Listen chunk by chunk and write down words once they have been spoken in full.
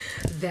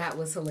That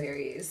was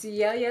hilarious.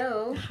 Yo,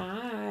 yo.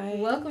 Hi.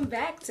 Welcome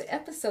back to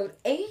episode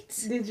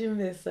 8. Did you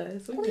miss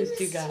us? We missed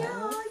you guys.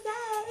 Y'all,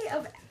 yay.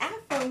 Of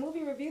Afro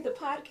Movie Review, the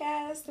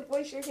podcast. The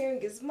voice you're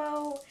hearing is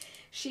Mo.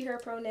 She, her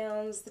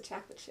pronouns, the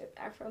chocolate chip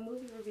Afro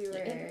Movie Reviewer.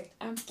 And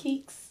I'm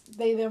Keeks.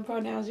 They, them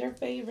pronouns, your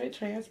favorite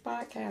trans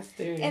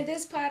podcaster. And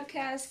this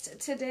podcast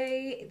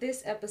today,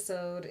 this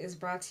episode is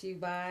brought to you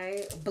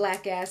by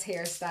Black Ass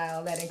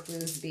Hairstyle that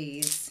includes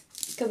beads.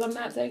 Because I'm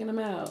not taking them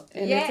out.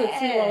 And it took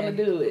too long to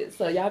do it.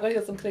 So y'all gonna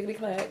get some clickety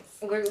clacks.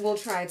 We'll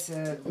try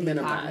to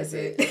minimize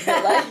it.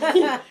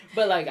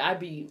 but I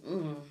be,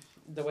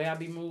 the way I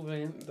be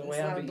moving, the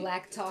way I be.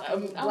 Black talk.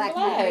 I'm black.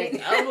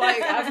 I'm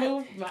like, I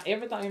move,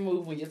 everything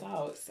move when you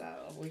talk. So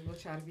we will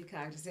try to be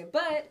cognizant.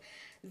 But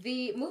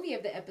the movie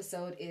of the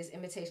episode is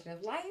Imitation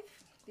of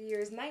Life. The year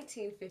is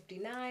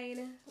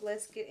 1959.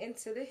 Let's get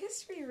into the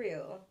history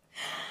reel.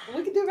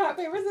 We can do rock,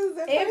 paper, scissors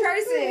in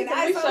person.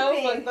 We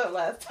so fucked up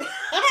last time.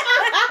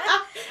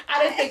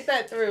 I didn't think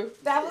that through.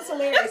 That was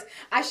hilarious.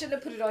 I shouldn't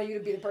have put it on you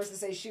to be the person to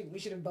say shoot. We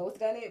should have both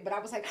done it. But I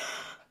was like,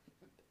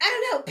 I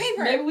don't know,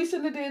 paper. Maybe we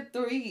shouldn't have did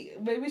 3.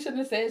 Maybe we shouldn't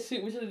have said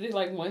shoot. We should have did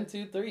like 1,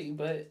 2, 3.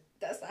 But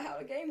that's not how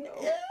the game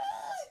goes.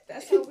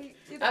 That's how we.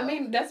 I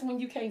mean, that's when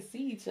you can't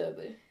see each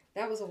other.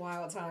 That was a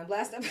wild time.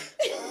 Last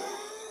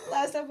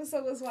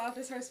episode was wild.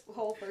 This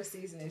whole first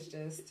season is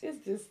just.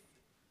 It's just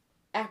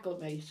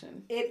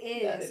acclamation. It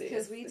is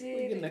because we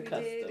did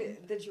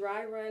the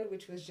dry run,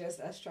 which was just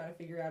us trying to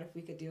figure out if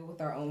we could deal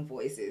with our own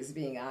voices.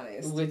 Being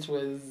honest, which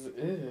was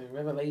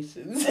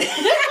revelations.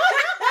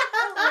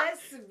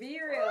 Let's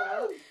be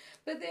real.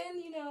 But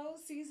then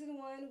season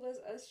 1 was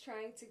us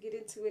trying to get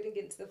into it and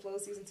get into the flow.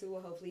 Season 2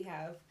 will hopefully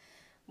have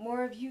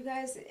more of you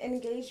guys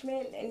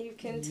engagement, and you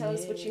can tell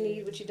us what you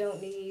need, what you don't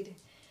need,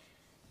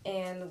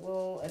 and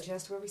we'll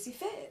adjust where we see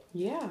fit.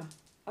 Yeah.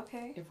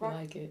 Okay. If we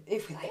like it.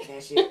 If we like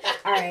that shit.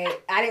 All right.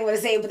 I didn't want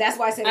to say it, but that's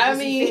why I said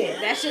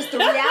fit. That's just the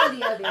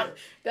reality of it.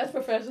 That's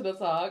professional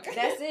talk.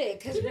 That's it.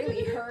 Because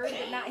really, heard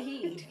but not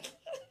heed.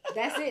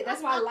 That's it.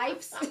 That's my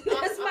life's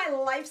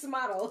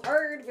motto.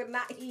 Heard but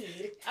not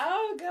heed.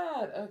 Oh,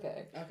 God.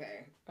 Okay. Rock,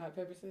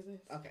 paper,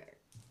 scissors? Okay.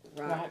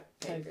 Rock,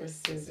 paper,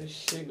 scissors,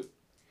 shoot.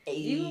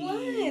 You won.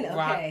 Okay.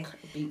 Rock,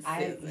 beat,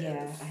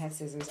 scissors. I had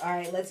scissors. All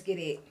right, let's get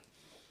it.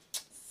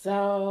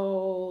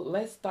 So,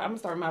 let's start. I'm going to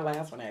start with my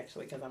last one,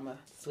 actually, because I'm going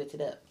to switch it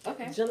up.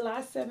 Okay.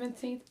 July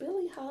 17th,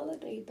 Billie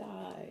Holiday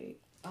died.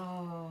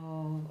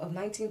 Oh, of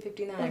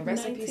 1959.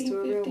 Rest in peace to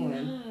a real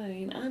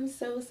one. I'm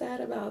so sad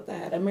about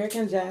that.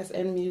 American jazz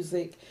and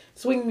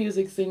swing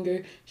music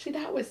singer. She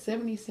died with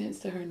 70 cents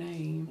to her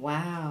name.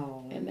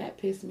 Wow. And that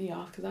pissed me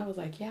off because I was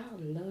like, y'all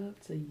love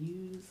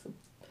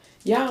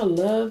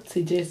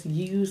to just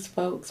use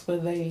folks for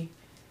their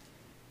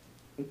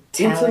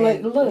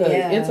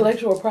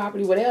intellectual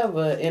property,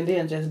 whatever, and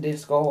then just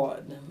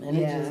discard them. And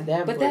it just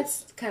but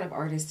that's kind of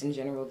artists in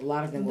general. A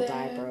lot of them will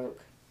die broke.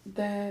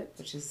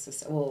 Which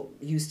is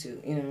used to,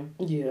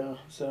 Yeah.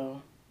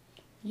 So,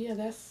 I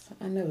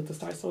know to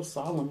start so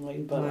solemnly,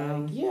 but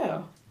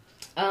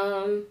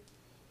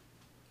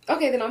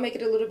Okay, then I'll make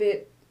it a little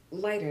bit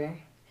lighter.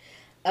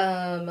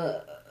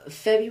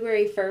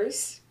 February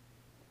 1st.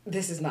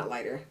 This is not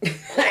lighter,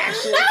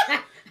 actually.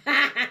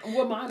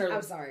 Well, mine are.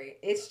 I'm sorry.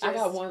 It's just. I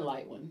got one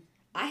light one.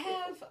 I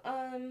have.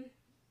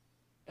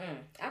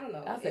 I don't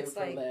know. It's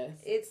like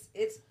last.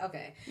 It's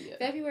okay. Yeah.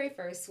 February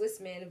 1st, Swiss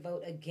men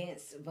vote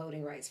against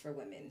voting rights for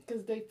women.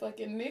 Cause they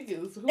fucking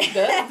niggas. Who does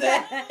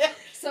that?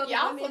 So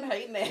y'all some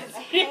hating ass.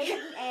 Hating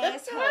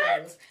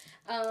assholes.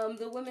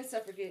 The women's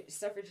suffrage.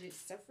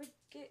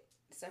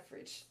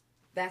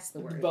 That's the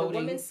word. Voting. The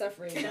women's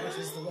suffrage, which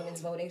is the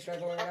women's voting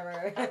struggle or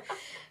whatever.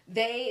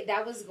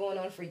 That was going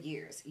on for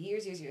years.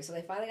 So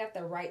they finally got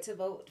the right to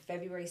vote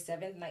February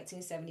 7th,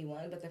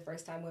 1971, but the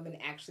first time women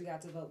actually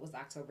got to vote was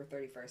October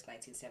 31st,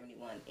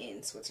 1971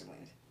 in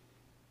Switzerland.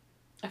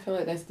 I feel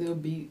like that still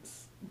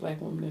beats black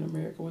women in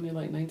America when they're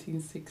like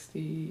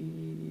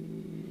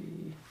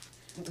 1960.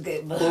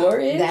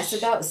 That's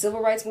about civil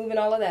rights movement,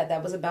 all of that.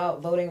 That was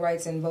about voting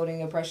rights and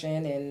voting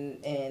oppression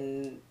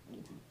and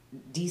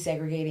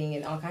desegregating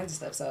and all kinds of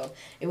stuff, so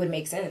it would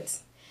make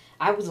sense.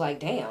 I was like,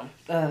 damn.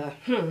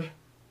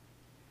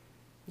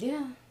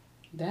 Yeah.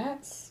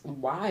 That's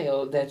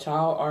wild that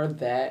y'all are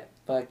that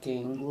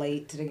fucking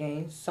late to the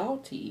game.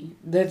 Salty.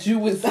 That you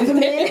would sit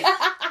here.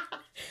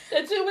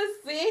 That you would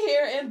sit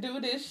here and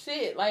do this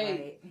shit.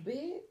 Like,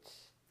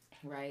 bitch.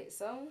 Right.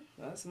 So,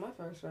 that's my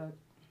first round.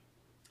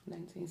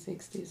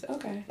 1960s.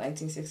 Okay.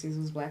 1960s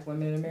was black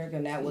women in America,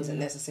 and that wasn't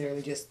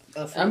necessarily just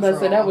a free I'm about to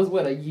say all. that was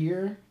what, a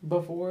year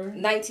before?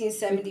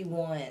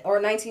 1971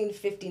 or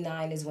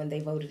 1959 is when they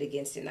voted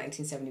against it.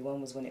 1971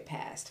 was when it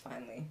passed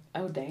finally.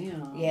 Oh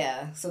damn.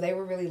 Yeah, so they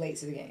were really late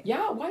to the game.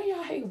 Y'all, why do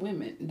y'all hate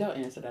women? Don't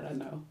answer that. I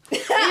know.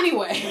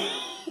 Anyway.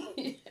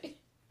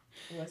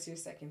 What's your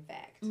second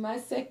fact? My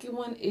second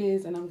one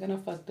is, and I'm gonna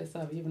fuck this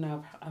up, even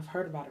though I've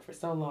heard about it for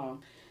so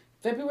long.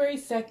 February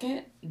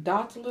 2nd,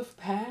 Dotliff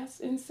Pass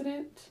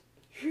incident.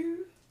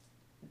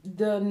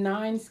 The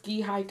 9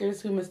 ski hikers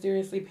who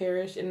mysteriously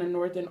perished in the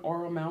northern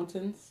Ural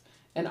Mountains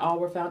and all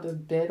were found as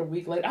dead a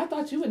week later. I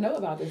thought you would know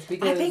about this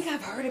because I think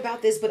I've heard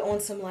about this, but on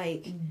some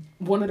like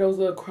one of those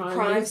little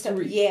crime stuff.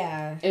 mysteries.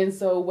 Yeah. And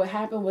so what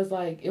happened was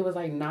like it was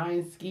like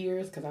 9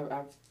 skiers because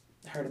I've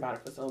heard about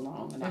it for so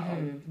long,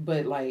 and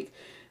but like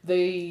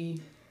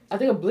I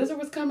think a blizzard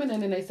was coming,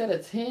 and then they set a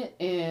tent,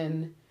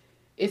 and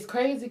it's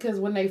crazy because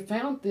when they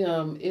found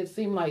them, it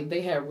seemed like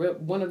they had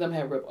one of them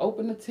had ripped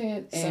open the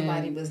tent. And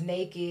somebody was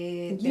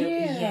naked. Yeah.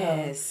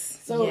 Yes.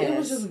 So it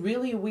was just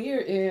really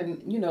weird.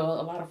 And, you know,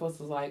 a lot of folks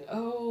was like,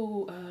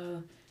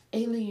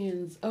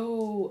 aliens.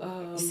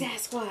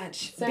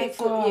 Sasquatch.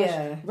 Bigfoot.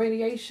 Yeah.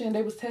 Radiation.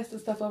 They was testing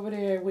stuff over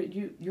there with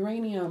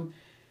uranium.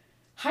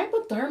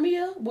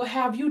 Hypothermia will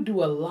have you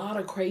do a lot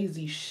of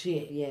crazy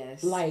shit.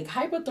 Yes. Like,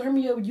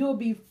 hypothermia, you'll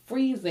be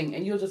freezing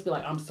and you'll just be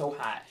like, I'm so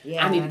hot.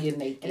 Yeah. I need to get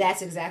naked. And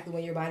that's exactly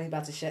when your body's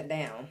about to shut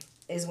down.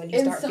 Is when you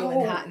start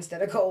feeling hot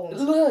instead of cold.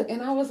 Look,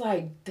 and I was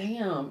like,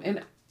 damn.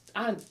 And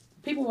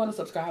people want to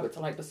subscribe it to,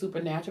 like, the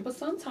supernatural, but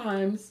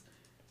sometimes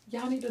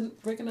y'all need to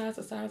recognize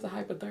the signs of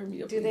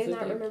hypothermia. Do they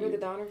not remember the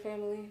Donner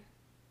family?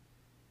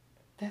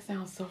 That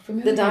sounds so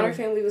familiar. The Donner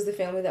family was the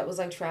family that was,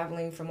 like,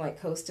 traveling from, like,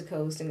 coast to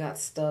coast and got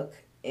stuck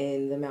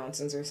in the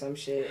mountains or some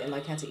shit and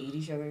like had to eat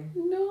each other.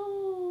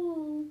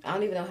 No. I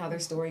don't even know how their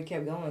story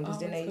kept going because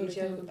didn't they eat each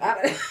other?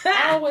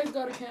 I always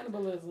go to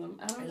cannibalism.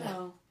 I don't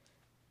know.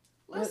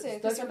 Listen,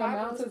 stuck in the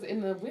mountains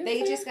in the winter.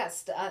 They just got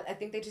stuck. I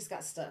think they just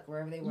got stuck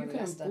wherever they were. They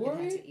got stuck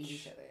and had to eat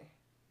each other.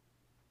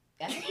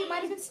 I think it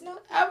might have been snow.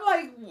 I'm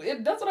like,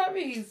 that's what I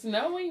mean.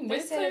 Snowing,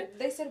 winter.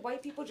 They said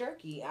white people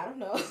jerky. I don't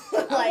know.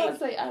 I was gonna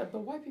say,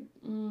 but white people.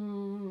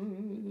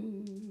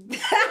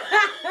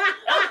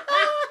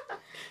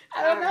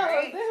 I don't know.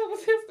 Right. That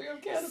was history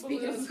of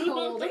cannibalism. Speaking of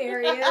cold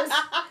areas,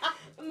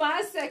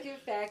 my second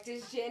fact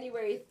is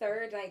January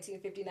 3rd,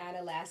 1959,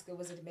 Alaska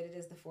was admitted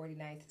as the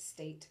 49th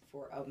state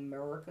for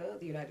America,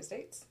 the United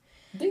States.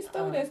 They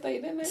stole that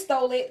state, didn't they?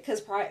 Stole it because,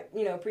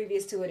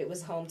 previous to it, it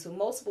was home to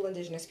multiple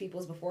indigenous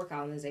peoples before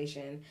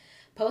colonization.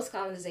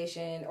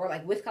 Post-colonization, or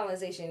like with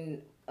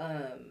colonization,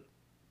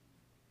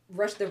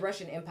 the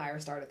Russian Empire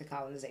started the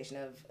colonization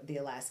of the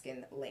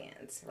Alaskan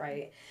lands,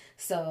 right?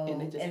 So,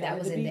 and that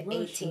was in the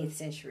 18th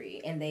century.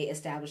 And they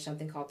established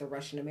something called the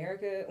Russian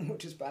America,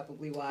 which is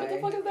probably why. What the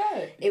fuck is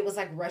that? It was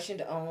like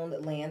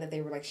Russian-owned land that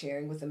they were like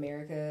sharing with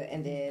America.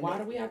 And then. Why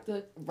do we have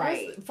to.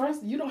 Right.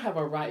 First, you don't have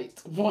a right.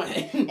 One.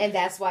 And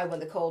that's why when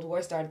the Cold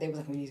War started, they was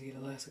like, we need to get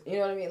Alaska. You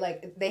know what I mean?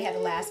 Like, they had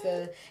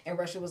Alaska, and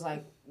Russia was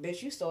like,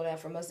 bitch, you stole that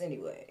from us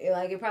anyway.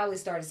 It probably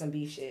started some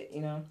beef shit, you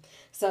know?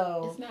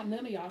 So. It's not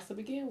none of y'all to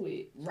begin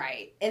with.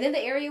 Right. And then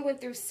the area went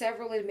through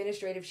several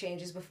administrative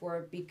changes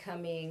before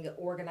becoming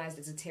organized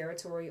as a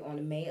territory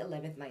on May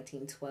 11th,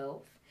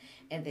 1912.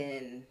 And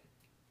then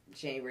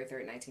January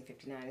 3rd,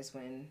 1959 is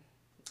when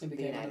the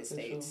United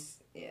States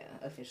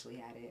officially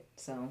had it.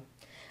 So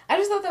I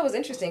just thought that was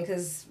interesting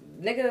because,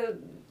 nigga,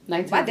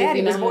 my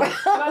daddy was born.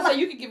 I say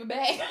you can give it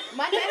back.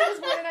 My daddy was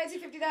born in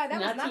 1959.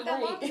 That was not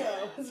that long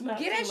ago.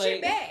 Get that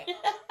shit back.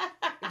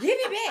 Give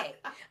it back.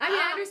 I mean,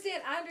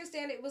 I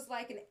understand it was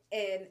like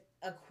an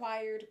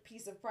acquired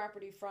piece of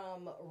property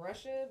from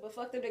Russia, but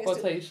fuck them niggas.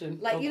 Quotation.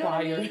 Like, you know what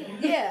I mean?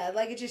 Yeah,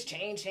 like it just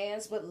changed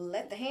hands, but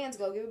let the hands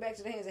go. Give it back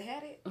to the hands that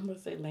had it. I'm gonna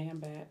say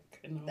land back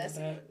and all That's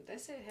that. It.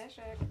 That's it.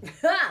 Hashtag.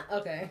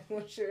 Okay.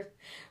 What's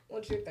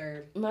your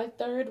third? My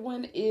third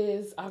one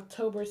is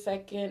October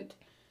 2nd.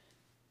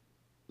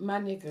 My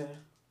nigga,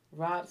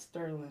 Rod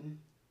Sterling.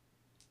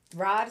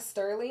 Rod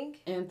Sterling?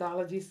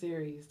 Anthology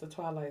series, The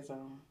Twilight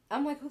Zone.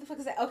 I'm like, who the fuck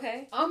is that?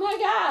 Okay. Oh my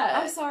God.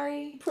 I'm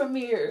sorry.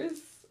 Premieres.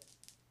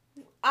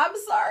 I'm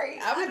sorry.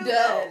 I'm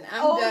done.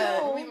 I'm done.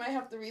 No. We might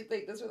have to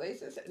rethink this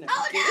relationship. No,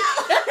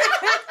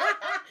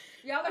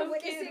 Y'all are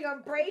witnessing a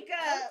breakup.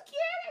 I'm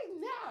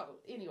kidding. No.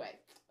 Anyway,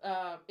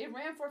 it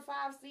ran for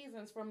 5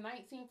 seasons from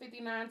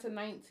 1959 to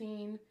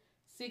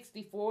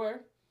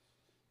 1964.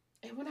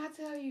 And when I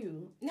tell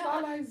you,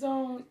 Twilight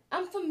Zone,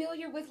 I'm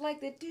familiar with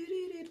like the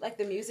doo-doo-doo, like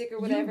the music or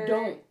whatever.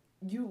 Did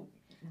you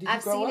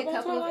I've grow seen up a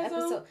couple on of Twilight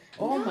episodes.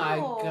 Oh no, my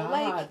God,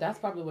 like, that's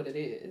probably what it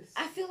is.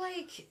 I feel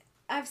like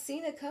I've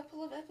seen a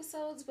couple of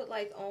episodes, but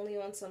like only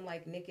on some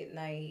like Nick at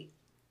Night.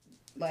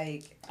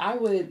 Like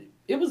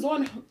it was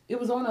on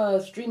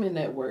a streaming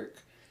network.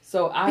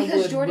 So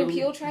because Jordan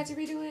Peele tried to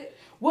redo it.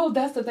 Well,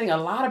 that's the thing. A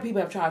lot of people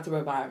have tried to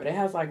revive it. It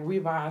has like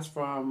revised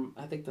from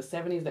I think the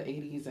 70s, the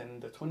 80s,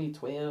 and the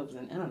 2012s,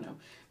 and I don't know.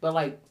 But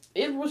like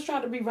it was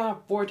tried to revive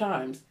 4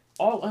 times,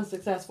 all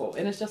unsuccessful.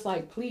 And it's just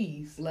like,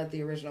 please let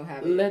the original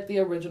have it. Let the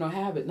original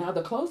have it. Now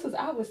the closest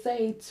I would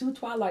say to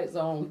Twilight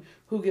Zone,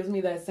 who gives me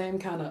that same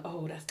kind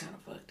of that's kind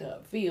of fucked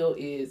up feel,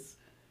 is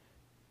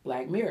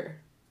Black Mirror.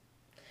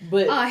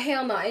 But oh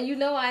hell no! And you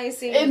know I ain't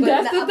seen. And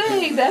that's the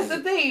thing. That's the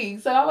thing.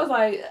 So I was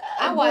like,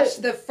 I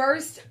watched the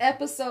first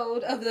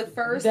episode of the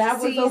first season.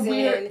 That was a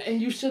weird,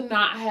 and you should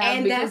not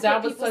have because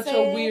that was such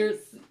a weird.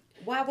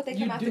 Why would they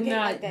come out the gate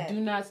like that? Do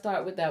not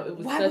start with that. It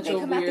was such a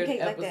weird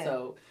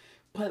episode.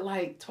 But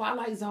like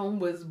Twilight Zone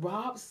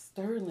Rob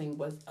Sterling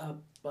was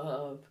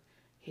above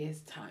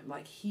his time.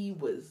 Like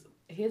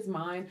his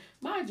mind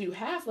you,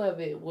 half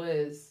of it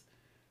was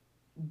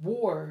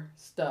war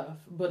stuff,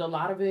 but a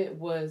lot of it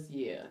was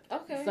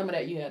Okay. Some of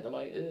that you had to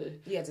like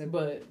you had to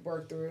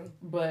work through.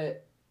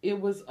 But it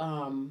was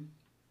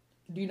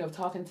do you know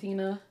Talking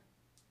Tina?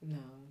 No.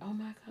 Oh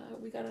my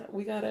God,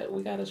 we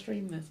gotta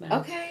stream this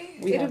now. Okay,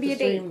 It'll be a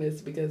stream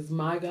this because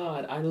my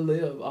God, I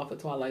live off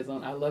of Twilight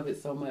Zone. I love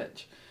it so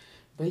much.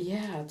 But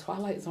yeah,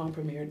 Twilight Zone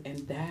premiered,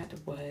 and that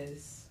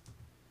was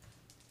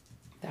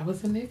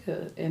a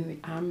nigga, and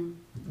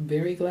I'm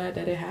very glad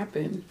that it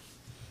happened.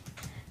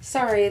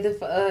 Sorry,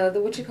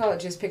 the what you call it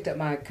just picked up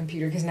my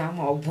computer because now I'm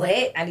all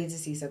wet. I need to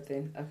see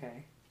something.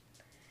 Okay.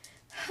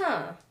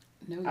 Huh.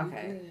 No, you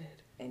good.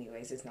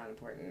 Anyways, it's not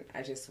important.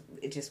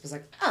 It just was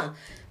like,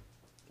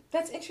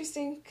 that's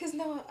interesting. Cause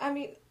no, I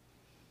mean,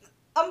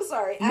 I'm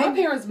sorry. My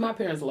parents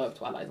love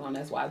Twilight Zone.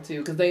 That's why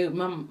too. Cause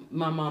my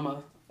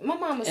mama. My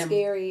mama's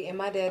scary, and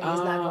my daddy is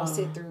not gonna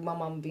sit through my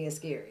mama being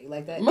scary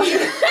like that. You know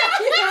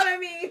what I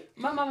mean?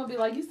 My mama be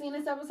like, "You seen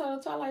this episode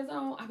of Twilight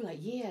Zone?" I be like,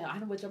 "Yeah, I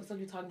know which episode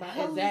you're talking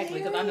about exactly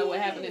because I know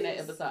what happened in that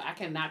episode. I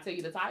cannot tell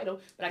you the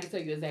title, but I can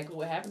tell you exactly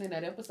what happened in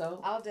that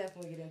episode." I'll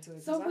definitely get into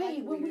it. So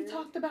wait, when we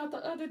talked about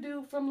the other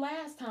dude from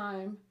last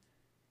time,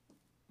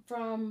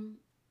 from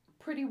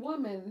Pretty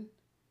Woman.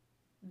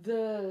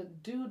 The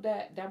dude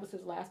that was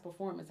his last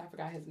performance, I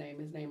forgot his name.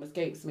 His name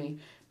escapes me.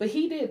 But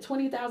he did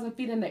 20,000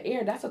 Feet in the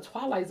Air. That's a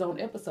Twilight Zone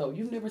episode.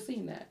 You've never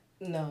seen that?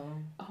 No.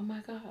 Oh my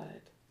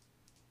God.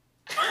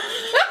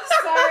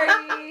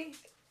 Sorry.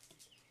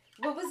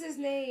 What was his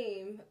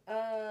name?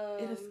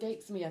 It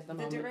escapes me at the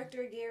moment. The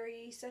director,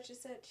 Gary such and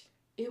such?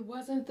 It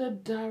wasn't the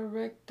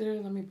director.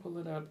 Let me pull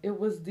it up. It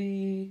was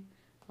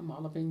I'm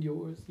all up in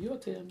yours. You'll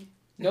tell me.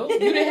 Nope, you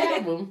didn't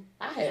have them.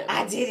 I had them.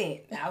 I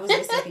didn't. I was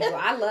missing people.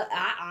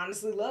 I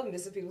honestly love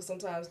missing people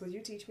sometimes because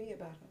you teach me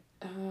about them.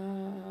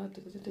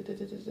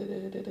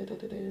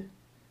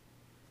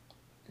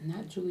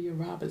 Not Julia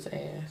Roberts'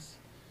 ass.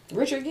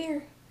 Richard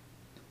Gere.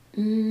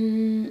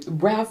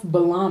 Ralph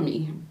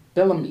Bellamy.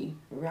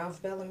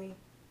 Ralph Bellamy.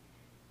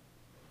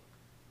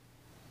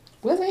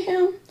 Was it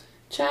him?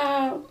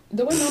 Child,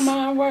 the way my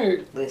mind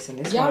works.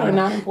 Listen, y'all are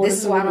not important.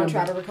 This is why I don't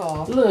try to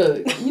recall.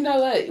 Look, you know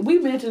what? We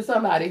mentioned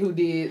somebody who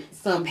did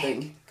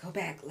something. Go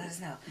back. Let us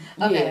know.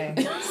 Okay.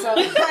 Yeah. So,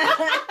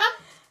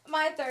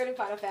 my third and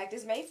final fact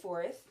is May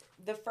 4th.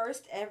 The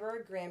first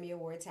ever Grammy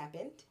Awards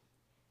happened,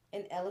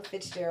 and Ella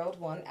Fitzgerald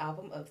won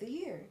Album of the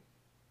Year.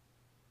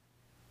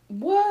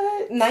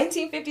 What?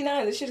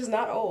 1959. This shit is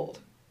not old.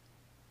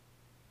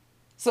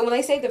 So when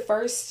they say the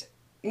first,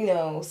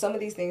 some of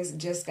these things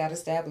just got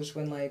established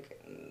when, like,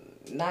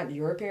 not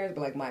your parents,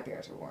 but, like, my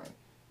parents were born.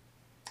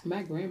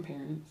 My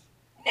grandparents.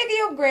 Nigga,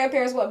 your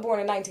grandparents weren't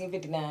born in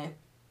 1959.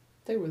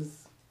 They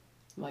was,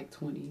 like,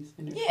 20s.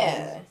 In their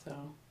 20s, so.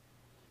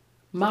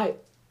 My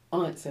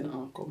aunts and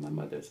uncle, my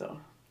mother, so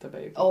the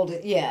baby.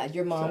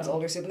 Your mom's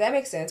older sibling. That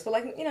makes sense. But,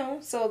 like,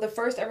 so the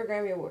first ever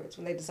Grammy Awards,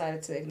 when they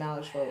decided to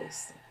acknowledge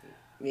folks.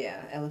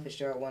 Yeah, Ella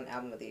Fitzgerald won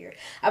Album of the Year.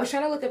 I was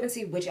trying to look up and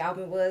see which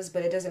album it was,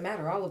 but it doesn't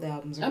matter. All of the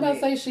albums are I'm about to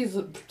say she's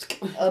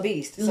a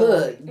beast. So,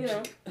 look,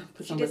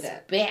 put some she did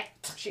respect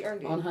that. She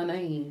earned it. On her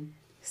name.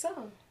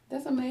 So.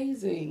 That's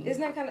amazing.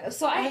 Isn't that kind of...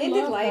 So I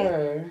ended light.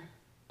 Her.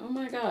 Oh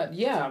my God.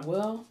 Yeah,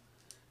 well...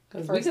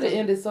 Because we could have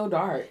ended so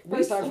dark.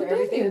 We started for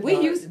everything. We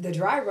used the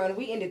dry run.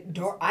 We ended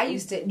dark. I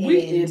used to end.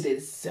 We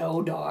ended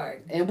so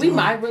dark. And we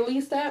might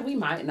release that. We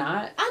might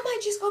not. I might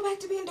just go back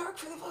to being dark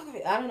for the fuck of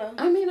it. I don't know.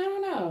 I mean, I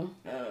don't know.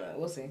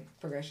 We'll see.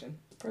 Progression.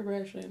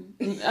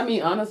 I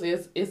mean, honestly,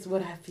 it's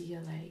what I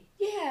feel like.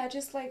 Yeah,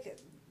 just like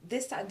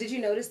this time. Did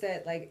you notice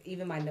that, like,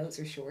 even my notes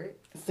are short?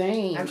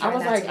 Same. I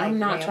was like, I'm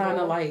not trying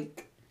to,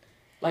 like,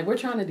 we're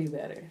trying to do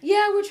better.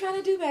 Yeah, we're trying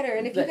to do better.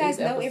 And if you guys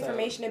know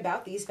information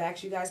about these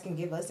facts, you guys can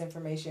give us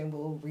information.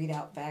 We'll read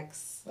out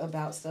facts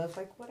about stuff,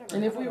 like, whatever.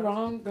 And if we're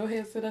wrong, go ahead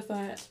and sit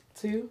aside,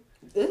 too.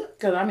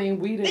 Because, I mean,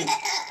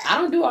 I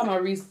don't do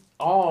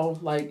all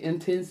my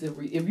intensive.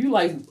 If you,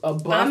 like, a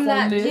buff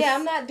on this. Yeah,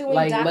 I'm not doing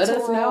like, doctoral. let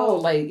us know.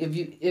 Like,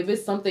 if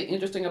it's something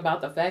interesting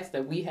about the facts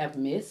that we have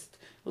missed,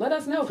 let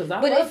us know.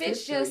 But if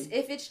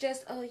it's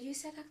just, oh, you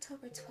said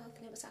October 12th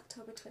and it was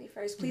October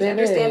 21st. Please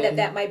understand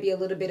that might be a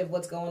little bit of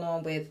what's going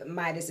on with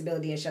my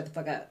disability and shut the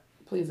fuck up.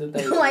 Please and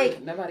thank you.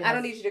 I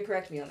don't need you to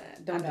correct me on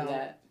that. Don't do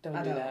that.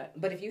 Don't do that.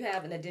 But if you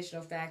have an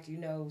additional fact,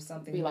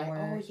 something be more. Like,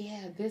 oh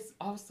yeah, this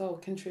also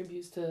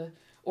contributes to.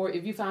 Or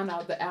if you find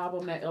out the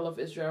album that Ella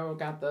Fitzgerald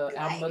got the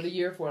album of the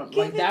year for,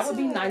 like, that would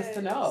be nice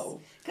to know.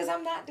 Because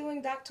I'm not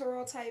doing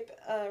doctoral type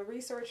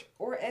research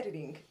or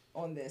editing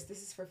on this.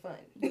 This is for fun.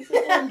 This is for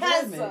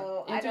enjoyment.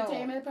 So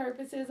entertainment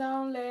purposes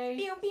only.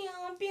 Pew, pew,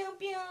 pew,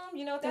 pew.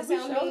 You know what that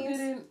sound means? We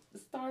didn't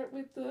start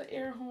with the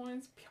air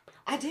horns. Pew,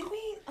 pew, pew. Did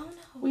we? Oh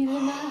no. We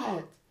did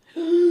not.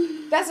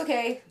 That's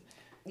okay.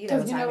 You know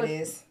what time it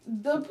is.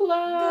 The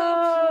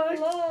plug. The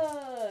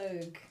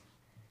plug.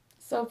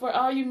 So for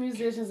all you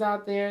musicians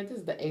out there, this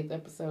is the 8th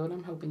episode.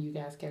 I'm hoping you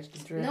guys catch the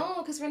drift.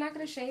 No, because we're not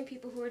going to shame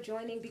people who are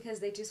joining because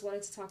they just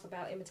wanted to talk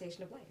about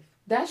Imitation of Life.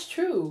 That's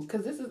true,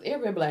 because this is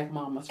every black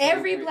mama's favorite.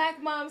 Every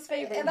black mom's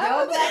favorite. Your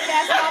black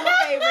ass mama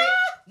favorite.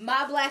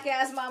 My black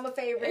ass mama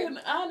favorite.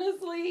 And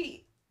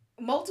honestly,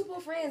 Multiple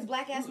friends,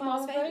 Black Ass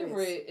Mama's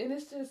favorite. And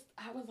it's just,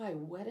 I was like,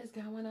 what is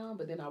going on?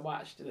 But then I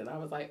watched it and I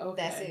was like,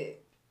 okay. That's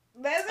it.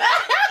 That's it.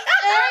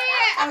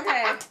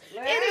 Okay.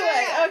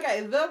 Anyway,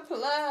 okay, the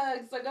plug.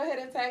 So go ahead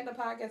and tag the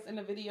podcast in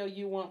the video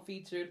you want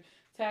featured.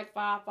 Tag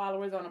 5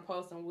 followers on a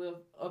post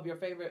of your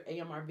favorite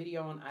AMR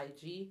video on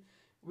IG.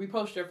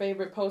 Repost your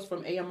favorite post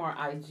from AMR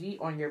IG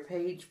on your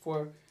page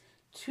for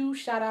a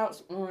shout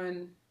out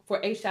on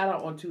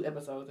 2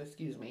 episodes,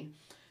 excuse me.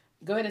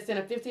 Go ahead and send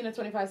a 15 to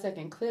 25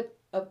 second clip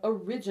of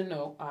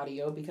original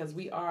audio because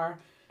we are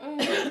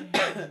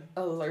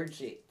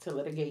allergic to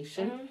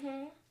litigation.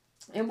 Mm-hmm.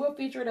 And we'll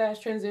feature it as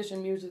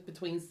transition music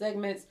between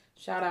segments,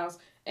 shout outs,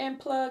 and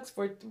plugs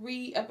for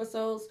 3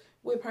 episodes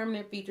with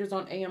permanent features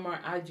on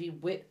AMR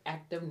IG with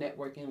active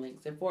networking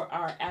links. And for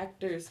our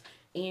actors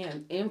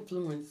and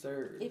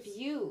influencers, if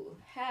you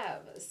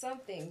have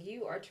something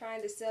you are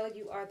trying to sell,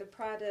 you are the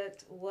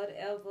product,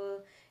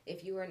 whatever.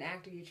 If you are an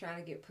actor you're trying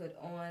to get put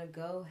on,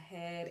 go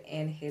ahead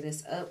and hit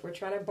us up. We're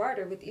trying to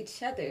barter with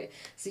each other.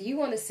 So you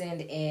want to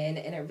send in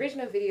an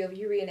original video of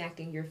you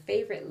reenacting your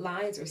favorite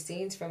lines or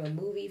scenes from a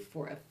movie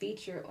for a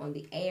feature on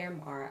the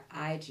AMR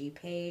IG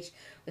page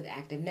with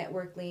active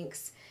network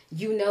links.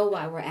 You know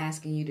why we're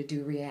asking you to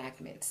do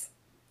reenactments.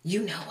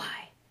 You know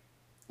why.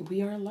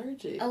 We are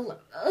allergic.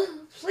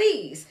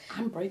 Please.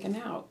 I'm breaking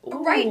out.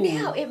 Ooh. Right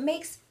now, it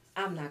makes...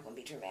 I'm not going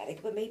to be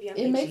dramatic, but maybe I'm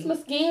itchy. It makes my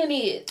skin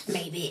itch.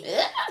 Maybe.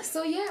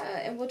 So,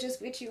 yeah, and we'll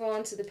just get you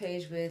on to the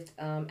page with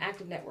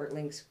active network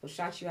links. We'll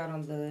shout you out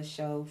on the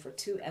show for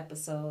 2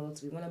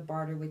 episodes. We want to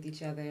barter with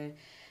each other.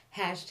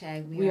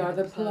 Hashtag we are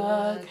the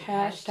plug.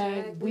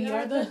 Hashtag we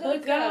are the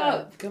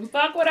hookup. Come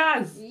fuck with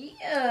us.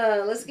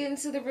 Yeah, let's get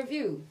into the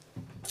review.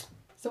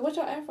 So, what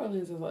your Afro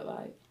lenses look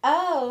like?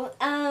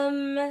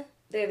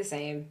 They're the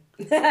same.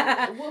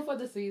 Well, for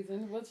the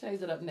season, we'll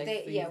change it up next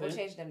season. Yeah, we'll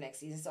change it up next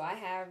season. So I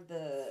have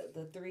the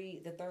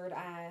third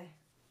eye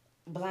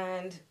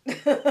blind.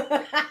 Think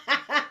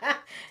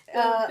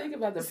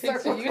about the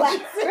picture you We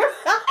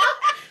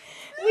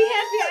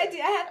had the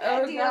idea. I had the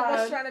idea.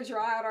 I was trying to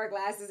draw out our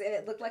glasses, and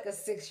it looked like a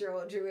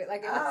 6-year-old drew it.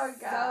 Like it was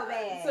so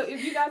bad. So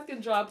if you guys can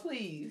draw,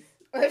 please.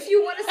 Or if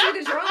you want to see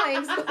the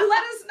drawings, let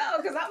us know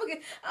because I'm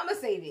gonna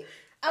save it.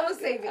 I'm going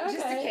to save it just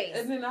in case.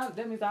 And then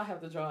that means I'll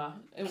have to draw.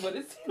 And what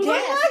it's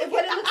yes, and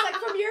what it looks like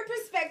from your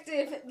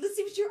perspective. Let's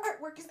see what your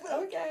artwork is like.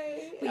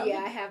 Okay. But yeah,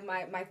 I have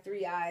my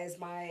 3 eyes,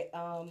 my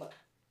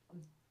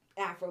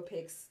Afro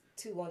picks,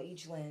 2 on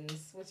each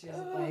lens. What's yours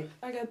look like?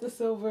 I got the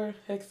silver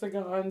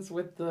hexagons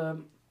with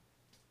the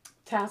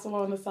tassel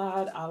on the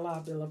side, a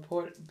la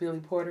Billy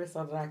Porter,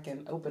 so that I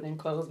can open and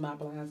close my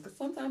blinds. Because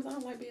sometimes I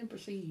don't like being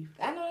perceived.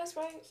 I know that's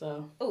right.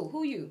 So. Oh,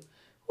 who you?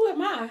 Who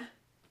am I?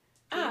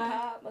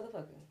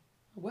 Motherfucker.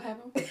 What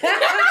happened?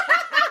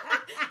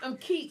 I'm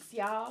Keeks,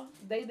 y'all.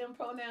 They, them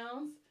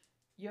pronouns.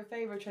 Your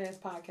favorite trans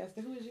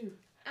podcaster. Who is you?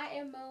 I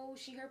am Mo.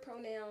 She, her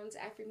pronouns.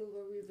 Afro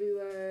mover,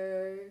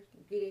 reviewer.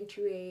 Get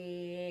into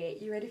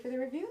it. You ready for the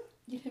review?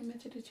 You didn't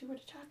mention that you were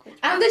the chocolate.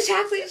 I'm the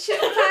chocolate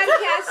chip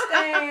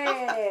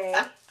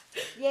podcaster.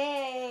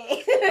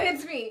 Yay.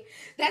 It's me.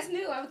 That's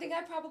new. I think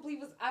I've called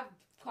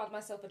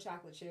myself a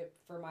chocolate chip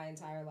for my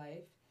entire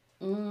life.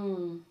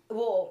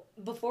 Well,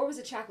 before it was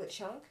a chocolate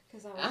chunk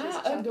because I was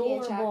just chunky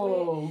and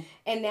chocolate,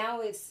 and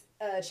now it's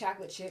a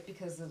chocolate chip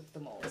because of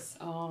the moles.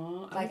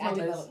 I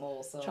developed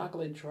moles. So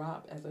chocolate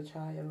drop as a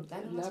child.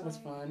 That was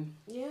fun.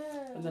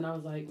 Yeah. And then I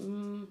was like,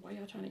 why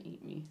y'all trying to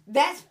eat me?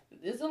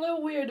 It's a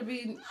little weird to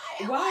be.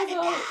 Why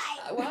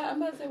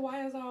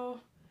is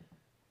all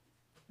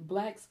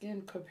black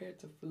skin compared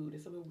to food?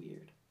 It's a little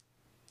weird.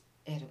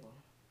 Edible,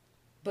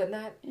 but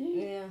not.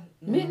 Yeah.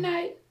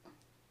 Midnight.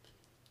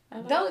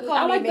 Don't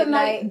call me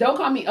midnight. Don't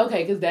call me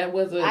because that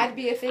was I'd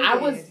be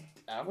offended.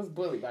 I was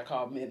bullied by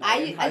called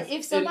midnight.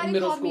 If somebody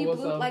called me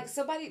blue, like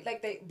somebody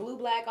like they blue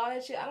black all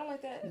that shit, I don't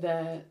like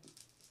that.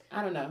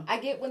 I don't know. I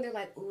get when they're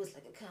like, ooh, it's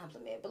like a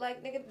compliment, but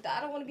like nigga, I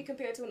don't want to be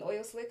compared to an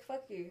oil slick.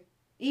 Fuck you.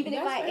 Even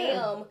if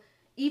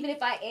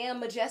I am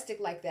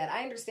majestic like that,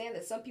 I understand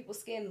that some people's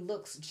skin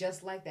looks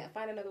just like that.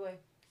 Find another way.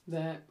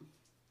 That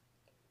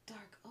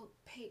dark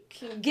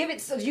opaque. Give it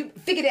so you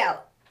figure it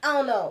out. I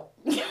don't know.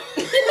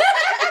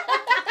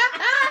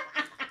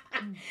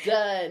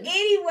 Done.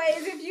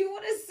 Anyways, if you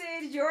want to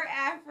send your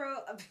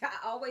Afro, I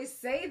always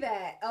say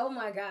that. Oh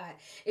my God.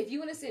 If you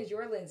want to send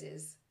your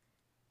lenses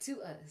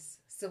to us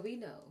so we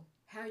know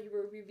how you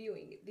were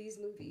reviewing these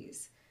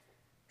movies,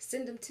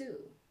 send them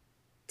to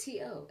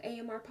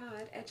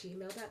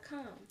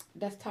toamrpod@gmail.com.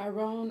 That's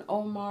Tyrone,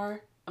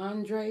 Omar,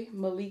 Andre,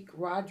 Malik,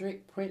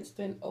 Roderick,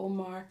 Princeton,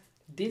 Omar,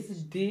 this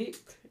dick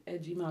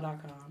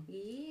 @gmail.com.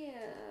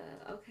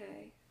 Yeah.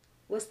 Okay.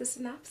 What's the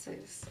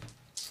synopsis?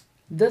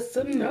 The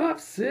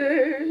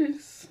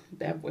synopsis.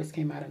 That voice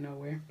came out of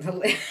nowhere.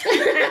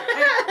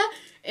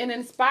 An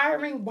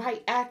inspiring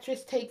white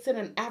actress takes in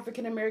an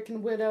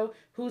African-American widow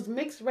whose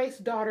mixed-race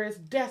daughter is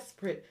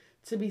desperate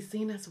to be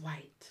seen as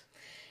white.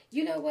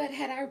 You know what?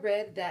 Had I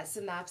read that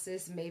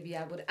synopsis, maybe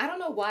I would. I don't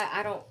know why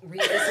I don't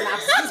read the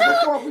synopsis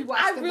before we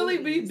watch the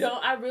movies.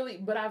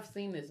 But I've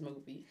seen this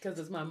movie because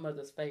it's my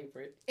mother's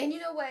favorite. And you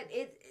know what?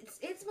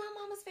 It's my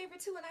mama's favorite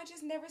too, and I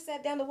just never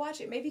sat down to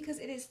watch it. Maybe because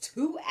it is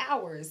 2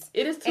 hours.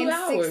 It is 2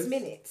 hours. 6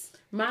 minutes.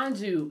 Mind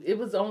you, it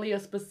was only a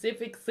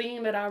specific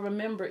scene that I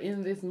remember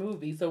in this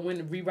movie. So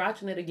when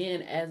rewatching it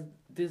again as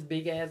this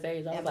big ass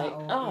age, I was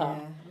like,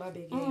 my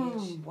big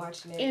age,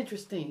 watching it.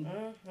 Interesting.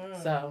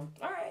 Mm-hmm. So,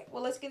 all right,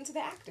 well, let's get into the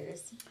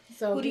actors.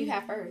 So who do you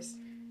have first?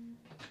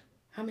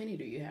 How many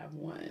do you have?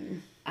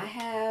 1. I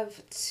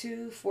have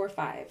 2, 4,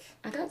 5.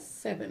 I got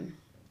 7.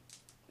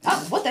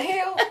 Oh, what the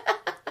hell?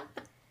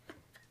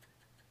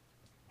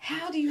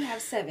 How do you have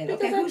 7?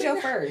 Okay, who's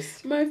your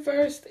first? My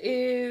first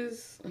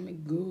is, let me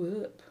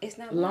go up. It's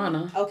not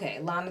Lana. Okay,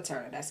 Lana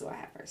Turner. That's who I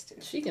have first too.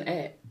 She can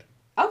act.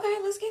 Okay,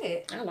 let's get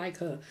it. I like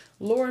her.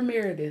 Laura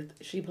Meredith,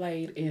 she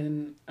played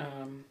in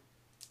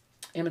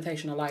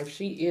Imitation of Life.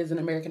 She is an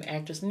American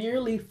actress,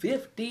 nearly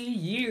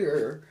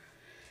 50-year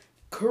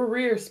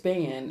career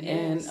span,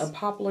 and a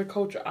popular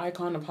culture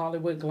icon of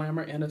Hollywood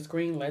glamour and a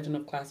screen legend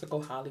of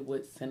classical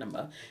Hollywood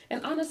cinema.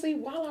 And honestly,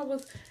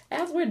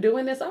 as we're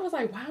doing this, I was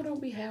like, why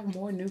don't we have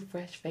more new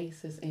fresh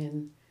faces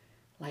in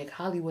like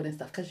Hollywood and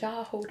stuff? Because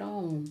y'all hold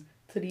on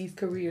to these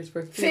careers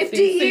for 50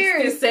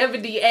 years, 60,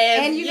 70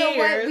 and you years. know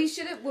what? We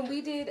should have, when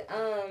we did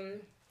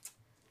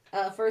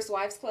First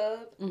Wives Club,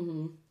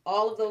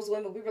 all of those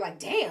women, we were like,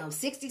 damn,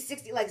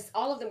 60, like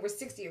all of them were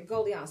 60 or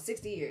Goldie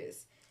 60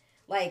 years.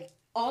 Like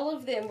all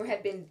of them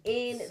had been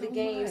in the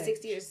game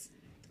 60 years.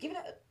 Give it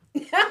up.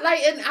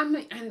 Like,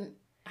 and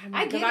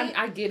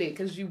I get it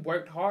because you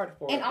worked hard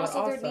for it. And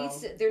also,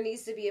 there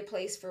needs to be a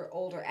place for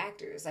older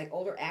actors. Like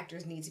older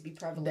actors need to be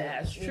prevalent.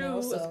 That's true,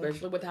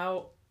 especially with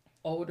how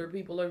older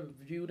people are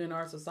viewed in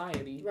our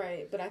society.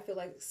 Right, but I feel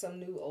like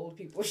some new old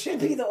people should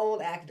be the old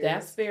actors.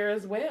 That's fair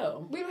as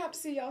well. We don't have to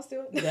see y'all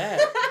still. Yeah.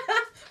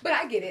 But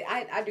I get it.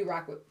 I do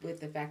rock with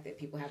the fact that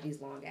people have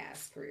these long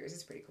ass careers.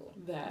 It's pretty cool.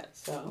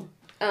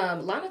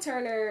 Lana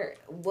Turner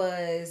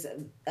was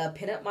a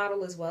pinup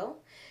model as well.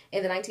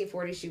 In the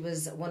 1940s, she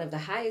was one of the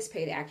highest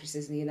paid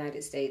actresses in the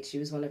United States. She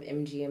was one of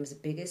MGM's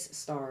biggest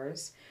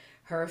stars.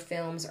 Her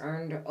films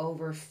earned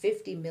over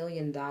 $50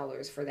 million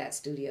for that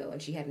studio,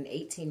 and she had an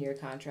 18-year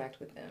contract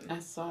with them. I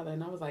saw that,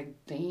 and I was like,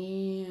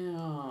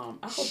 damn.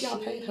 I hope y'all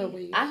paid her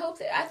well.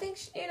 I think,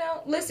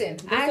 listen,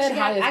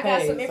 I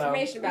got some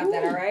information about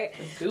that, all right?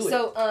 Let's do it.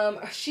 So,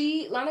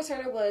 Lana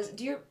Turner was,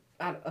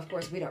 of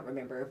course, we don't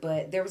remember,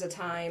 but there was a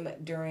time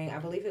during, I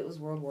believe it was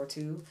World War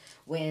II,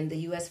 when the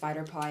U.S.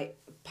 fighter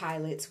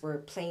pilots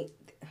were the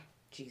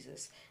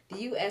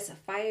U.S.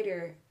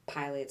 fighter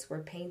pilots were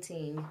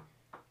painting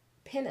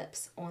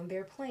pinups on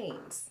their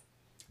planes.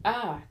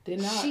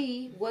 Did not.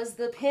 She was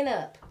the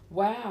pinup.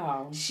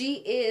 Wow. She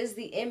is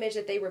the image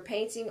that they were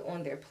painting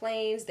on their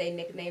planes. They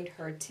nicknamed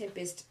her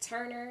Tempest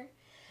Turner.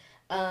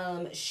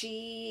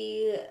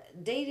 She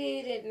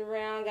dated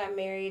and got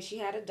married. She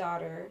had a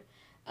daughter.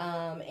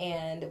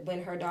 And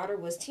when her daughter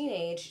was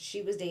teenage,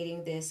 she was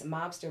dating this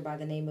mobster by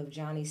the name of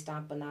Johnny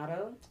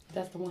Stompanato.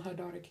 That's the one her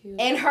daughter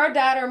killed. And her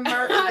daughter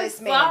murdered this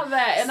man. I saw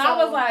that. And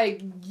I was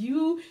like,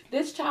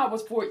 this child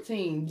was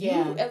 14.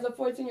 Yeah. You, as a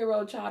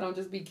 14-year-old child, don't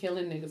just be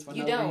killing niggas for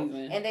no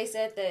reason. And they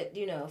said that,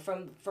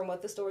 from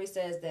what the story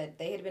says, that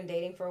they had been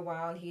dating for a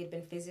while and he had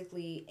been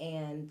physically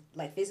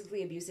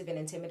abusive and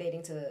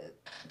intimidating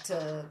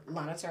to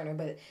Lana Turner,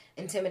 but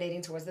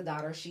intimidating towards the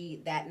daughter.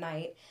 That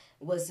night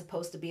was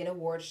supposed to be an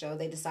award show.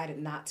 They decided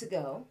not to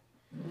go.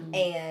 Mm-hmm.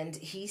 And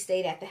he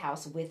stayed at the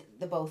house with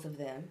the both of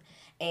them.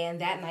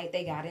 And that night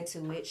they got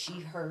into it. She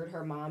heard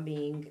her mom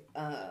being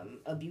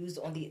abused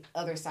on the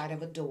other side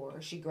of a door.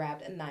 She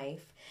grabbed a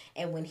knife.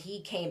 And when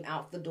he came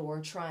out the door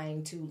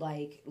trying to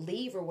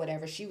leave or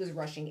whatever, she was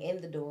rushing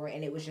in the door.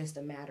 And it was just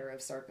a matter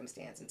of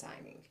circumstance and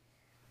timing.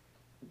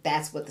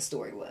 That's what the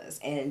story was.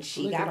 And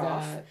she got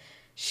off.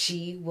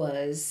 She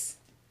was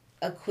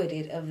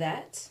acquitted of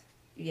that.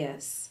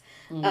 Yes.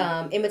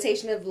 Mm-hmm.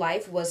 Imitation of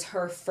Life was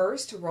her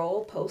first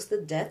role post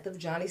the death of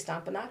Johnny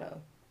Stompanato.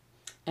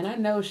 And I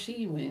know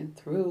she went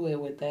through it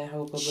with that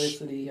whole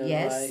publicity.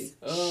 Yes,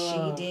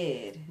 she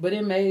did. But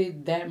it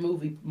made that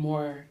movie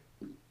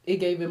it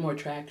gave it more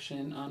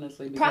traction,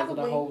 honestly, because of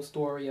the whole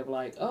story of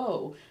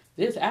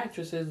this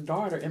actress's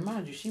daughter, and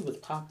mind you, she was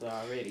popular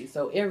already,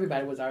 so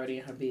everybody was already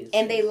in her business.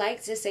 And they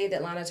like to say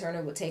that Lana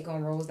Turner would take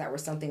on roles that were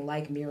something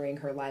like mirroring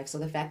her life. So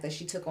the fact that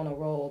she took on a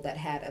role that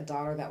had a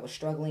daughter that was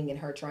struggling and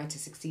her trying to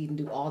succeed and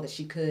do all that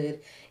she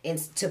could and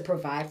to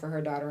provide for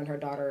her daughter, and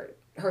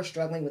her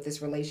struggling with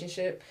this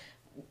relationship,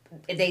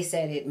 they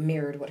said it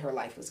mirrored what her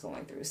life was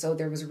going through. So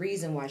there was a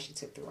reason why she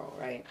took the role,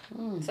 right?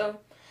 So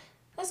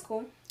That's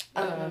cool.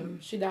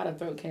 She died of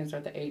throat cancer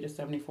at the age of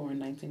 74 in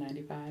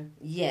 1995.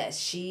 Yes,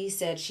 she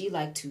said she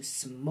liked to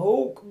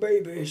smoke,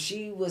 baby.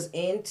 She was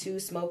into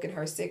smoking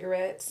her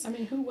cigarettes. I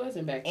mean, who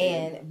wasn't back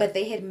then? But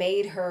they had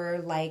made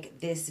her like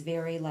this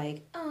very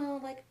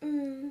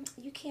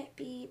you can't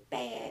be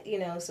bad,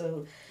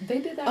 so. They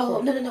did that.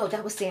 Oh, no,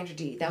 that was Sandra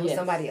Dee. That was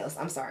somebody else.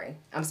 I'm sorry.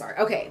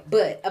 Okay,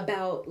 but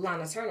about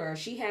Lana Turner,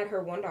 she had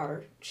her one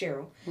daughter,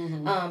 Cheryl.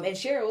 Mm-hmm. And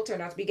Cheryl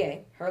turned out to be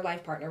gay. Her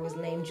life partner was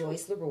named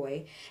Joyce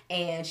Leroy.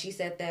 And she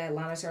said that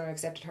Lana Turner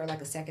accepted her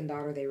like a second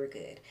daughter. They were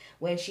good.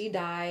 When she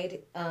died,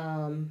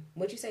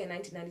 what'd you say, in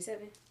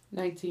 1997?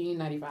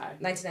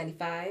 1995.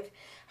 1995.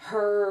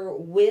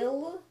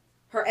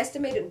 Her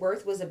estimated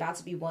worth was about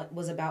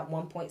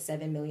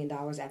 $1.7 million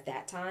at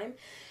that time.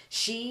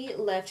 She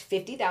left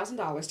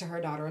 $50,000 to her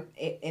daughter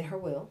in her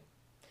will.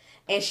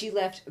 And she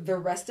left the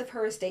rest of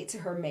her estate to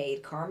her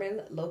maid,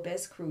 Carmen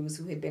Lopez Cruz,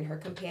 who had been her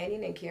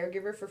companion and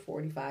caregiver for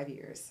 45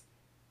 years.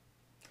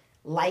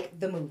 Like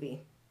the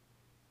movie.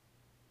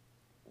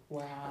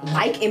 Wow.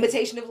 Like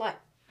Imitation of Life.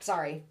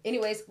 Sorry.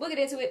 Anyways, we'll get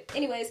into it.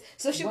 Anyways,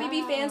 so should we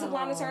be fans of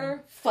Lana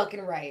Turner?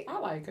 Fucking right. I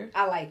like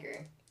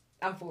her.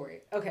 I'm for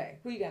it. Okay,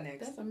 who you got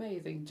next? That's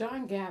amazing.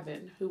 John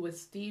Gavin, who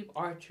was Steve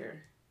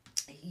Archer.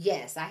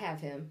 Yes, I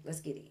have him. Let's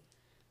get it.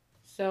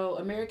 So,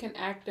 American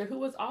actor who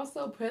was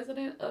also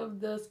president of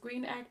the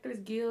Screen Actors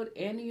Guild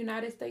and the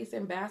United States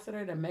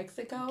ambassador to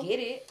Mexico. Get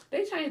it?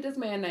 They changed this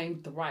man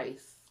name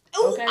thrice.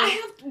 Oh, okay? I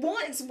have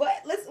once.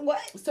 What?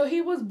 So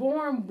he was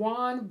born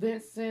Juan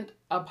Vincent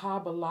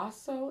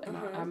Apabalazo, and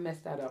I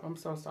messed that up. I'm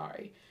so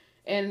sorry.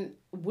 And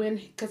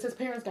because his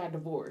parents got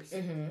divorced.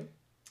 Mm-hmm.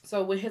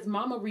 So when his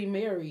mama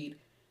remarried,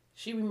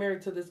 she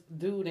remarried to this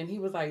dude, and he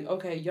was like,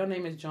 okay, your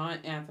name is John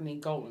Anthony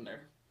Goliner.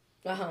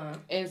 Uh-huh.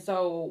 And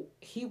so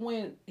he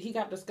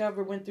got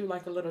discovered, went through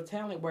like a little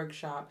talent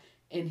workshop,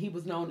 and he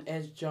was known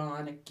as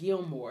John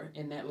Gilmore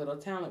in that little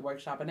talent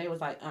workshop. And they was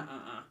like,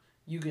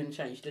 you can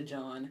change to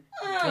John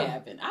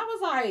Gavin. I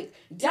was like,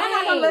 y'all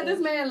not gonna let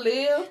this man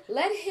live?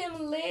 Let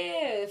him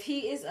live.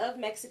 He is of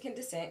Mexican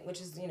descent,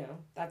 which is,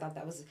 I thought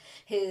that was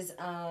his,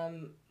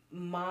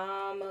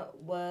 mom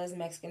was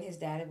Mexican. His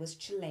dad was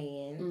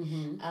Chilean.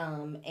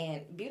 Mm-hmm.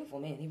 And beautiful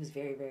man. He was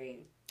very,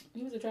 very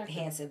attractive,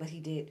 handsome, but he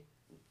did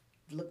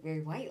look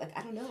very white. Like,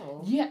 I don't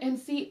know. Yeah, and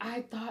see,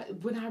 I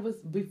thought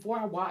before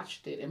I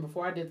watched it and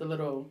before I did the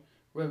little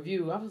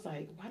review, I was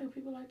like, why do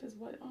people like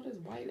all this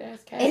white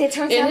ass cast? And it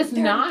turns out it's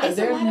not.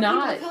 They're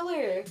not people of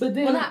color. But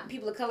then, well, not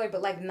people of color,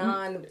 but like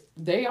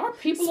they are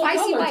people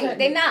spicy of color. White.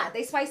 They're not.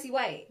 They spicy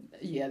white.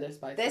 Yeah, they're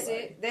spicy.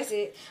 That's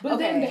it. But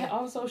then that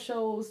also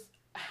shows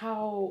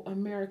how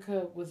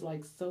America was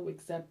like so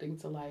accepting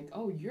to like,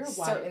 oh, you're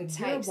white, certain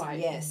types, you're white,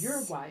 yes,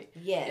 you're white,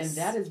 yes, and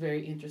that is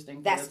very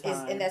interesting.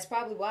 And that's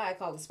probably why I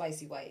call it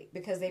spicy white,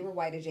 because they were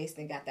white adjacent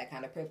and got that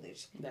kind of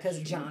privilege. Because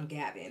of John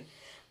Gavin,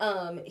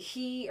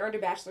 he earned a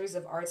bachelor's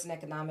of arts and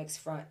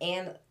economics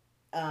and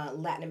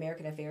Latin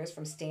American affairs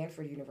from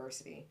Stanford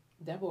University.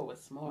 That boy was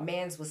smart.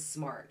 Mans was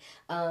smart.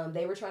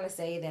 They were trying to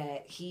say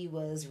that he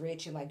was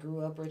rich and like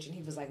grew up rich, and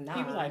he was like, nah.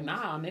 He was like,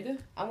 nah, nigga.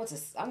 I went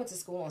to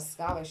school on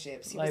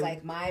scholarships. He was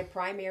like, my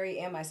primary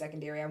and my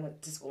secondary, I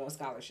went to school on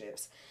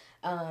scholarships.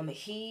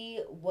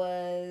 He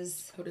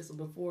was. Oh, this was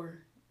before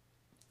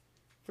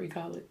free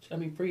college. I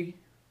mean, free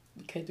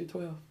K through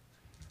 12.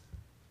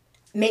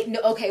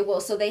 Okay,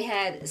 well, so they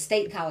had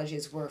state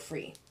colleges were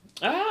free.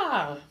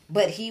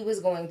 But he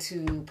was going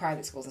to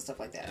private schools and stuff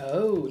like that.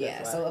 Oh,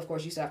 yeah. So of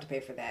course you still have to pay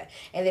for that.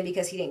 And then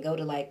because he didn't go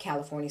to like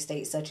California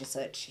State such and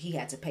such, he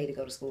had to pay to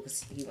go to school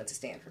because he went to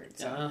Stanford.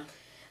 So,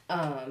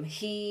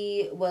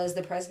 he was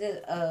the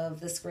president of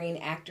the Screen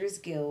Actors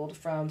Guild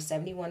from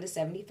 1971 to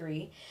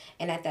 1973,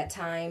 and at that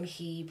time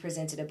he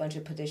presented a bunch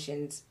of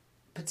petitions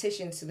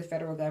to the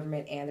federal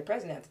government and the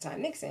president at the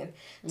time, Nixon,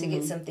 to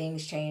get some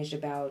things changed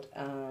about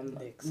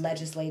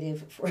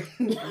legislative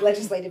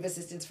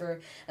assistance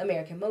for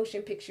American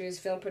motion pictures,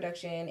 film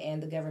production,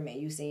 and the government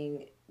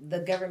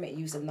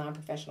use of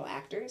non-professional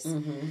actors.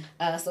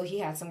 So he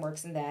had some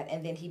works in that,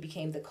 and then he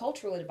became the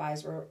cultural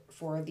advisor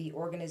for the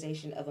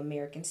Organization of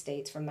American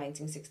States from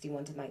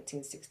 1961 to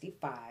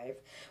 1965,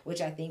 which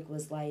I think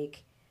was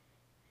like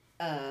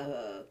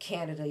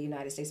Canada,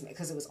 United States,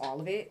 because it was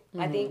all of it,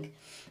 I think.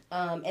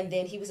 And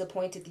then he was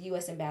appointed the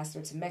U.S.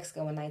 ambassador to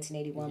Mexico in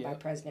 1981 by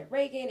President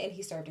Reagan, and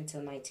he served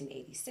until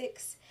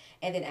 1986.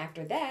 And then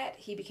after that,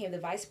 he became the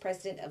vice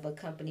president of a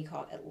company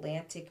called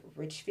Atlantic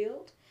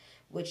Richfield,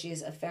 which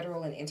is a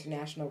federal and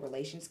international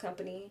relations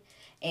company.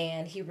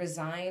 And he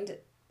resigned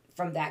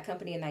from that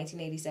company in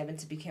 1987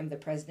 to become the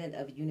president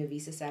of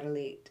Univisa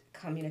Satellite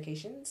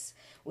Communications,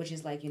 which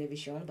is like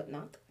Univision, but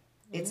not.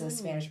 It's a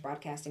Spanish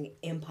broadcasting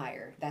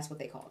empire. That's what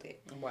they called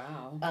it.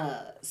 Wow.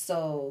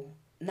 So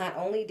not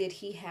only did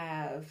he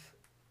have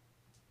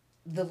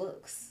the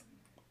looks,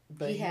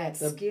 but he had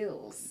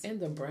skills. And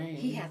the brains.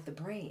 He had the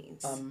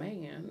brains. A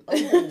man.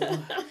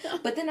 Oh.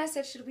 But then I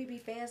said, should we be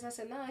fans? And I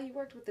said, nah, he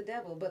worked with the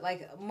devil. But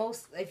like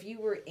if you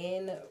were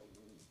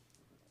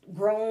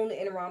grown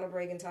in Ronald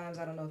Reagan times,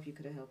 I don't know if you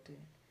could have helped it.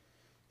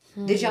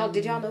 Did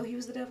y'all know he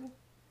was the devil?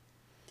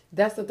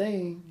 That's the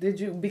thing.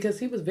 Because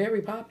he was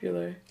very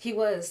popular. He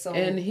was, so.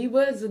 And he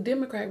was a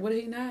Democrat, was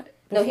he not?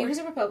 No, he was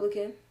a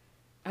Republican.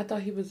 I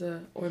thought he was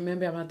or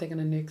maybe I'm not thinking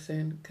of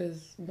Nixon,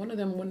 because one of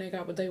them, when they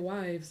got with their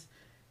wives,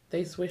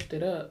 they switched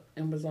it up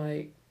and was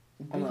like,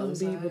 we're going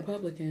to be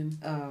Republican.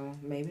 Oh,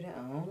 maybe that,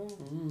 I don't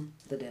know.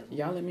 The devil.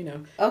 Y'all let me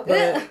know.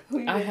 Okay.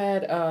 But I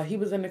had, he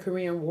was in the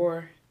Korean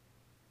War.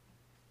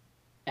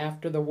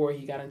 After the war,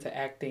 he got into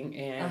acting,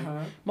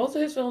 and most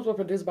of his films were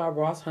produced by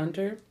Ross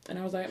Hunter. And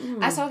I was like,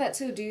 I saw that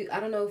too.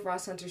 I don't know if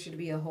Ross Hunter should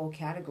be a whole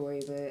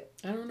category, but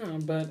I don't know.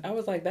 But I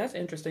was like, that's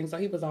interesting. So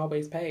he was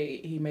always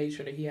paid. He made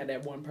sure that he had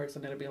that one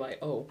person that'd be like,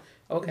 oh,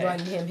 okay, run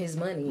him his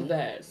money.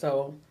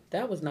 So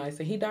that was nice.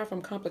 And he died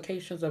from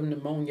complications of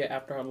pneumonia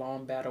after a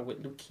long battle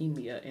with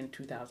leukemia in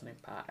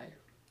 2005.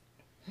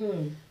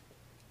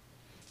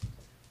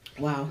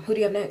 Wow. Who do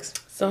you have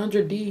next?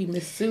 Sandra Dee,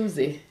 Miss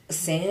Susie.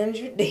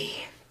 Sandra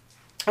Dee.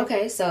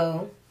 Okay,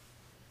 so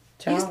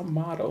child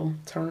model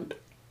turned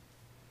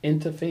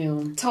into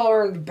film.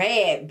 Turned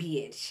bad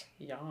bitch.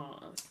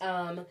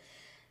 Yes.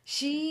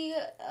 She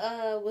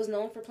was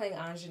known for playing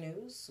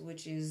ingenues,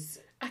 which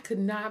is... I could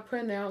not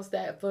pronounce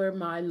that for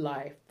my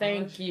life.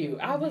 Thank you.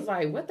 I was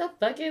like, what the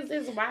fuck is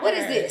this word? What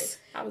is this?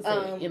 I was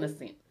saying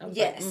innocent.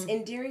 Yes,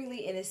 endearingly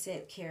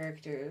innocent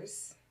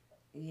characters.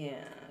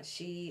 Yeah,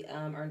 she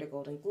earned a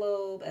Golden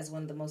Globe as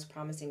one of the most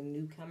promising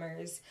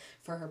newcomers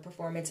for her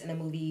performance in a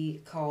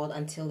movie called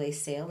Until They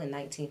Sail in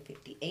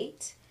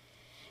 1958.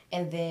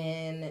 And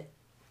then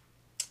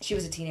she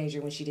was a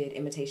teenager when she did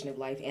Imitation of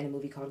Life and a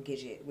movie called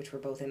Gidget, which were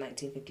both in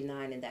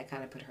 1959, and that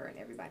kind of put her in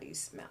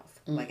everybody's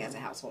mouth, like as a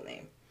household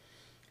name.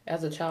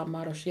 As a child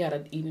model, she had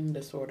an eating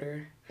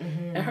disorder.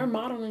 And her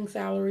modeling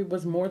salary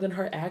was more than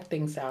her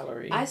acting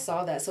salary. I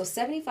saw that. So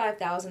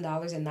 $75,000 in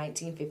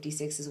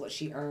 1956 is what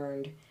she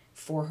earned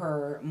for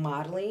her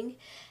modeling,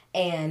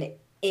 and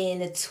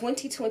in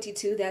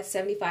 2022 that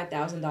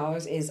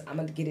 $75,000 is, I'm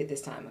gonna get it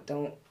this time,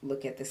 don't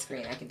look at the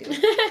screen, I can do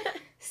it,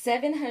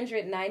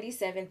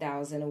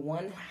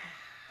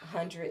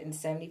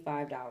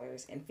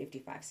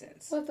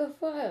 $797,175.55. What the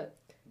fuck?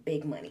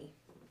 Big money.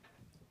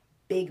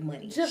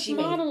 Just she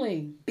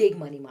modeling. Big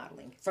money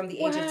modeling from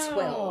the age of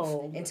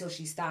 12 until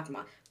she stopped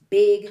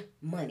big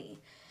money.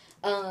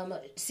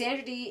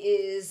 Sandra Dee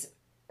is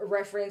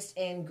referenced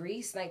in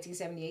Grease,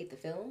 1978, the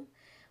film,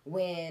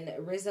 when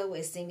Rizzo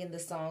is singing the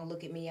song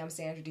 "Look at Me, I'm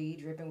Sandra Dee,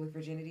 dripping with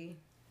virginity."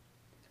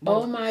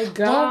 Oh my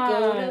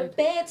God! Won't go to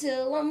bed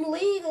till I'm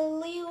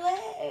legally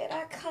wed.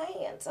 I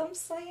can't. I'm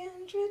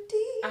Sandra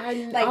Dee.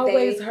 I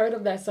always heard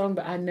of that song,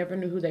 but I never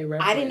knew who they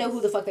referenced. I didn't know who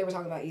the fuck they were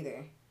talking about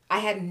either. I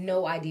had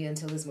no idea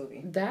until this movie.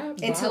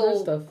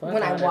 Until the fuck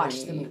when I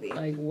watched the movie.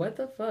 Like, what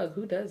the fuck?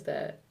 Who does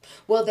that?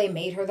 Well, they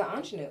made her the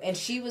ingenue. And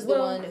she was the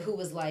one who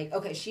was like,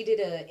 okay, she did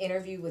an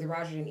interview with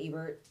Roger and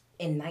Ebert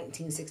in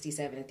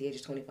 1967 at the age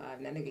of 25.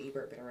 And that nigga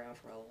Ebert been around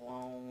for a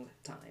long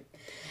time.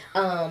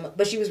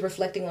 But she was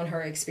reflecting on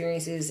her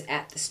experiences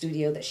at the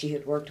studio that she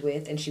had worked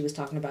with. And she was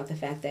talking about the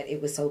fact that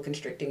it was so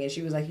constricting. And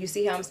she was like, you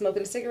see how I'm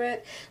smoking a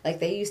cigarette?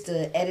 Like, they used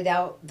to edit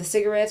out the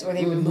cigarettes, or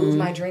they would move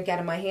my drink out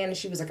of my hand. And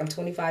she was like, I'm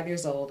 25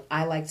 years old.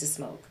 I like to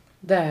smoke.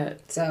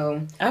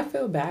 So I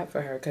feel bad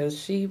for her, because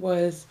she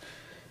was...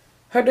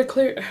 by the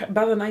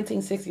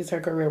 1960s,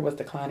 her career was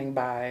declining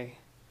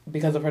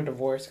because of her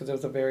divorce, because it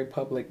was a very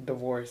public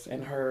divorce,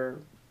 and her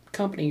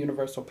company,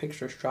 Universal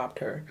Pictures, dropped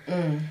her.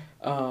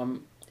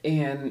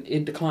 And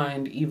it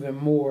declined even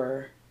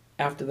more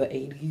after the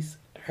 80s.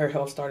 Her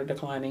health started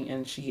declining,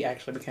 and she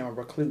actually became a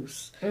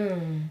recluse.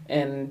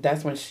 And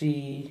that's when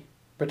she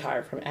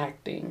retired from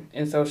acting.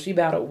 And so she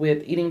battled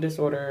with eating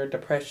disorder,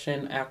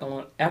 depression,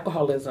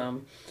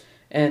 alcoholism,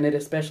 and it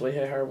especially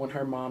hit her when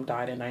her mom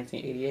died in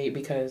 1988,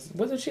 because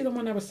wasn't she the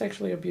one that was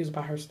sexually abused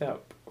by her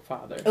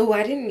stepfather? Oh,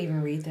 I didn't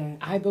even read that.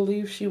 I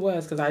believe she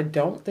was, because I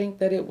don't think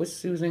that it was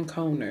Susan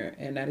Kohner,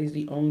 and that is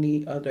the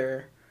only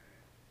other...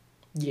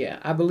 Yeah,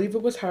 I believe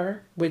it was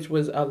her, which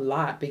was a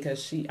lot,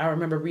 because I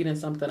remember reading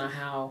something on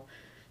how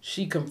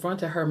she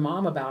confronted her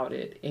mom about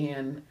it,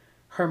 and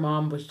her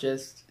mom was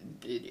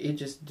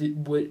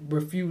would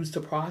refuse to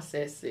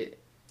process it.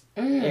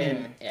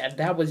 And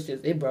that was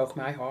it broke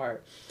my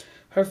heart.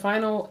 Her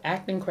final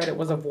acting credit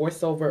was a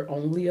voiceover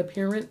only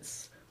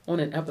appearance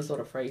on an episode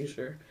of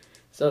Frasier.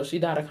 So she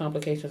died of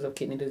complications of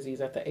kidney disease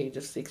at the age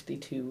of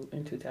 62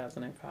 in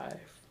 2005.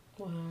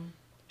 Wow.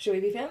 Should we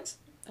be fans?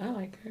 I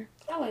like her.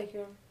 I like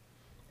her.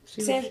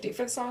 Sandra Dee,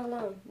 for the song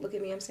alone. Look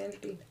at me, I'm Sandra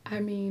Dee. I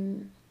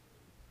mean,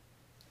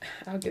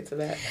 I'll get to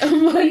that.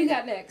 Who you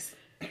got next?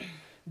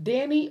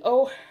 Danny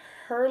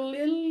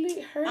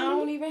O'Hurley. I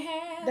don't even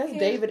have That's him.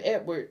 David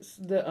Edwards,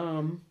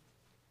 the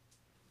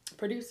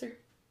producer.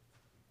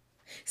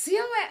 See,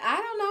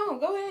 I don't know.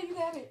 Go ahead, you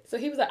got it. So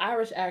he was an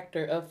Irish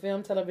actor of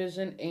film,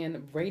 television,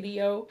 and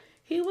radio.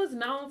 He was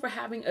known for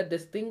having a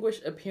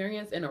distinguished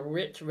appearance and a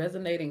rich,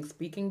 resonating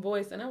speaking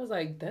voice. And I was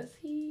like, does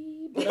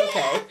he? But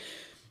okay.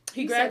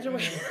 He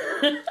graduated.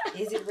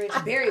 Is it rich?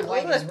 Barry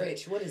White is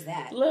rich. What is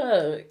that?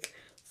 Look.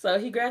 So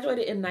he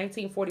graduated in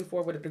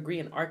 1944 with a degree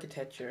in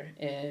architecture,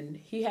 and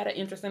he had an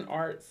interest in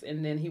arts,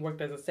 and then he worked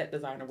as a set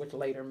designer, which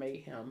later made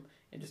him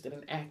interested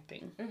in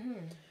acting.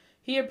 Mm-hmm.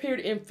 He appeared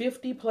in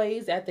 50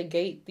 plays at the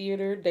Gate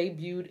Theater,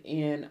 debuted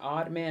in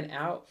Odd Man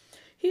Out.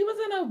 He was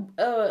in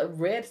a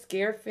Red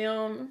Scare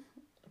film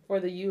for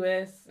the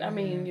U.S. I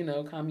mean, you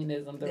know,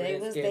 communism, the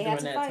Red Scare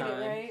during that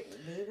time.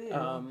 It,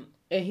 right?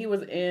 And he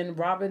was in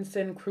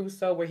Robinson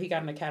Crusoe, where he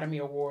got an Academy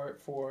Award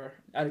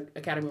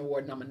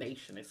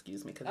nomination, because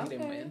he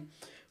didn't win,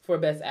 for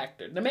Best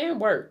Actor. The man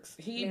works.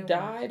 He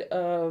died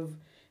of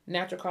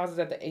natural causes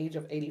at the age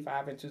of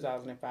 85 in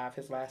 2005.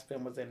 His last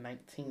film was in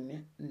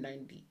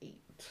 1998.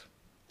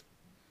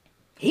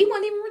 He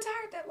wasn't even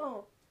retired that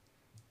long.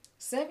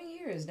 7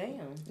 years,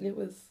 damn. It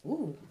was.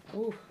 Ooh.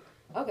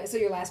 Okay, so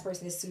your last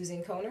person is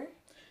Susan Conner?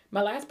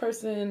 My last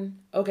person,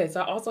 okay,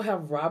 so I also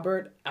have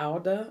Robert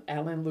Alda,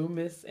 Alan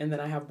Loomis, and then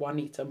I have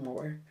Juanita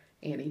Moore,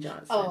 Annie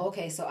Johnson. Oh,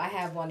 okay, so I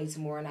have Juanita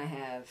Moore and I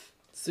have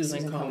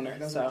Susan Conner.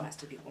 Those are the last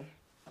two people.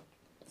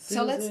 Susan,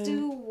 so let's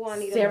do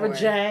Juanita Sarah Moore.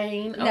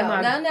 Jane.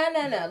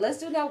 No. Let's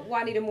do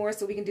Juanita Moore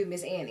so we can do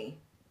Miss Annie.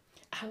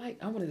 I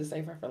wanted to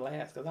save her for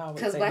last because I always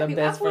say the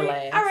best for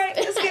last. All right,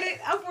 let's get it.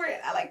 I'm for it.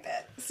 I like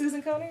that.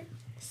 Susan Conner.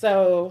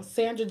 So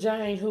Sandra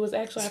Jane, who is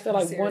actually I feel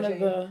like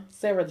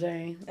Sarah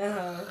Jane.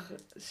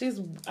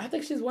 I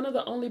think she's one of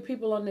the only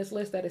people on this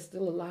list that is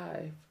still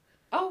alive.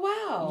 Oh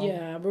wow!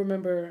 Yeah, I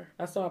remember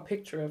I saw a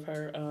picture of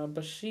her,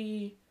 but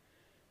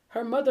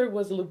her mother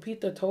was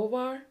Lupita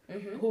Tovar,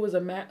 who was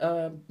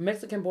a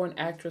Mexican-born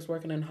actress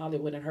working in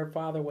Hollywood, and her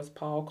father was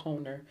Paul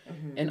Conner,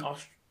 an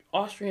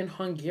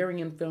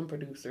Austrian-Hungarian film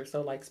producer.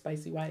 So like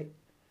Spicy White.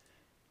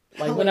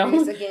 Like when I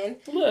was I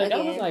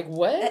was like,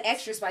 what? The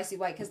extra spicy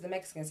white because the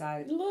Mexican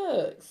side.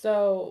 Look,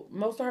 so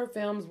most of her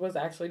films was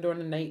actually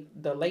during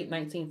the late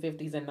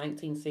 1950s and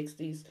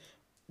 1960s.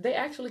 They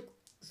actually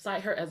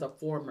cite her as a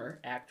former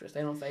actress.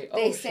 They don't say,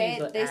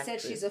 they said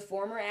she's a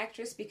former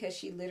actress because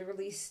she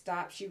literally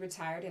stopped. She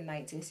retired in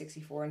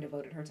 1964 and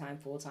devoted her time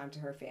full time to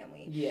her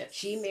family. Yes.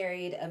 She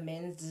married a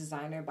men's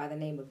designer by the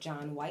name of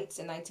John Weitz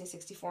in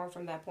 1964, and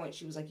from that point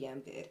she was like, yeah, I'm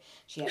good.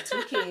 She had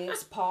 2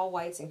 kids, Paul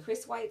Weitz and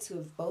Chris Weitz, who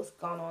have both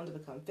gone on to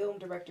become film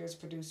directors,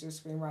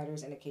 producers,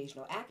 screenwriters, and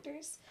occasional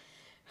actors.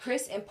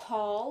 Chris and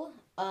Paul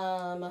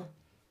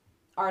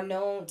are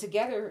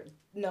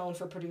known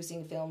for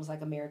producing films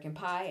like American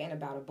Pie and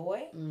About a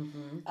Boy.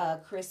 Mm-hmm.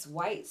 Chris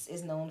Weitz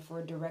is known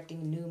for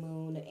directing New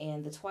Moon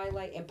and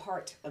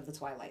part of the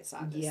Twilight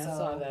Saga. Yeah, I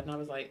saw that and I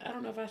was like, I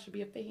don't know if I should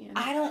be a fan.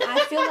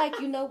 I feel like,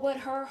 you know what,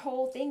 her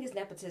whole thing is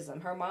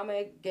nepotism. Her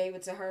mama gave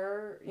it to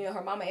her,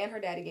 her mama and her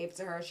daddy gave it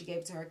to her, and she gave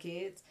it to her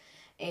kids.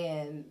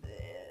 And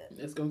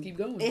it's gonna keep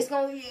going. It's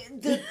gonna.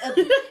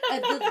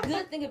 The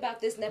good thing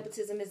about this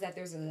nepotism is that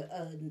there's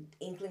an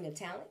inkling of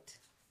talent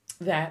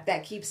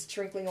that keeps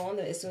trickling on.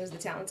 As soon as the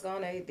talent's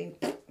gone, everything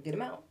get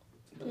them out.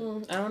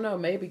 I don't know,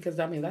 maybe because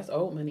that's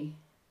old money.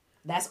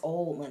 That's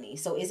old money.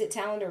 So is it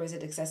talent or is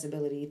it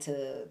accessibility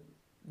to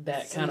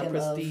that kind of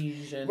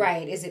prestige?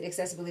 Right? Is it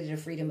accessibility to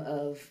freedom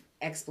of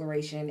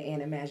exploration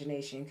and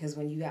imagination? Because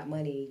when you got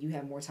money, you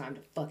have more time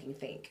to fucking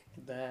think.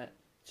 That.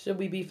 Should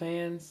we be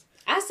fans?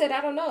 I said, I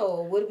don't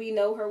know. Would we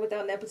know her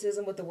without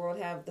nepotism? Would the world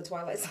have the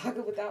Twilight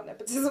Saga without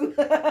nepotism?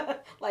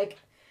 Like,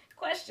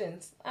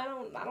 questions. I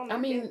don't know. I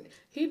mean,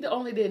 he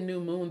only did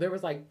New Moon. There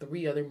was like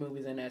 3 other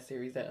movies in that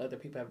series that other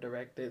people have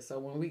directed. So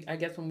when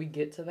we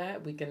get to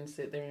that, we can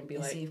sit there and be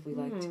like, see if we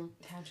liked.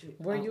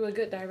 Were you a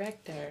good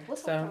director? We'll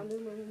talk about New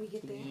Moon when we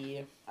get there.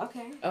 Yeah.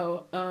 Okay.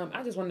 Oh,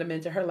 I just wanted to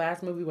mention her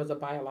last movie was a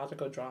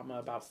biological drama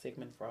about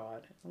Sigmund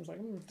Freud. I was like,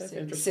 that's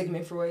interesting.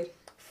 Sigmund Freud.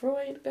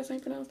 Freud, that's how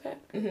you pronounce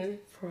that? Mm-hmm.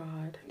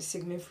 Fraud.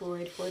 Sigmund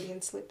Freud,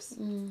 Freudian slips.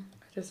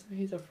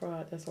 He's a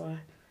fraud, that's why.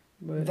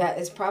 But that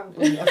is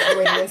probably a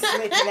Freudian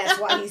slip, and that's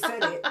why he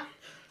said it. Okay.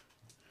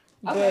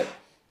 But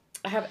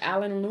I have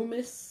Alan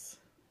Loomis.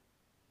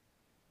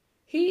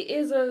 He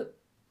is a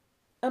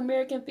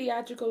American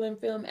theatrical and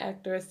film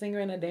actor, a singer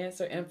and a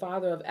dancer, and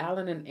father of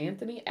Alan and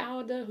Anthony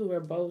Alda, who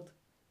are both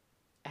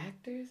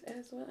actors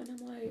as well. And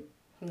I'm like,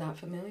 not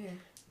familiar.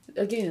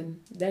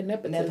 Again, that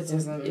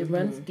nepotism. It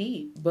runs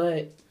deep,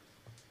 but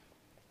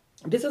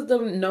this is the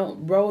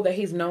role that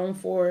he's known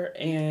for,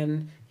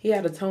 and he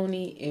had a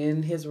Tony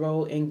in his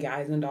role in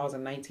Guys and Dolls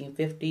in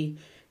 1950.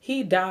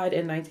 He died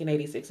in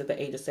 1986 at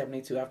the age of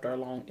 72 after a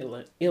long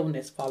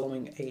illness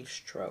following a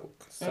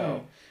stroke.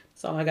 So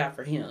that's all I got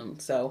for him.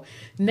 So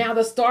now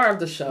the star of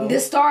the show.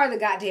 The star of the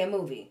goddamn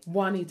movie.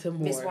 Juanita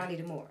Moore. Miss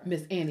Juanita Moore.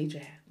 Miss Annie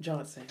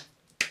Johnson.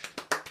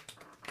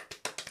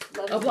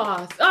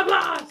 Applause.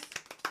 Applause!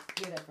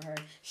 Give it up for her.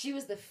 She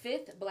was the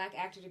 5th black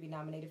actor to be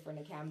nominated for an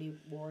Academy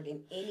Award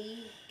in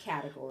any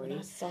category.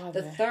 I saw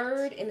the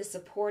 3rd in the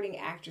supporting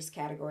actress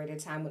category at a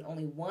time when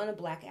only one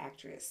black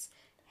actress,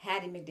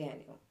 Hattie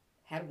McDaniel,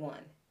 had won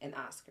an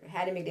Oscar.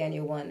 Hattie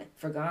McDaniel won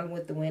for Gone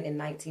with the Wind in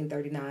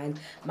 1939.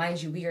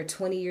 Mind you, we are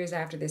 20 years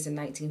after this in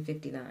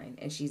 1959,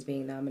 and she's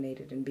being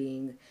nominated and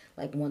being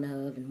like one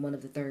of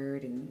the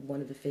 3rd and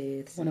one of the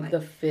 5th. One of the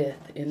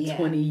 5th in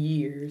 20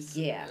 years.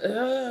 Yeah.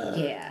 Ugh.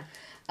 Yeah.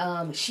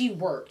 She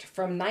worked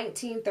from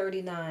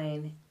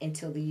 1939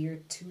 until the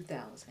year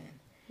 2000.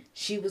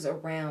 She was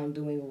around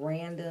doing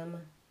random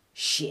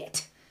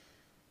shit.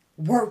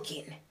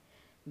 Working.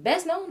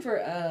 Best known for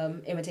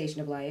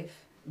Imitation of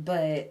Life,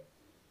 but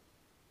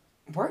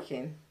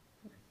working.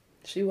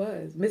 She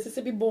was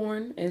Mississippi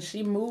born, and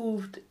she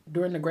moved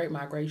during the Great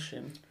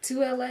Migration to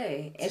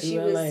LA,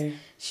 and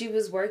she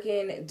was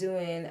working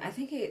doing, I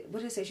think what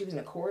did it say, she was in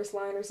a chorus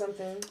line or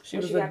something. She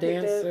was a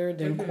dancer,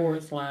 then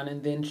chorus line,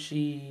 and then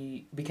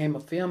she became a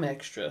film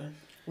extra.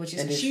 Which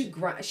is she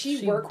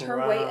worked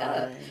her way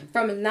up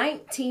from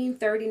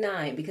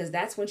 1939, because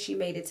that's when she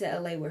made it to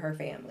LA with her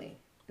family.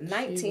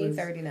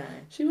 1939.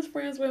 She was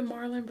friends with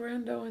Marlon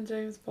Brando and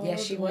James Baldwin.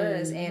 Yes, she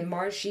was, and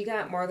she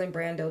got Marlon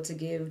Brando to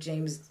give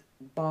James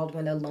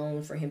Baldwin a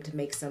loan for him to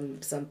make some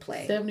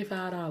play.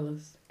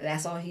 $75.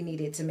 That's all he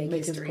needed to make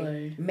history. His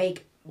play.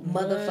 Make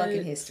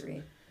motherfucking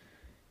history.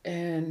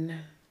 And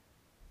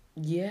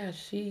yeah,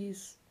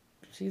 she's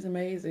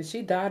amazing.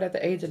 She died at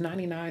the age of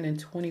 99 in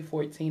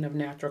 2014 of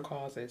natural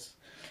causes.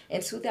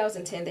 In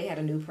 2010, they had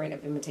a new print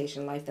of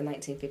Imitation Life, the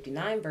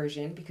 1959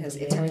 version, because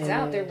it turns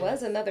out there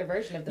was another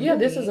version of the movie. Yeah,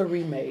 this is a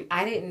remake.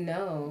 I didn't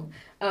know.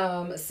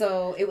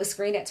 So it was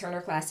screened at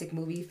Turner Classic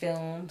Movie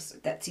Films,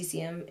 that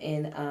TCM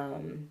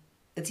in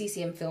the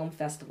TCM Film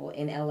Festival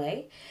in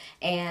LA.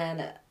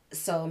 And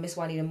so Miss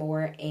Juanita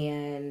Moore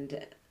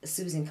and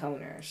Susan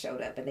Conner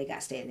showed up, and they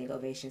got standing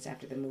ovations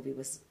after the movie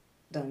was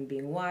done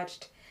being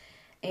watched.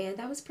 And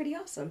that was pretty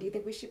awesome. Do you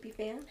think we should be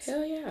fans?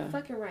 Hell yeah.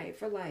 Fucking right,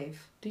 for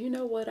life. Do you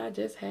know what I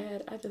just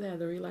had? I just had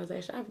the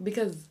realization.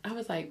 Because I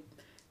was like,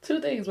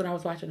 two things when I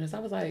was watching this. I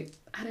was like,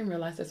 I didn't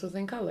realize this was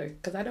in color.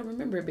 Because I don't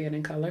remember it being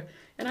in color.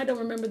 And I don't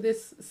remember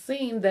this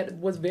scene that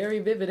was very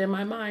vivid in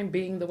my mind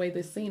being the way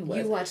this scene was.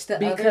 You watched the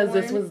other one? Because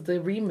this was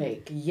the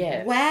remake.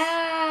 Yes.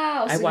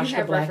 Wow. I watched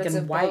the black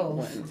and white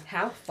one.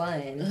 How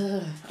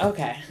fun.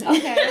 Okay.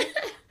 Okay.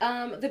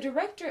 The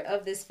director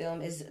of this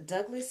film is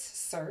Douglas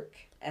Sirk.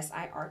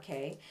 Sirk.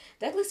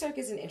 Douglas Sirk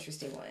is an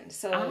interesting one.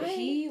 So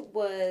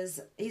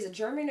he's a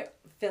German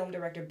film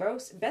director,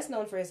 best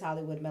known for his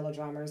Hollywood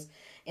melodramas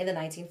in the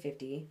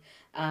 1950s.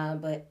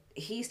 But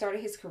he started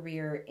his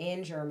career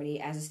in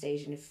Germany as a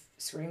stage and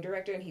screen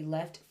director, and he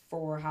left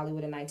for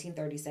Hollywood in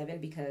 1937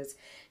 because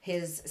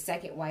his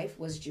second wife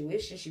was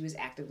Jewish and she was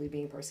actively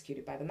being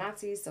persecuted by the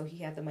Nazis. So he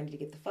had the money to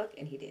get the fuck,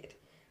 and he did.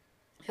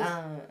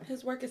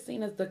 His work is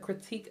seen as the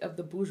critique of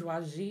the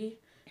bourgeoisie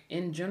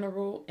in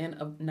general and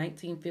of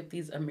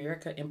 1950s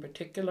America in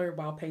particular,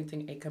 while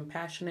painting a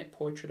compassionate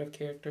portrait of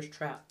characters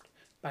trapped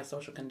by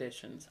social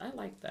conditions. I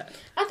like that.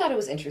 I thought it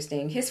was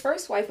interesting. His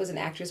first wife was an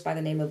actress by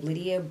the name of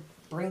Lydia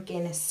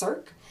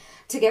Brinken-Sirk.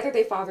 Together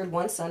they fathered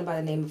one son by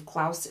the name of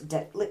Klaus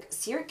Detlich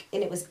Sirk,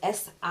 and it was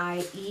Sierck.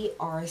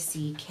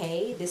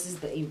 This is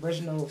the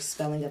original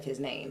spelling of his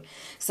name.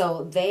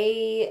 So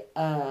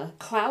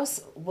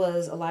Klaus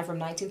was alive from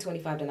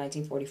 1925 to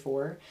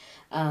 1944.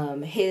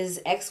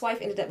 His ex-wife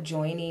ended up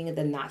joining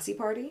the Nazi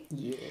Party.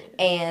 Yeah.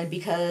 And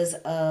because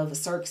of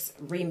Sirk's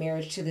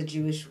remarriage to the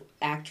Jewish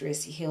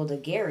actress Hilda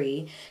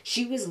Gary,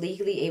 she was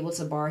legally able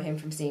to bar him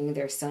from seeing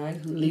their son,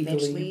 who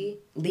eventually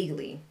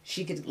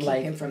she could keep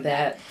him from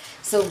that.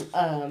 So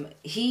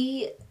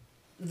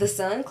the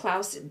son,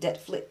 Klaus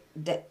Detlich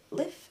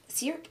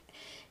Sirk,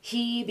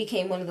 he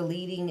became one of the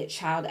leading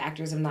child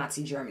actors of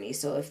Nazi Germany.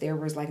 So if there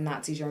was like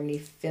Nazi Germany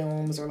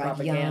films or like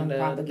young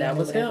propaganda, that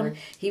was whatever, him.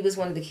 He was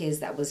one of the kids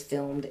that was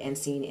filmed and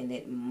seen in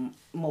it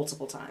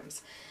multiple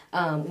times.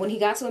 When he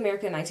got to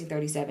America in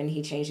 1937,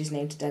 he changed his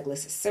name to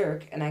Douglas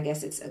Sirk, and I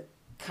guess it's a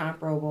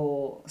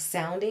comparable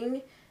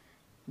sounding,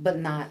 but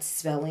not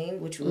spelling,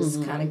 which was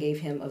kind of gave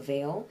him a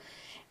veil.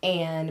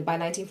 And by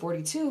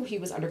 1942, he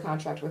was under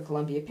contract with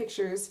Columbia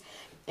Pictures,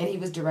 and he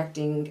was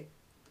directing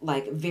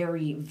like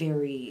very,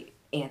 very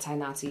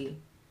anti-Nazi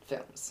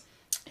films.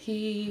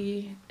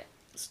 He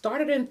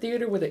started in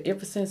theater with an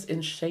emphasis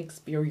in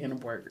Shakespearean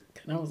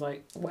work. And I was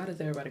like, why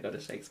does everybody go to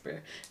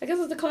Shakespeare? I guess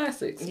it's the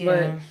classics. Yeah.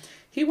 But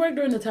he worked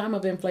during the time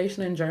of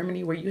inflation in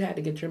Germany, where you had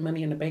to get your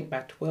money in the bank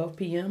by 12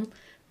 p.m.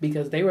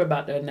 because they were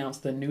about to announce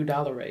the new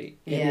dollar rate.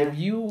 And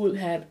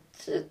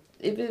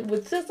if it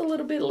was just a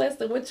little bit less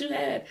than what you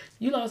had,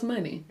 you lost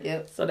money.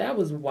 Yep. So that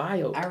was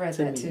wild. I read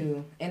that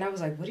too. And I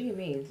was like, what do you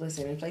mean?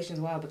 Listen,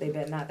 inflation's wild, but they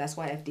bet not. That's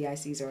why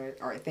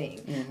FDICs are a thing.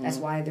 Mm-hmm. That's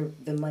why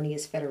the money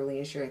is federally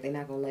insured. They're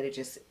not going to let it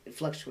just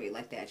fluctuate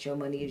like that. Your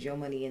money is your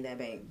money in that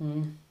bank.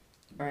 Mm-hmm.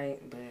 Right?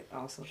 But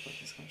also fuck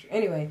this country.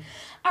 Anyway.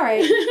 All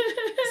right.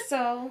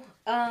 So,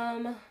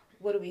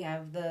 what do we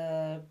have?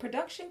 The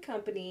production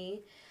company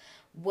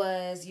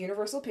was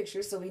Universal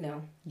Pictures, so we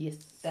know. Yes.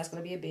 That's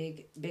going to be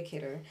a big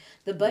hitter.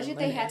 The budget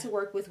they had to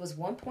work with was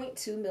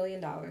 $1.2 million.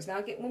 Now,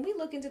 again, when we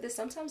look into this,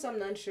 sometimes I'm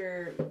not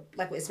sure,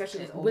 like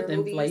especially with older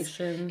movies,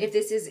 inflation, if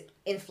this is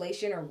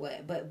inflation or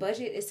what. But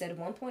budget, it said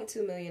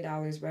 $1.2 million,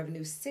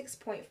 revenue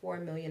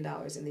 $6.4 million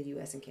in the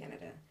U.S. and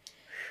Canada.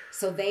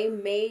 So they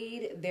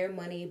made their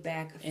money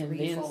back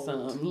threefold. And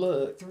then some.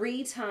 Look.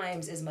 3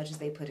 times as much as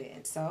they put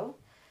in. So,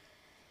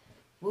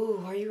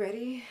 are you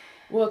ready?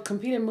 Well,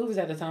 competing movies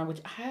at the time,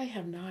 which I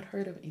have not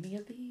heard of any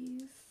of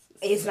these.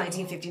 It's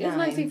 1959. It's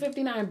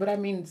 1959, but I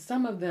mean,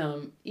 some of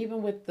them,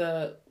 even with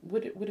the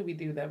what did we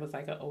do that was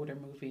like an older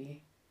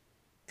movie?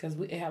 Because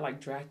it had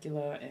like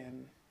Dracula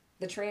and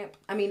The Tramp.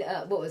 I mean,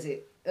 what was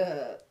it?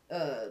 The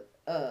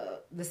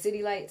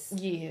City Lights.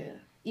 Yeah.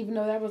 Even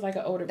though that was like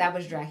an older... That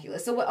was Dracula.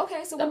 So what?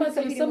 Okay, so I'm what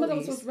about to say, some movies?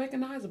 of those was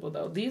recognizable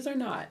though. These are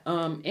not.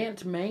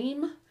 Auntie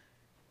Mame,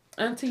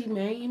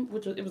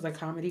 it was a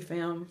comedy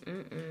film.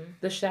 Mm-mm.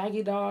 The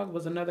Shaggy Dog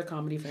was another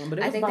comedy film, but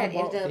it was by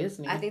Walt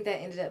Disney. I think that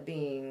ended up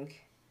being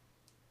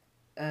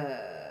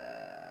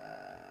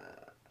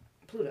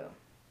Pluto.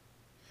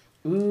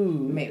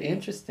 Ooh, maybe.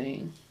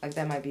 Interesting. Like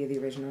that might be the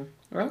original.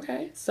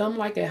 Okay. Some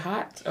Like It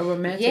Hot, a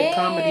romantic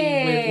comedy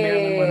with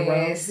Marilyn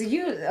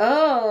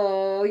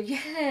Monroe.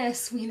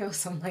 Yes. We know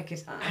Some Like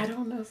It Hot. I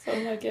don't know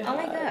Some Like It Hot.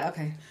 I like that.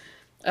 Okay.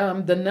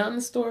 The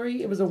Nun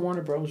Story, it was a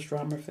Warner Bros.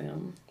 Drama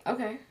film.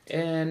 Okay.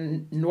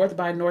 And North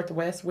by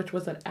Northwest, which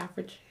was an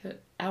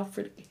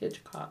Alfred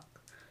Hitchcock.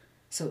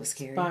 So it was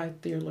scary. Spy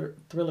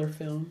thriller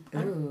film.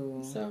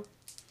 Ooh. So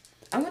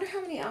I wonder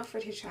how many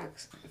Alfred Hitchcock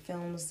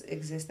films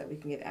exist that we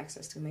can get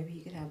access to. Maybe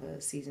he could have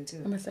a season 2.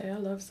 I'm gonna say I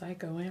love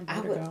Psycho and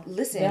Vertigo.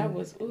 Listen. That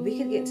was we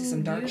could get to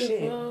some dark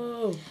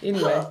beautiful. Shit.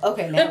 Anyway.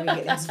 Okay, now we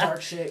get into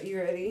dark shit. You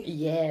ready?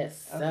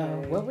 Yes. Okay.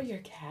 So, what were your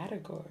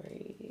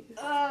categories?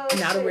 Oh,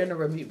 now that we're in the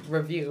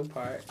review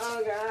part.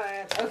 Oh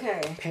God.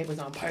 Okay. Papers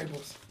on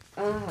tables.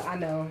 I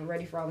know. I'm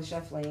ready for all the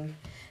shuffling.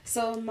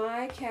 So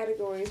my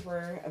categories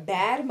were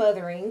bad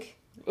mothering.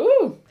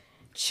 Ooh.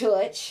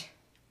 Church.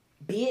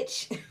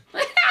 Bitch.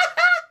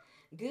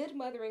 Good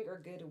mothering or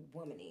good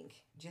womaning,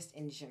 just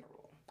in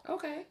general.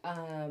 Okay.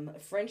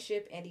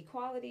 Friendship and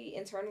equality,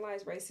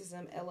 internalized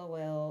racism,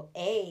 LOL.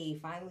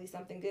 Finally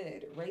something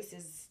good.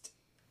 Racist,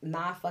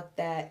 nah, fuck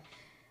that.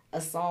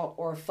 Assault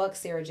or fuck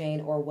Sarah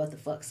Jane or what the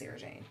fuck Sarah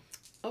Jane.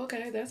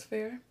 Okay, that's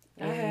fair.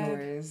 I have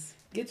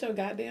Get Your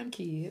Goddamn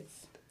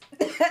Kids.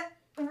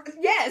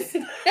 Yes.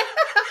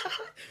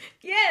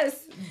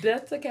 Yes.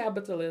 Death to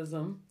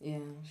Capitalism. Yeah.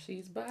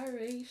 She's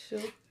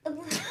biracial.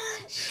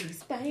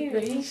 She's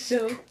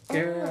biracial.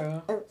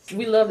 Girl.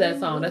 We love that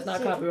song. That's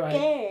not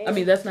copyright. I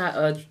mean, that's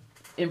not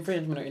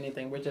infringement or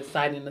anything. We're just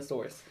citing the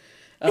source.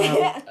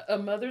 A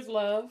Mother's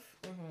Love.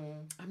 Mm-hmm.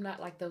 I'm not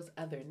like those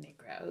other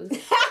Negroes.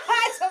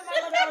 I told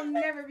my mother I'll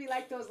never be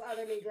like those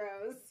other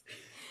Negroes.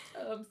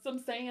 Some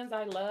sayings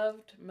I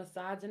loved.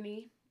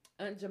 Misogyny.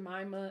 Aunt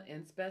Jemima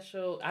and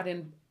special, I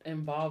didn't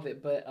involve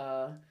it,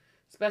 but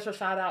special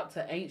shout out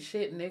to Ain't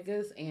Shit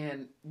Niggas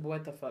and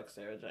What the Fuck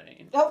Sarah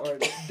Jane. Or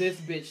This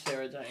Bitch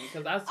Sarah Jane.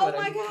 Because I swear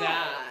to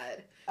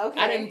God. Okay.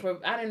 I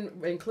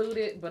didn't include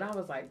it, but I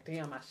was like,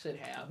 damn, I should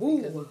have.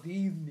 Because of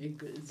these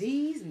niggas.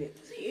 These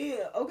niggas.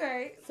 Yeah.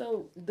 Okay.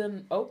 So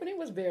the opening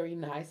was very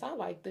nice. I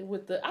liked it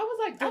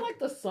I like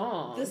the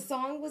song. The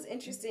song was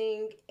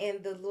interesting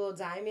and the little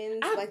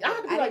diamonds. I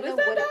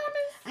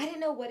didn't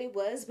know what it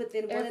was, but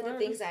then one of the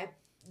things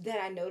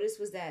that I noticed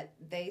was that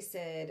they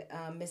said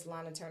Miss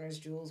Lana Turner's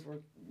jewels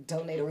were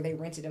donated or they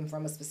rented them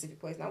from a specific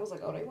place. And I was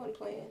like, oh, they weren't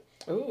playing.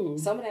 Ooh.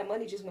 Some of that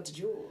money just went to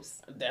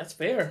jewels. That's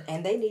fair.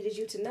 And they needed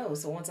you to know.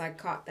 So once I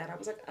caught that, I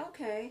was like,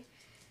 okay.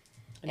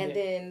 And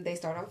then they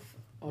start off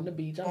on the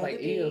beach. I'm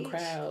like, ew,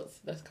 crowds.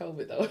 That's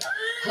COVID though.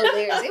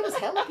 Hilarious. It was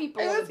hella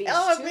people on the beach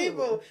too.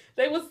 People.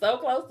 They were so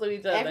close to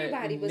each other.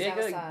 Everybody was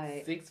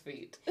outside. 6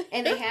 feet.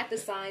 And they had the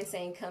sign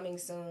saying coming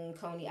soon,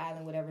 Coney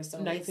Island, whatever. So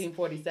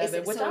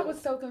 1947. Which I was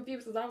so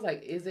confused because I was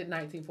like, is it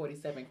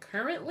 1947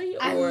 currently?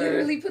 Or... I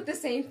literally put the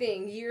same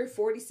thing. Year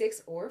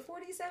 46 or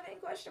 47 ?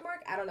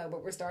 I don't know,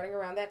 but we're starting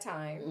around that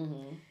time.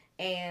 Mm-hmm.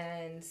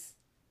 And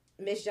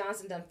Miss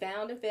Johnson done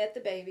found and fed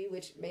the baby,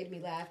 which made me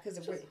laugh because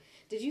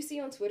did you see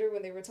on Twitter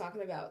when they were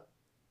talking about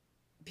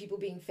people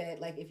being fed,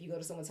 like if you go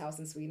to someone's house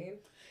in Sweden?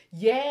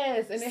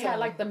 Yes, and it had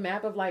like the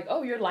map of like,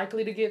 oh, you're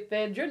likely to get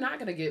fed. You're not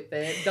gonna get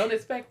fed. Don't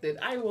expect it.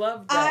 I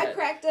love that. I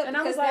cracked up, and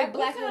I was like,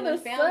 black woman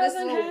found this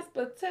little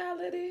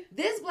hospitality.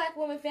 This black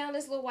woman found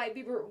this little white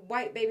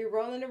baby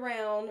rolling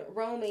around,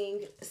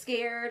 roaming,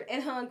 scared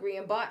and hungry,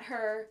 and bought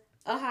her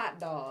a hot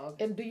dog.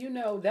 And do you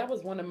know, that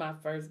was one of my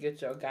first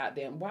Get Your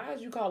Goddamn. Why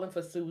is you calling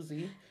for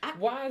Susie?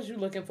 Why is you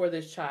looking for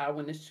this child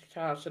when this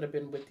child should have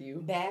been with you?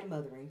 Bad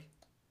mothering.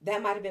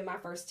 That might have been my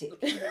first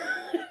tip.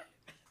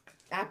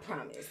 I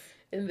promise.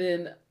 And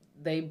then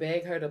they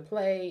beg her to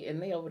play,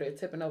 and they over there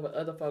tipping over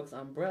other folks'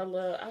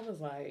 umbrella. I was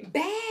like...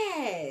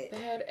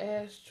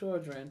 Bad-ass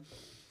children.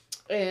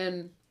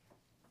 And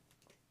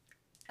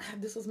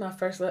this was my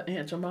first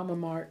Aunt Your Mama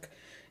mark.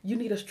 You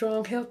need a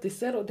strong, healthy,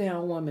 settled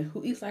down woman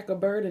who eats like a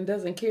bird and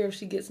doesn't care if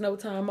she gets no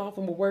time off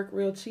and will work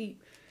real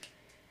cheap.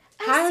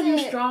 How are you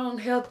strong,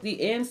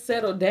 healthy, and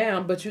settled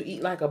down, but you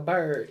eat like a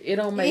bird? It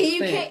don't make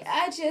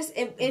sense.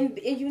 And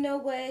you know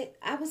what?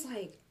 I was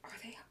like,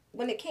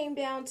 when it came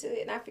down to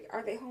it, and I figured,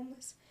 are they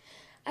homeless?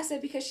 I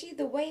said, because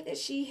the way that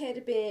she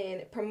had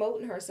been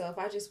promoting herself,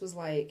 I just was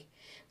like,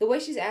 the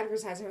way she's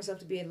advertising herself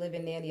to be a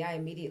living nanny, I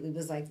immediately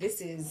was like, this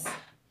is...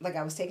 Like,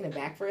 I was taken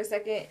aback for a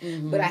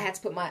second, but I had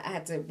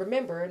to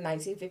remember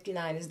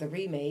 1959 is the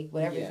remake,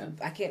 whatever. Yeah.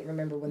 I can't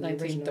remember when the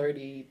original.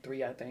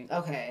 1933, I think.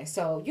 Okay,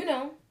 so,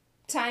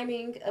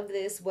 timing of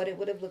this, what it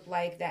would have looked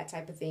like, that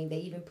type of thing. They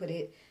even put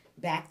it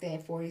back then,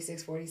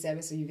 46,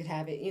 47, so you could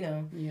have it, you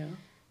know. Yeah.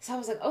 So I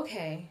was like,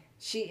 okay,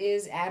 she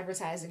is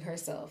advertising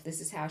herself.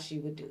 This is how she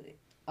would do it.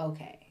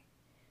 Okay.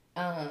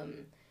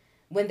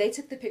 When they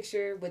took the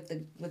picture with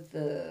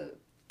the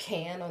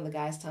can on the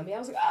guy's tummy, I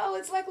was like, oh,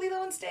 it's like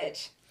Lilo and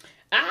Stitch.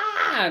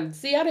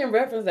 See, I didn't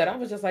reference that. I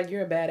was just like,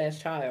 you're a badass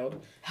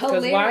child.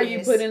 Because Hilarious. why are you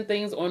putting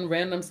things on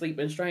random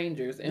sleeping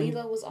strangers? And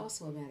Lilo was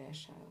also a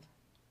badass child.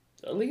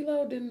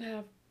 Lilo didn't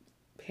have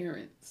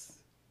parents.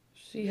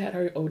 She had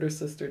her older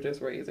sister just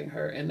raising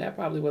her, and that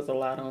probably was a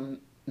lot on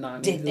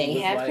Nani. Did they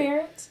have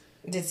parents?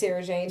 Did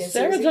Sarah Jane and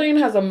Sarah Susie? Jane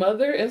has a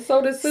mother, and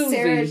so does Susie.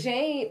 Sarah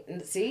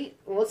Jane, see,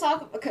 we'll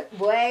talk.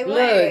 Wait.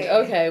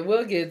 Look, okay,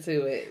 we'll get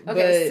to it.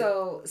 Okay,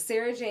 so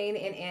Sarah Jane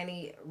and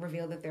Annie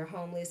reveal that they're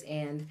homeless,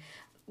 and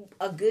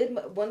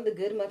one of the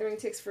good mothering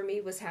ticks for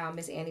me was how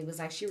Miss Annie was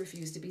like, she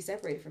refused to be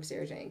separated from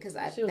Sarah Jane, because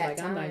at that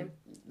time, I'm not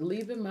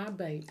leaving my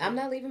baby. I'm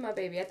not leaving my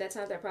baby. At that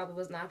time, that probably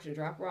was an option.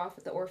 Drop her off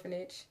at the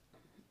orphanage.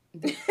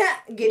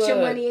 Get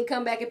your money and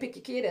come back and pick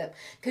your kid up.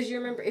 Because you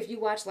remember, if you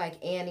watch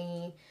like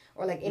Annie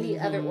or like any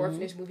other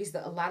orphanage movies,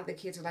 a lot of the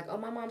kids are like, oh,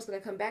 my mom's going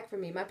to come back for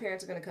me. My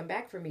parents are going to come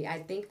back for me.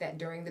 I think that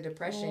during the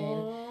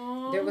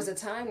Depression, there was a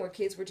time where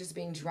kids were just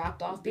being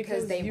dropped off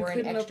because they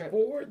weren't extra.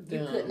 You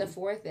couldn't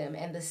afford them.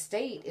 And the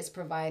state is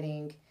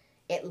providing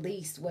at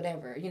least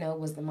whatever,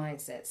 was the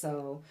mindset.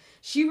 So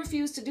she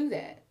refused to do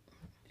that.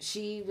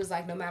 She was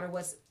like, no matter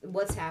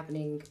what's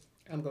happening,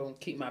 I'm going to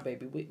keep my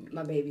baby with me.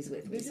 My baby's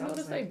with me. Did you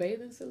notice they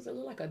bathing suits? It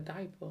looked like a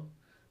diaper.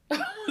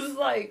 I was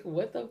like,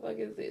 what the fuck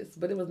is this?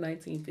 But it was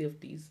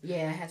 1950s.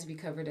 Yeah, it had to be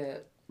covered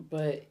up.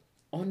 But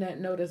on that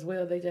note as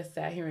well, they just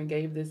sat here and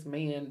gave this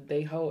man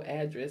their whole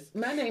address.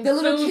 My name's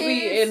Susie,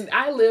 kids, and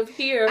I live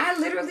here. I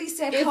literally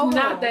said, it's hold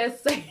not on.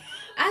 that safe.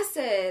 I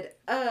said,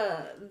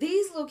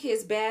 these little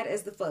kids bad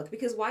as the fuck,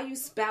 because why you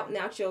spouting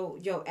out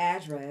your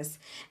address,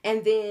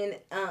 and then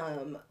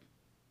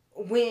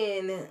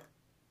when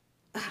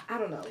I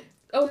don't know.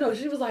 Oh no,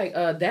 she was like,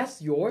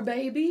 that's your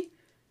baby?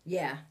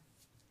 Yeah.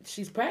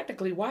 She's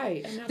practically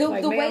white. And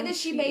the way that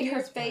she made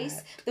her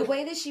face, the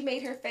way that she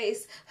made her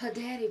face, her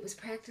daddy was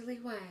practically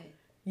white.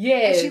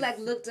 Yes. And she like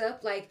looked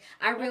up, like,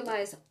 I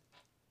realized,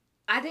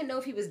 I didn't know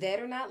if he was dead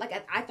or not. Like,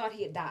 I thought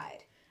he had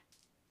died.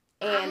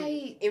 And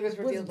it was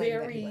revealed later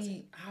that he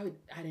wasn't.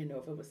 I didn't know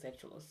if it was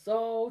sexual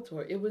assault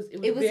or it was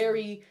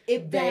very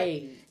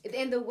vague.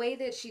 And the way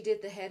that she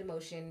did the head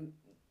motion,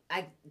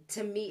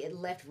 to me, it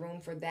left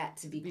room for that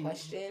to be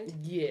questioned.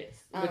 Yes,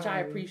 which I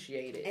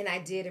appreciated. And I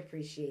did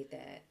appreciate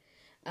that.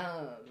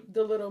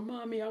 The little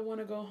mommy I want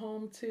to go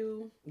home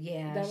to.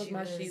 Yeah. That was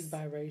she's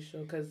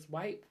biracial, because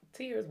white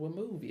tears will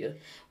move you.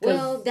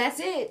 Well, that's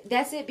it,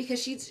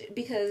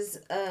 because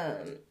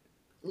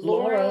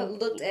Laura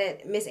looked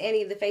at Miss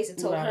Annie in the face and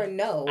told her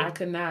no. I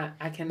cannot.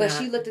 But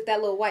she looked at that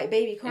little white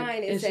baby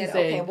crying and said,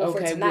 okay, well,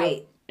 for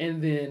tonight.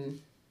 And then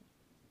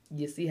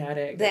you see how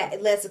that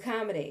goes. Let's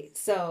accommodate.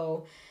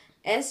 So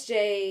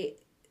SJ,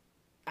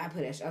 I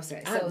put SJ, I'm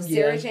sorry. So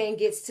Sarah Jane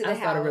gets to the house.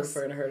 I started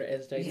referring to her to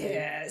SJ.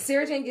 Yeah.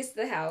 Sarah Jane gets to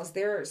the house.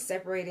 They're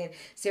separating.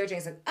 Sarah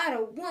Jane's like, I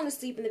don't want to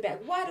sleep in the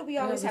back. Why do we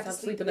always have to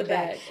sleep in the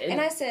back?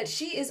 And I said,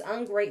 she is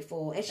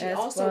ungrateful. And she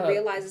also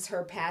realizes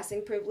her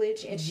passing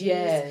privilege. And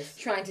she's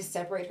trying to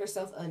separate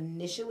herself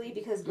initially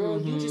because, girl,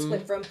 you just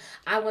went from,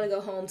 I want to go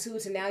home too,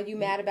 to now you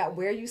mad about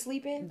where you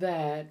sleeping?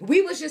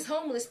 We was just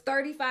homeless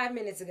 35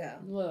 minutes ago.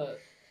 Look.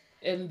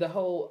 And the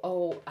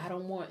whole,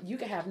 you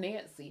can have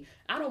Nancy.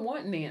 I don't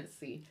want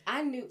Nancy.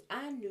 I knew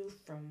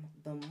from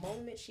the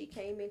moment she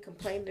came in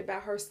complaining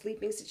about her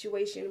sleeping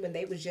situation when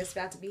they was just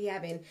about to be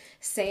having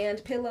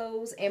sand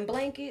pillows and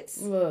blankets.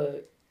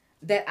 Look.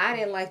 That I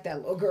didn't like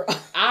that little girl.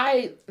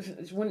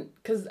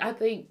 Because I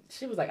think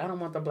she was like, I don't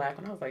want the black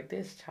one. I was like,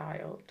 this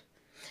child.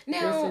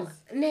 Now,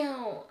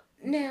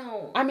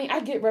 I mean,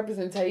 I get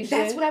representation.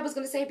 That's what I was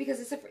going to say, because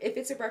if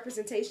it's a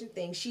representation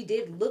thing, she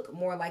did look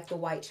more like the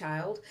white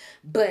child,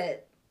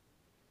 but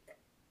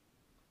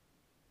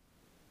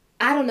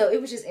I don't know. It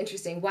was just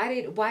interesting. Why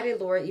did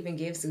Laura even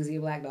give Susie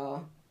a black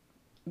doll?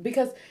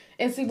 Because,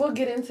 and see, we'll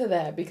get into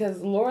that,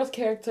 because Laura's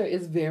character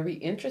is very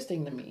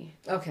interesting to me.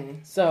 Okay.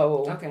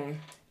 So. Okay.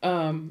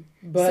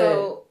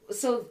 But.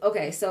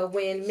 So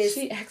when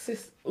she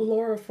asks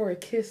Laura for a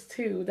kiss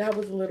too, that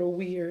was a little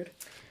weird.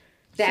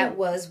 That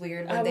was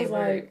weird when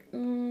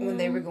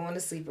they were going to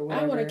sleep or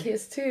whatever. I want a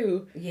kiss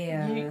too.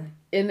 Yeah.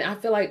 And I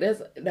feel like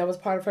that was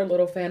part of her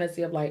little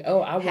fantasy of like,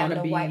 oh, I want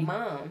to be white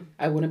mom.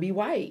 I want to be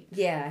white.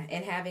 Yeah,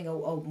 and having a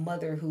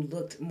mother who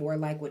looked more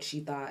like what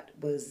she thought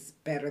was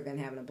better than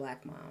having a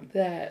black mom.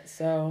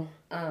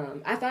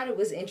 I thought it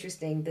was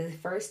interesting the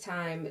first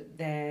time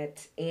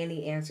that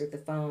Annie answered the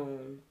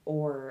phone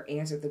or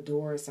answered the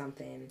door or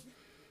something.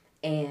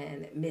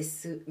 And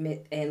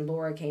and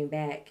Laura came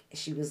back.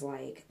 She was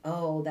like,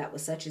 "Oh, that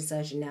was such and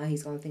such, and now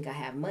he's gonna think I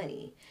have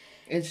money."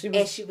 And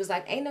she was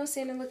like, "Ain't no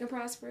sin in looking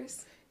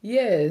prosperous."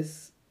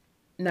 Yes.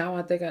 Now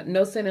I think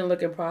no sin in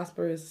looking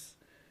prosperous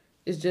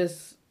is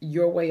just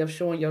your way of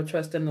showing your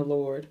trust in the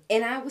Lord.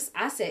 And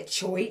I said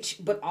choich,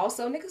 but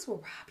also niggas will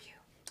rob you.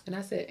 And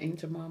I said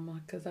Angel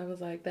Mama because I was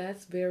like,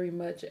 that's very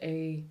much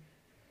a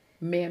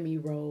mammy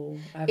role.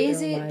 I Is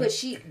feel it? like. But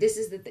this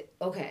is the thing.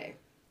 Okay.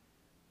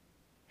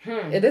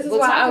 And this is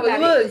We'll why talk I was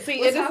about look. it. See,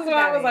 We'll and this talk is why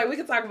I about was it. like, we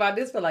could talk about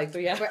this for like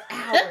 3 hours. For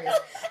hours.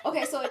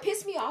 Okay, so it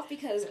pissed me off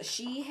because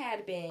she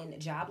had been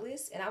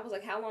jobless, and I was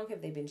like, how long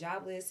have they been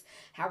jobless?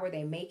 How were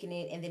they making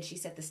it? And then she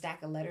set the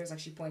stack of letters, like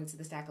she pointed to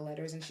the stack of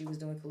letters, and she was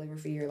doing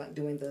calligraphy or like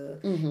doing the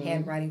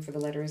handwriting for the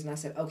letters, and I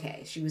said,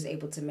 okay, she was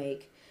able to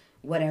make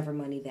whatever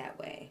money that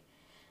way.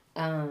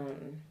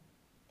 And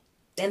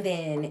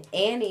then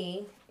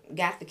Annie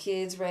got the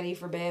kids ready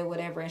for bed,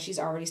 whatever, and she's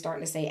already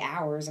starting to say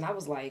hours, and I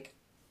was like,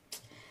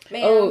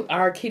 man. Oh,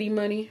 our kitty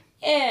money.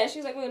 Yeah,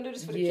 she's like, we're gonna do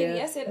this for the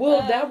kitty. I said,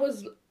 well, that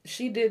was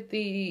she did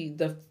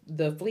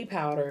the flea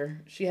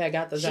powder. She had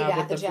got the job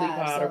with the flea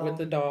powder with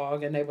the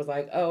dog, and they was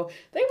like, oh,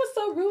 they was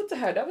so rude to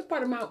her. That was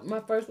part of my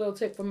first little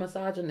tick for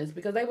misogynist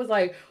because they was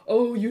like,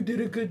 oh, you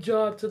did a good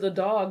job to the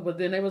dog, but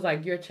then they was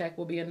like, your check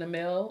will be in the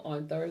mail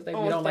on Thursday.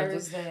 We don't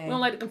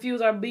like to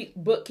confuse our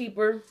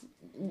bookkeeper.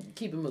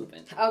 Keep it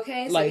moving.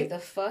 Okay, so get the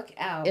fuck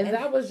out. And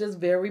that was just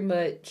very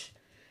much.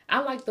 I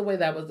like the way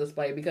that was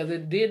displayed because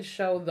it did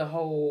show the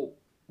whole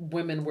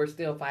women were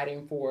still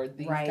fighting for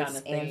these kind of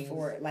things. And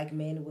for, like,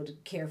 men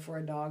would care for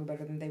a dog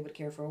better than they would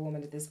care for a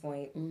woman at this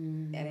point,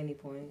 at any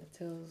point.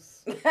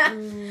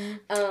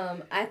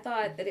 I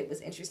thought that it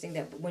was interesting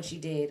that when she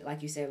did,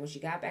 like you said, when she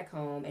got back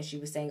home and she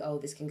was saying, oh,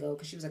 this can go,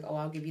 because she was like, oh,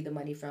 I'll give you the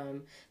money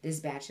from this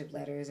batch of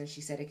letters, and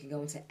she said it could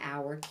go into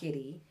our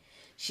kitty.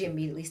 She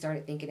immediately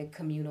started thinking a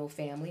communal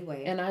family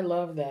way. And I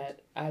love that.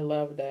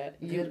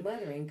 Good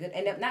mothering.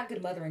 Not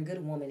good mothering, good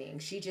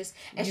womaning. She just,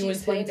 and she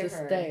explained to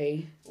her,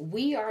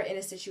 we are in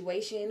a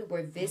situation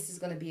where this is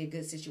going to be a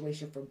good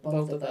situation for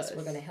both of us.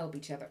 We're going to help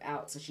each other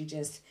out. So she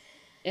just...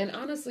 And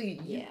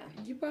honestly,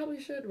 you probably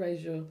should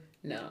raise your...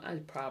 No,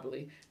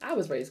 I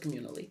was raised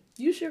communally.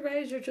 You should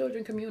raise your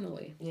children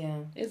communally. Yeah.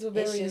 It's a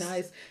very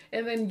nice...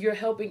 And then you're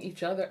helping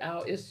each other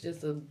out. It's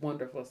just a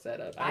wonderful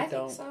setup.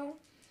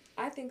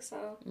 I think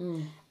so.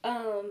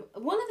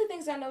 One of the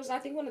things I noticed, I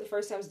think one of the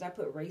first times that I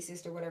put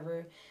racist or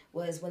whatever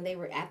was when they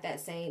were at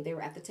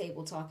the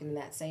table talking in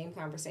that same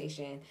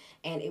conversation,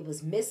 and it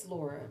was Miss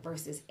Laura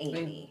versus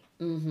Amy.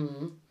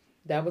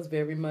 That was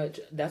very much,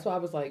 that's why I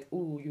was like,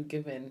 ooh, you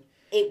giving...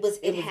 It was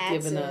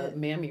given a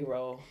mammy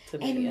role to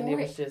me, and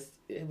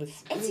it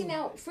was... And see,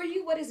 now, for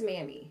you, what is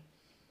mammy?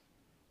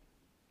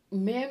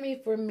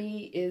 Mammy, for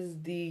me,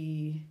 is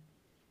the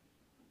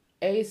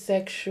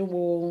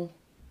asexual...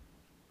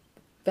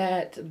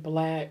 fat,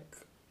 black,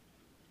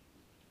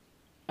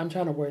 I'm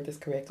trying to word this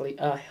correctly,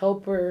 a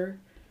helper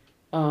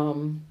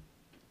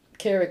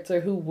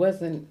character who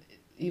wasn't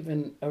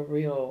even a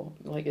real,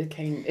 like,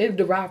 it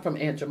derived from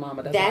Aunt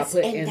Jemima. That's why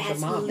I put Aunt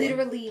Jemima. That's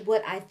literally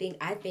what I think.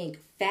 I think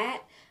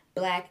fat,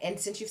 black, and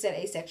since you've said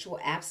asexual,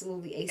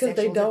 absolutely asexual.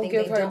 Because they don't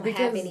give her,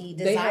 have any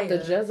desire. They have the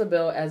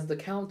Jezebel as the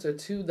counter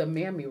to the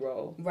mammy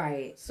role.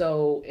 Right.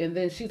 So, and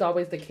then she's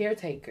always the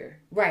caretaker.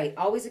 Right.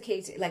 Always a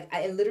caretaker. Like,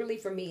 and literally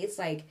for me, it's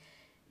like,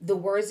 the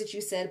words that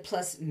you said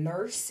plus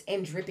nurse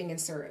and dripping in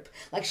syrup.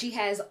 Like, she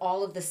has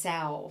all of the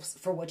salves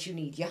for what you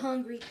need. You're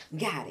hungry?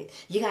 Got it.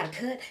 You got a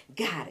cut?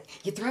 Got it.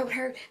 Your throat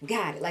hurt?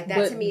 Got it. Like,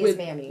 that to me is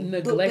mammy.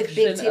 But with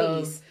big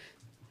titties.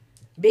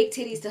 Big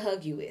titties to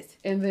hug you with.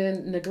 And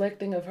then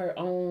neglecting of her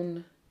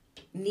own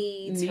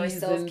needs her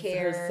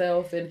self-care.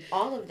 Herself and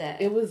all of that.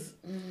 It was...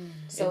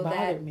 so it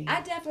bothered me.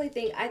 I definitely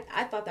think...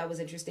 I thought that was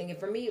interesting. And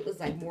for me, it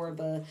was like more of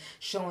a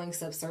showing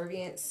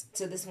subservience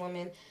to this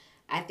woman.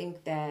 I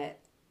think that...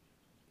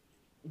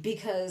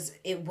 because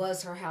it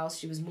was her house,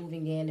 she was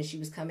moving in, and she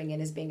was coming in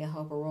as being a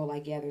helper role.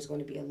 Like, yeah, there's going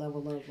to be a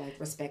level of like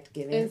respect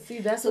given. And see,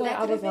 that's why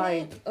I was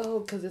like,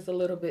 oh, because it's a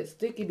little bit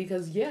sticky.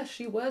 Because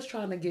she was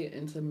trying to get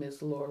into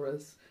Miss Laura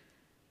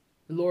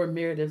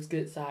Meredith's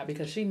good side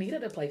because she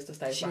needed a place to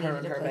stay for her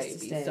and her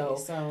baby.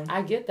 So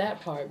I get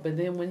that part, but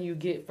then when you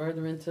get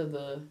further into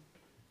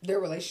their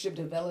relationship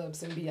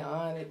develops and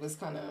beyond, it was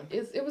kind of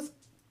it was.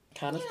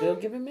 Kind of still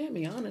giving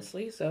mammy,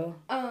 honestly, so.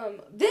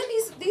 Then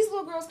these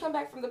little girls come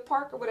back from the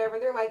park or whatever,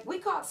 and they're like, we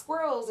caught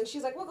squirrels, and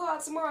she's like, we'll go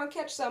out tomorrow and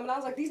catch some, and I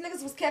was like, these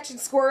niggas was catching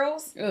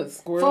squirrels?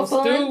 Squirrel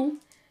stew.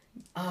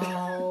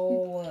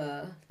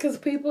 Oh. Because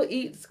people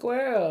eat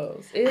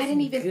squirrels. I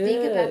didn't even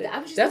think about that. I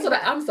was just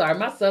I'm sorry,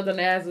 my southern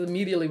ass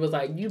immediately was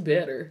like, you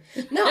better.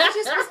 No, I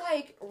just was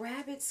like,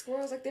 rabbits,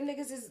 squirrels, like, them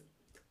niggas is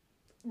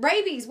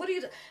rabies. What do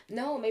you...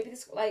 No, maybe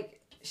this, like...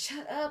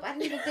 Shut up. I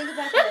didn't even think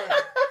about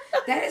that.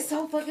 That is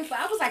so fucking fun.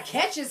 I was like,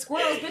 catching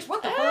squirrels, bitch.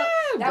 What the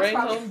fuck? Bring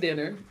home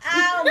dinner.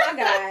 Oh, my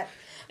God.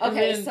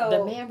 Okay, so...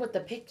 the man with the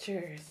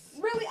pictures.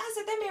 Really? I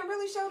said, that man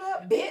really showed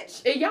up,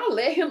 bitch. And y'all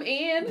let him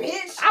in?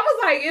 Bitch. I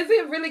was like, is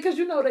it really? Because,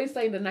 they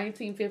say the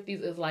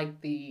 1950s is like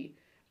the...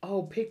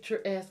 Oh,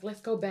 picturesque.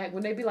 Let's go back.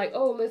 When they be like,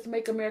 oh, let's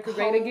make America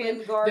great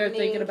again, they're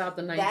thinking about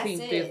the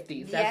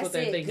 1950s. That's what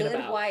they're thinking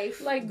about. Good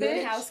wife, like,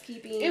 good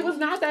housekeeping. It was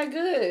not that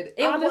good.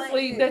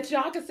 Honestly, that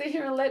y'all can sit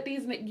here and let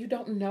these... You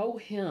don't know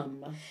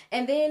him.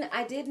 And then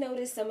I did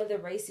notice some of the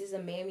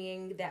racism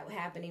mammying that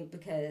happening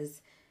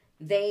because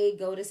they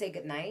go to say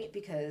goodnight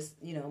because,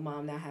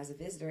 Mom now has a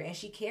visitor, and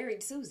she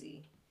carried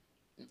Susie.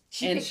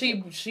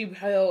 she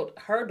held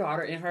her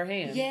daughter in her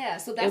hand. Yeah,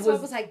 so that's why I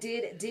was like,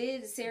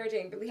 did Sarah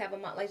Jane really have a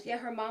mom? Like, yeah,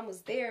 her mom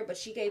was there, but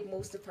she gave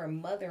most of her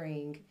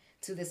mothering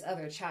to this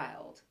other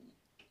child.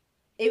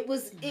 It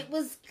was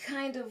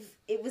interesting.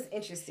 It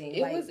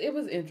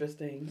was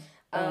interesting.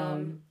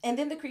 And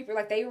then the creeper,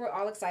 like, they were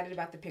all excited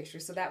about the picture,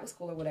 so that was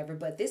cool or whatever.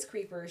 But this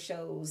creeper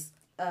shows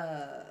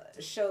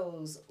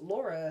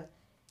Laura.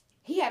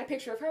 He had a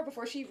picture of her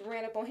before she even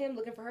ran up on him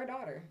looking for her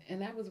daughter,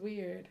 and that was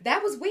weird.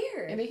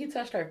 And then he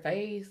touched her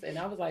face, and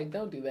I was like,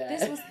 "Don't do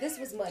that." This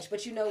was much,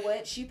 but you know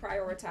what? She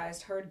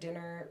prioritized her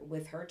dinner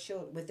with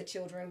with the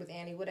children, with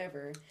Annie,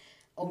 whatever,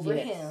 over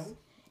him.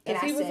 And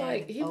he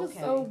was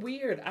so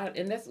weird.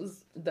 And this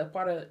was the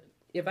part of,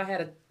 if I had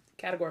a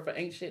category for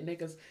ain't shit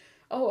niggas,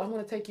 oh, I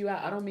want to take you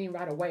out. I don't mean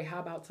right away. How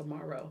about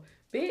tomorrow?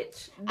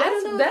 Bitch. I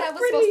don't know if that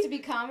was supposed to be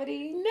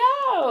comedy.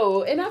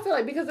 No. And I feel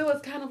like, because it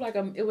was kind of like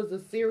it was a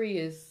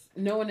serious,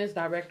 knowing this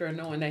director and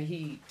knowing that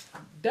he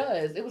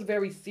does, it was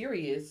very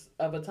serious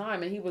of a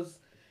time. And it was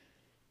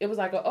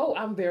like, oh,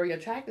 I'm very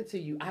attracted to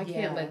you. I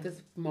can't let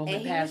this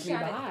moment pass me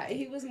by.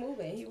 He was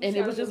moving.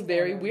 It was just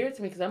very weird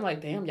to me, because I'm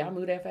like, damn, y'all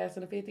moved that fast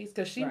in the 50s?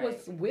 Because she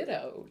was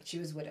widowed. She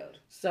was widowed.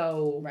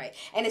 So right,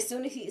 and as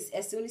soon as she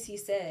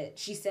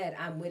said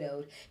I'm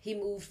widowed, he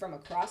moved from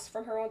across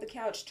from her on the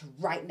couch to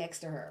right next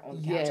to her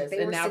on the couch. Yes,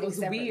 and that was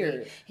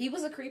weird. He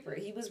was a creeper.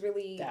 He was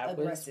really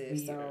aggressive.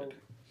 So.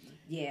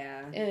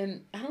 Yeah.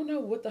 And I don't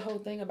know what the whole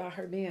thing about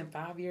her being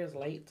 5 years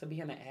late to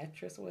being an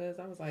actress was.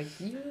 I was like,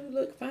 you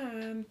look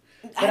fine.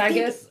 But I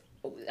guess,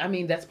 I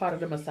mean, that's part of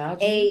the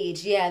misogyny.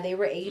 Age, yeah. They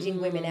were aging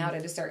women out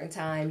at a certain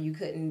time. You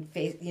couldn't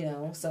face,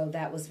 so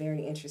that was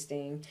very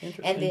interesting.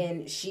 And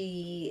then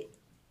she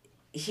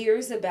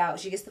gets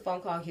the phone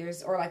call,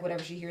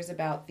 she hears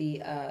about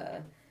the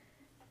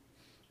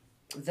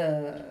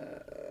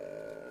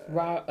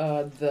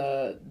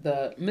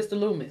Mr.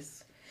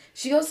 Loomis.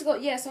 She goes to go,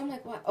 so I'm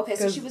like, what? Okay,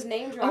 so she was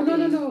name dropping.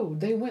 Oh, no.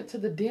 They went to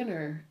the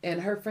dinner, and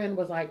her friend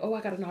was like, oh,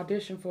 I got an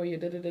audition for you.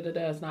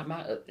 Da-da-da-da-da. It's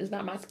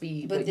not my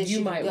speed, but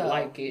you might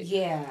like it.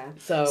 Yeah.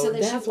 So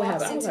then that's she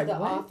walks into the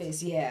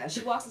office. Yeah.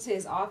 She walks into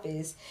his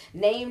office,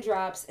 name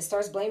drops,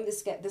 starts blaming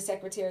the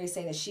secretary,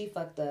 saying that she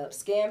fucked up,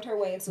 scammed her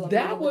way into a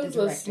meeting with the director. That was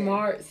a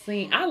smart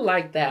scene. I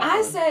like that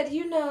I said,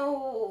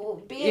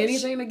 bitch.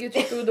 Anything to get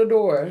you through the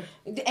door.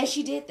 And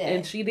she did that.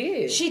 And she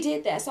did. She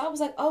did that. So I was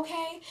like,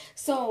 okay.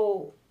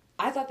 So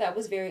I thought that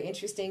was very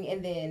interesting.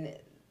 And then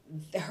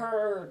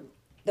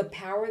the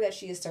power that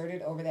she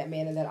asserted over that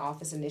man in that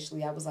office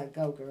initially, I was like,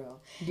 go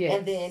girl. Yes.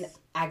 And then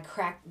I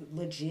cracked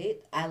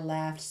legit. I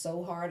laughed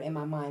so hard and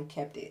my mind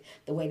kept it.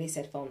 The way they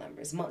said phone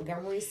numbers.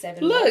 Montgomery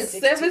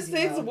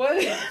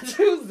 76120.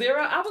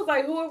 I was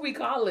like, who are we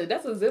calling?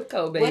 That's a zip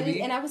code,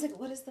 baby. And I was like,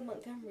 what does the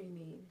Montgomery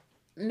mean?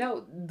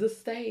 No, the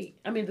state.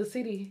 I mean, the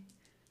city.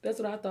 That's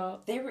what I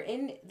thought. They were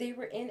in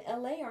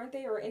LA, aren't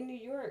they? Or in New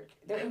York?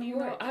 They're in New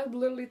York. I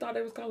literally thought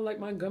it was called like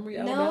Montgomery,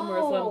 Alabama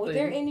or something. No,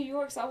 they're in New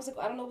York. So I was like,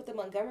 I don't know what the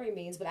Montgomery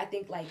means, but I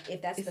think like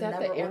if that's the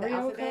number on the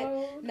alphabet.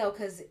 Code? No,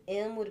 because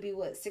M would be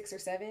what, 6 or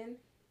 7?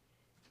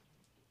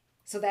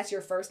 So that's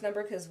your first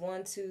number, because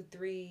 1, 2,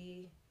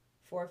 3,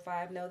 4,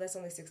 5. No, that's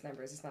only 6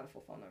 numbers. It's not a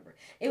full phone number.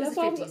 It was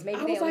the 50s.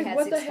 Maybe they only had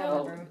 6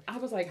 phone numbers. I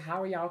was like,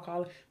 how are y'all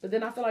calling? But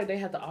then I feel like they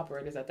had the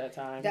operators at that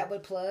time that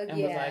would plug.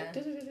 And was like,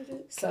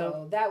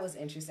 so that was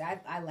interesting.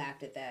 I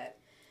laughed at that.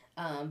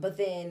 But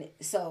then,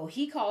 so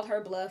he called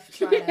her bluff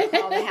trying to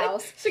call the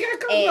house. She got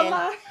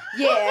called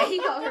Yeah, he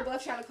called her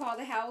bluff trying to call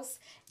the house,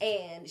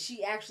 and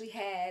she actually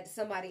had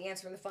somebody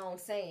answering the phone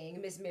saying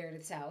Miss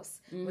Meredith's house,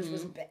 which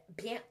was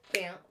bam,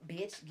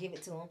 bitch, give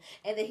it to him.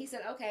 And then he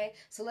said, okay,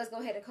 so let's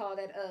go ahead and call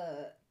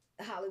that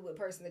Hollywood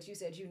person that you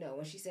said you know.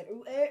 And she said,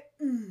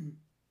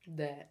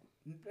 that.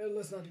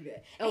 Let's not do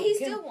that. And he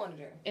still wanted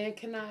her. And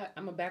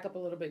I'm going to back up a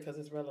little bit because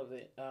it's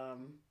relevant.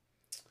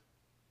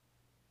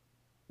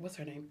 What's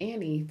her name?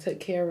 Annie took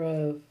care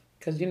of,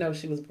 because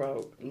she was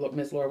broke.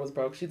 Miss Laura was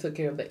broke. She took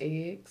care of the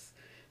eggs.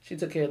 She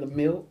took care of the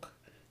milk.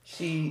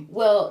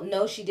 Well,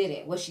 no, she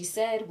didn't. What she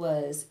said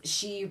was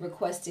she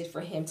requested for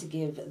him to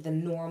give the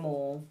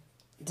normal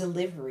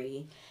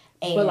delivery.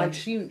 But like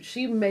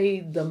she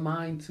made the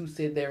mind to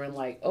sit there and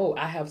like, oh,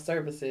 I have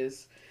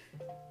services.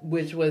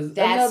 Which was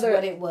another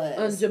what it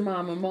was.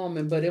 Unjamama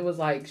moment, but it was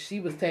like she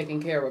was taking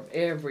care of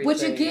everything.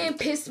 Which again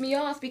pissed me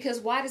off,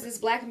 because why does this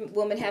black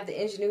woman have the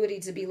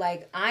ingenuity to be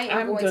like,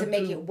 I'm going to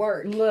make it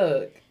work?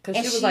 Look, because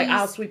she was like,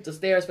 I'll sweep the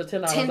stairs for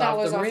 $10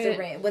 off the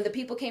rent. When the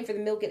people came for the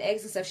milk and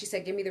eggs and stuff, she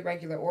said, give me the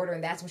regular order,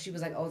 and that's when she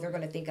was like, oh, they're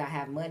going to think I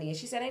have money. And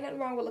she said, ain't nothing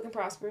wrong with looking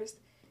prosperous.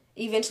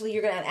 Eventually,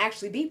 you're going to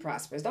actually be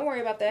prosperous. Don't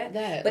worry about that.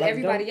 But like,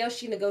 everybody else,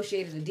 she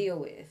negotiated a deal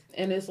with.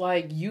 And it's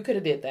like, you could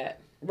have did that.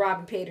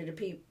 Robbing Peter to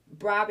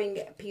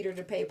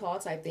pay Paul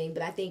type thing.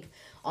 But I think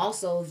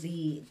also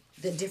the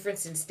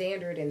difference in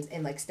standard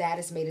and like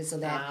status made it so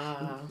that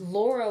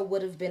Laura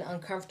would have been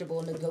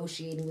uncomfortable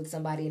negotiating with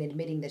somebody and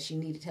admitting that she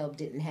needed help,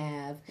 didn't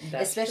have.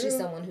 That's especially true.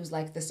 Someone who's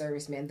like the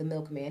serviceman, the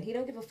milkman. He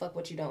don't give a fuck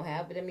what you don't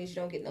have, but that means you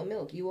don't get no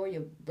milk. You or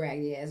your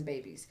braggy ass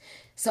babies.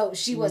 So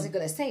she wasn't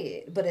going to say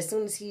it. But as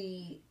soon as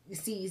he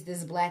sees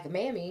this black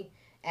mammy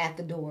at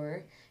the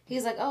door,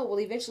 He's like, oh, well,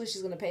 eventually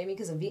she's going to pay me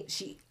because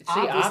she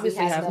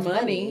obviously has enough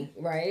money.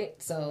 right?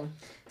 So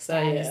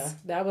yeah,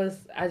 that was,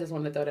 I just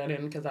wanted to throw that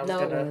in because I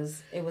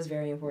was it was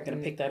very important.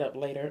 Gonna pick that up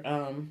later.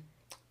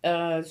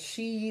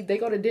 They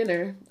go to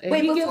dinner. And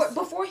wait,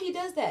 before he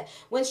does that,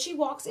 when she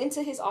walks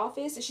into his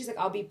office and she's like,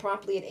 I'll be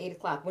promptly at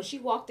 8:00. When she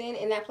walked in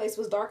and that place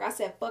was dark, I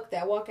said, fuck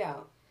that, walk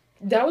out.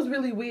 That was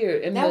really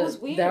weird. And that was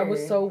weird. That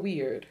was so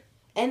weird.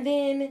 And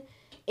then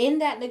in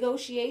that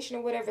negotiation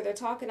or whatever they're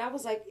talking, I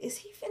was like, is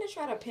he finna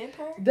try to pimp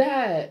her?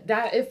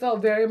 That it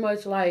felt very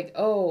much like,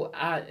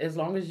 as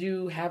long as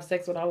you have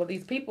sex with all of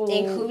these people,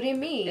 including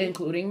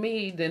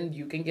me, then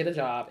you can get a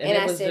job. And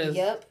I said,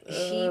 yep,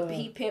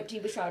 he pimped. He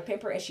was trying to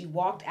pimp her, and she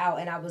walked out,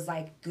 and I was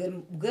like,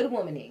 good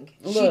womaning.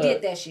 Look, she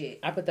did that shit.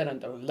 I put that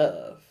under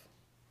love.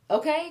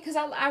 Okay, because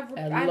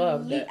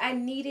I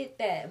needed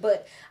that,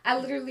 but I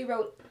literally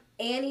wrote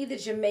Annie the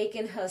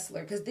Jamaican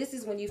hustler, because this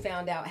is when you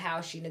found out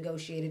how she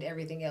negotiated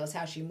everything else,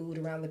 how she moved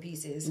around the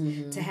pieces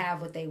to have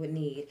what they would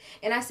need.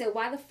 And I said,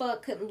 why the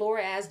fuck couldn't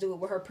Laura ass do it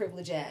with her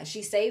privileged ass?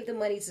 She saved the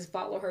money to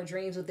follow her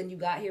dreams, but then you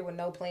got here with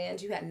no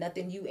plans. You had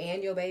nothing, you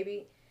and your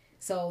baby.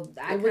 So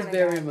it was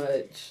very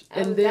much.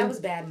 And then, that was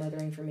bad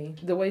mothering for me.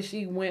 The way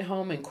she went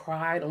home and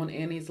cried on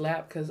Annie's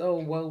lap because,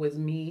 woe is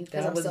me.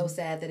 Because I'm so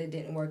sad that it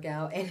didn't work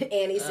out. And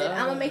Annie said,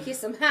 I'm going to make you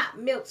some hot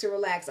milk to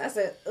relax. I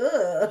said,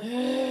 ugh.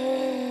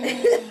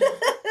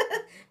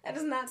 That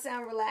does not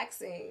sound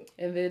relaxing.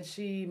 And then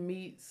she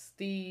meets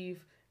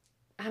Steve.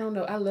 I don't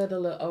know. I love the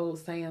little old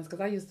sayings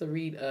because I used to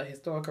read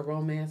historical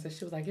romance, and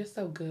she was like, "You're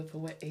so good for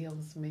what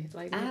ails me."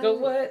 Like, nigga,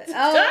 what? Okay.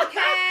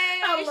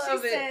 I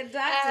love it. Said,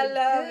 I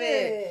love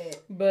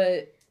it.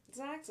 But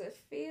Dr.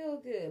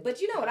 Feel Good.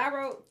 But you know what I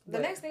wrote? The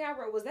next thing I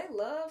wrote was they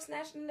love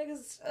snatching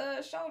niggas'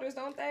 shoulders,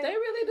 don't they? They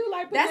really do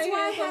like. That's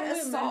why I had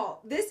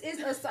assault. This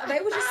is assault.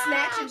 They were just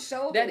snatching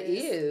shoulders. That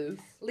is.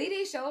 Leave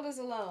these shoulders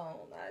alone.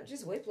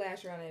 Just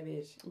whiplash her on that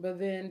bitch. But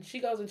then she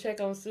goes and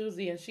check on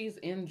Susie, and she's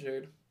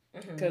injured.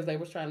 Because they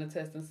was trying to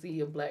test and see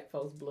if black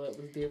folks' blood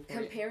was different.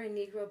 Comparing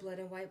Negro blood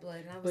and white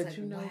blood. And I was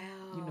wow.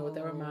 You know what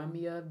that reminded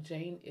me of?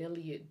 Jane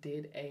Elliott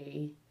did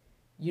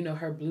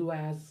her blue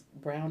eyes,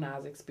 brown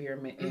eyes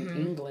experiment in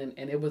England.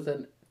 And it was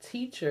a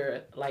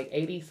teacher, like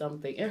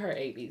 80-something, in her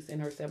 80s, in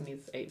her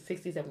 70s,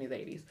 60s, 70s,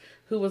 80s,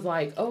 who was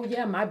like, oh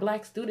yeah, my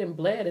black student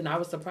bled. And I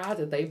was surprised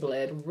that they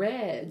bled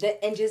red.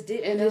 And just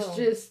didn't And know. it's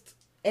just...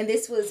 And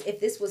this was,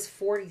 if this was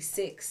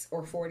 46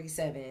 or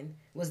 47,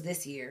 was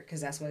this year,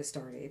 because that's when it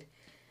started.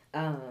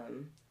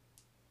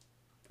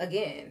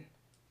 Again,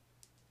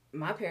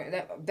 my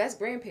that's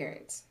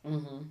grandparents.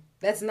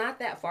 That's not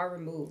that far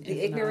removed. The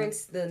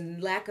ignorance, the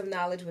lack of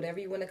knowledge, whatever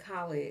you want to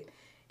call it,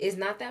 is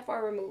not that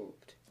far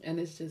removed. And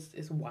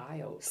it's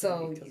wild.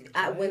 So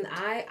when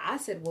I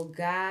said, well,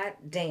 god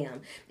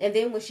damn. And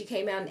then when she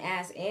came out and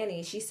asked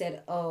Annie, she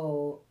said,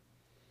 don't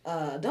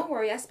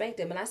worry, I spanked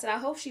him. And I said, I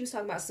hope she was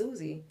talking about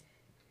Susie.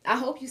 I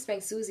hope you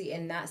spank Susie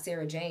and not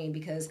Sarah Jane,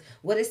 because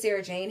what does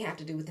Sarah Jane have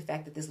to do with the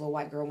fact that this little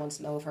white girl wants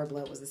to know if her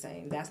blood was the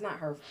same? That's not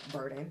her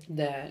burden.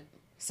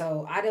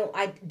 So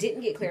I didn't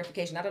get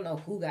clarification. I don't know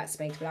who got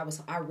spanked, but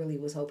I really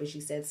was hoping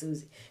she said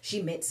Susie.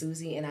 She meant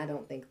Susie, and I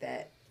don't think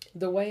that.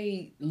 The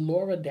way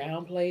Laura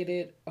downplayed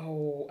it,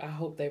 I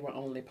hope they were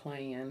only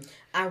playing.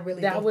 I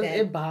really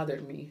it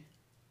bothered me.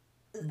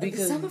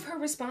 Because some of her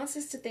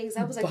responses to things,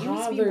 I was like, you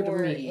need to be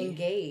more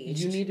engaged.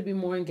 You need to be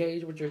more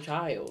engaged with your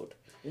child.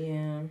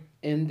 Yeah.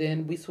 And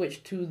then we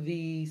switched to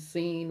the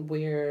scene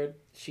where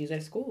she's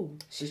at school.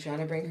 She's trying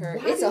to bring her...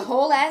 It's a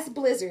whole ass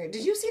blizzard.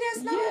 Did you see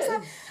that snow?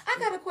 Yes. I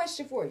got a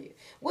question for you.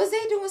 Was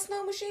they doing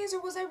snow machines, or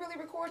was they really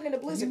recording in a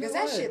blizzard? Because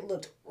that shit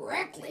looked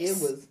reckless.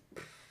 It was...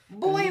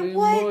 Boy,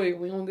 what? Boy,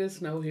 we don't get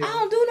snow here. I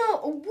don't do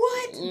no...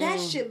 What? That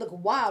shit looked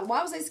wild.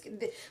 Why was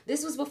they...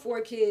 This was before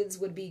kids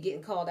would be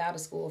getting called out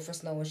of school for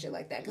snow and shit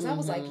like that. Because I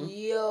was like,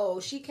 yo,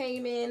 she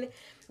came in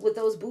with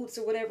those boots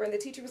or whatever, and the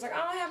teacher was like, I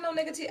don't have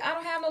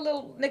no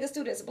little nigga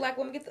students. Black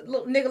woman, get the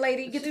little nigga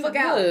lady, get the fuck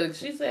out. Look,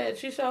 she said,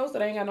 she shows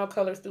that I ain't got no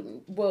color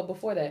student. Well,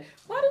 before that,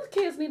 why do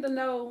kids need to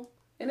know,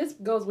 and this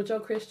goes with your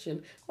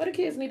Christian, why do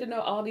kids need to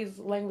know all these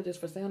languages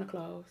for Santa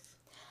Claus?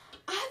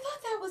 I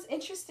thought that was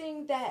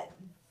interesting that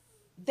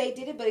they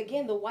did it, but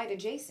again, the white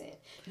adjacent.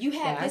 You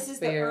have, this is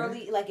the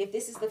early, like, if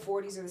this is the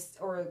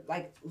 40s or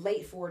like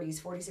late 40s,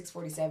 46,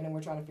 47, and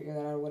we're trying to figure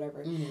that out or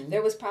whatever,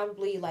 there was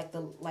probably like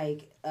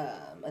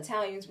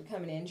Italians were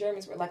coming in,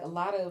 Germans were, like, a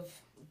lot of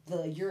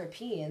the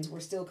Europeans were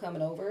still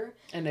coming over.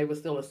 And they were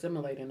still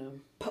assimilating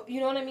them. You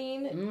know what I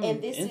mean?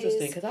 And this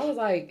interesting, because I was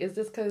like, is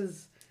this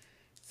because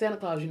Santa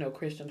Claus,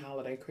 Christian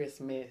holiday,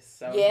 Christmas,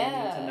 so you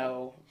need to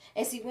know.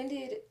 And see,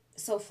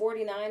 so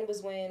 49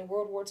 was when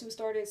World War II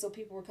started, so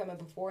people were coming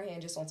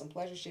beforehand just on some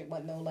pleasure shit,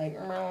 wasn't no like,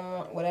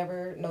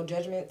 whatever, no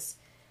judgments.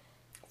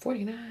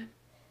 49? I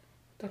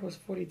thought it was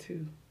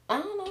 42. I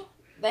don't know.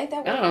 I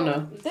don't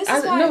know.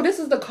 This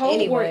is the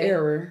Cold War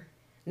era.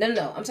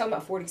 No. I'm talking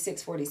about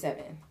 46,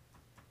 47.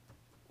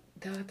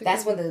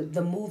 That's when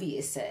the movie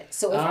is set.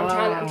 So if I'm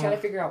trying to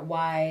figure out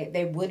why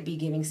they would be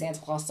giving Santa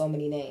Claus so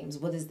many names.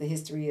 What is the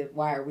history of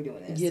why are we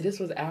doing this? Yeah, this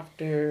was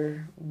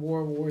after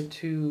World War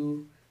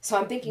II. So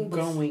I'm thinking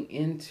going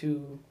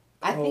into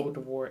Cold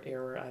War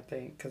era, I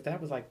think, because that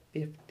was like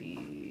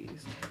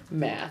 50s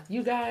math.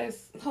 You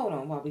guys, hold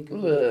on while we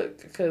Google.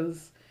 Look,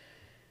 because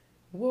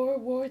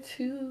World War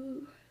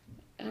II.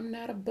 I'm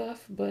not a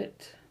buff,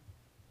 but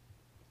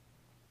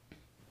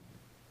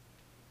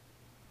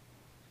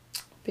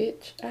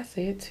bitch, I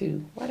said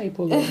 2. Why they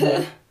pull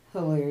it?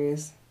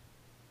 Hilarious.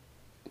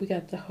 We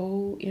got the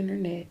whole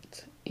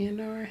internet in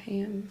our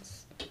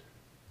hands.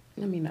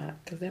 Let me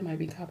not, because that might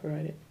be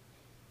copyrighted.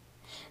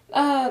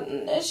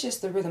 It's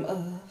just the rhythm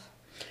of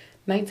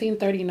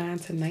 1939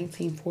 to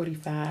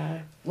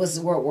 1945. Was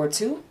World War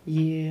II?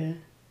 Yeah.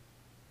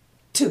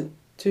 2.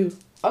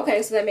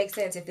 Okay, so that makes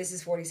sense. If this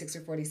is 46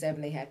 or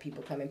 47, they had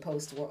people come and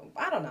post.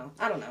 I don't know.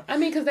 I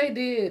mean, because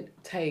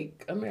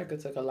America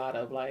took a lot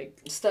of, like...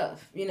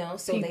 stuff,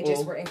 so they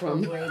just were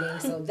incorporating.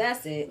 So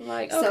that's it.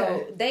 Like, okay.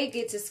 So they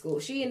get to school.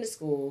 She into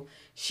school.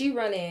 She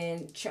run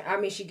in.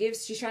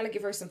 She's trying to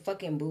give her some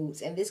fucking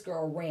boots. And this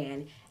girl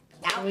ran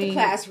out the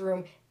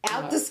classroom,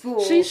 out the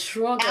school. She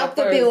shrunk out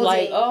the building.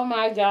 Like, oh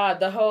my God,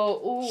 the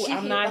whole,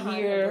 I'm not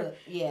here.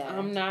 Yeah.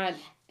 I'm not.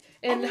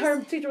 And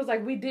her teacher was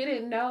like, we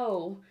didn't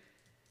know.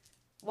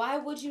 Why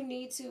would you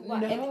need to? Why?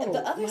 No, and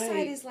the other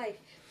side is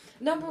like,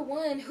 number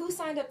one, who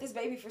signed up this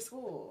baby for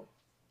school?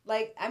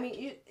 Like, I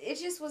mean, it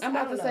just was. I'm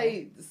about to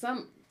say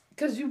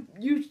because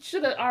you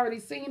should have already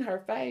seen her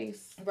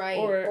face, right?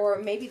 Or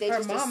maybe they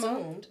just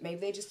assumed.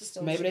 Maybe they just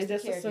assumed. Maybe they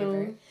just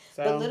assumed.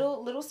 So. But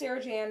little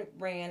Sarah Jan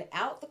ran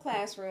out the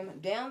classroom,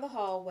 down the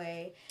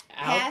hallway,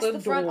 past the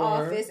front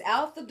office,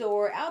 out the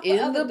door, out the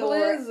other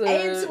door,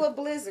 into a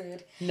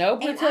blizzard. No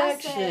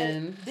protection.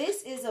 And I said,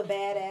 this is a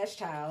badass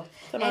child.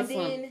 And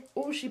then,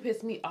 she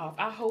pissed me off.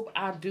 I hope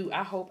I do.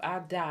 I hope I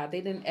die.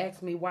 They didn't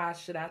ask me why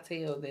should I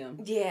tell them.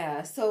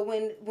 Yeah. So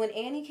when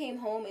Annie came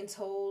home and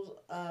told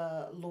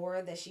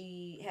Laura that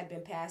she had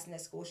been passing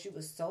at school, she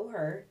was so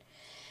hurt.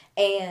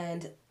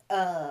 And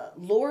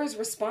Laura's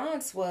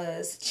response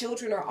was,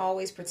 children are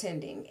always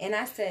pretending. And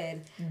I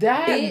said,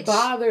 that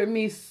bothered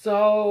me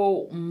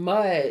so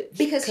much.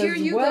 Because here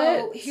you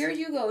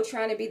go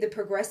trying to be the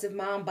progressive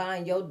mom,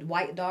 buying your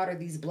white daughter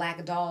these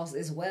black dolls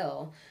as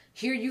well.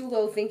 Here you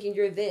go thinking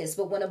you're this.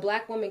 But when a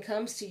black woman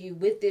comes to you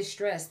with this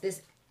stress,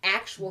 this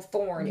actual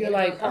thorn you're in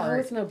like, her heart,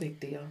 it's no big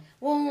deal.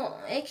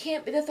 Well,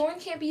 the thorn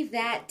can't be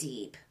that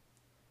deep.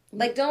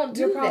 Like, don't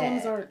do that. Your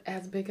problems aren't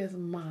as big as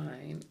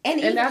mine.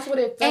 And that's what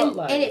it felt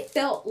like. And it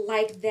felt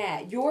like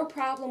that. Your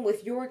problem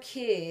with your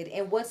kid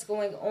and what's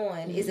going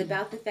on is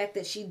about the fact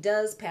that she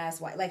does pass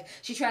white. Like,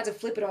 she tried to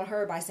flip it on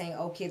her by saying,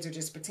 oh, kids are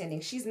just pretending.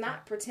 She's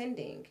not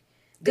pretending.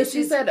 Because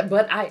she said,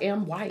 but I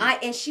am white.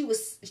 This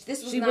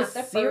was not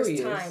the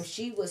first time.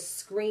 She was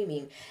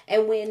screaming.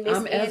 And when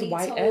Miss Annie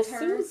told her,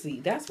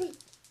 Susie. That's what...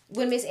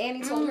 When Miss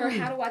Annie told her,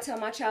 how do I tell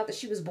my child that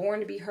she was born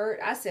to be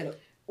hurt? I said...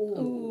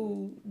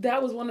 Ooh,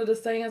 that was one of the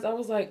sayings. I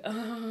was like,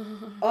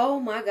 oh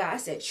my God! I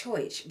said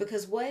choice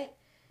because what?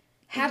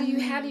 How do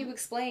you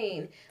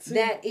explain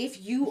that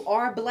if you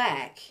are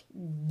black,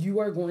 you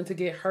are going to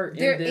get hurt?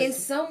 In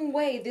some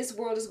way, this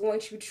world is going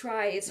to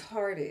try its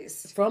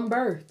hardest from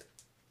birth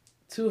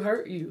to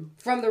hurt you,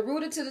 from the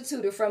rooter to the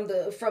tutor, from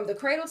the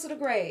cradle to the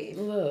grave.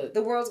 Look,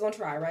 the world's going to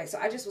try, right? So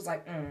I just was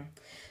like,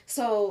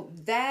 So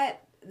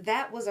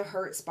that was a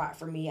hurt spot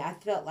for me. I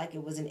felt like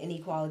it was an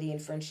inequality in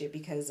friendship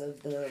because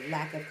of the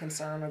lack of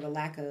concern or the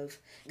lack of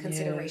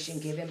consideration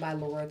given by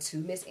Laura to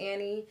Miss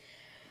Annie.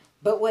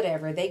 But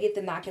whatever. They get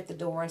the knock at the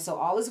door, and so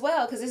all is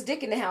well because it's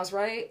Dick in the house,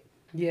 right?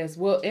 Yes.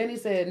 Well, Annie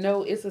said,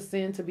 no, it's a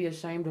sin to be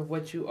ashamed of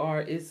what you are.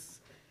 It's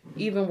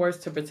even worse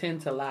to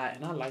pretend to lie.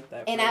 And I like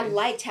that. And phrase. I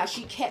liked how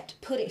she kept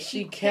putting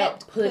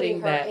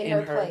that in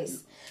her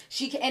place.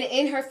 And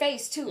in her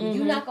face too. Mm-hmm.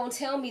 You're not gonna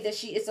tell me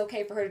that it's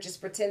okay for her to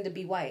just pretend to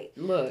be white.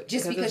 Look,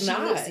 just because she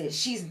looks it.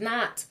 She's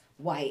not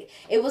white.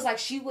 It was like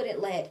she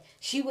wouldn't let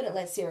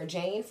Sarah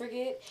Jane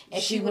forget,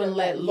 and she wouldn't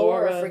let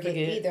Laura forget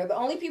either. The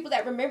only people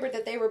that remembered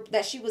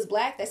that she was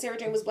black, that Sarah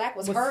Jane was black,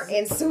 was her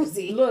and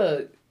Susie.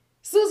 Look,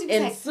 Susie was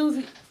like,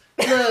 Susie.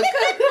 Look,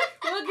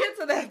 we'll get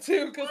to that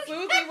too, because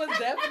Susie was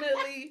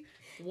definitely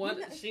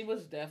one. She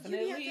was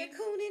definitely. You be out there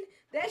cooning.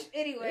 That's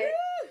anyway.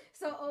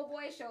 So old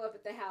boy showed up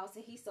at the house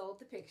and he sold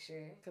the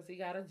picture because he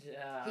got a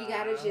job. He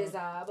got a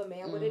job, a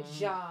man with a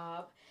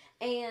job,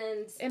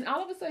 and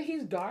all of a sudden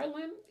he's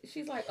darling.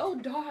 She's like, oh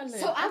darling.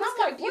 So I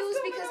was confused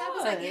because I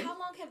was like, how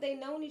long have they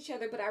known each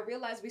other? But I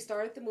realized we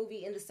started the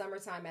movie in the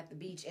summertime at the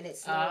beach and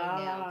it's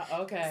snowing now.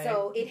 Okay.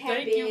 So it had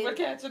Thank you for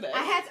catching that.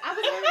 I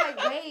was really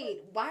like,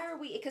 wait, why are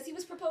we? Because he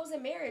was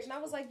proposing marriage, and I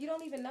was like, you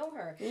don't even know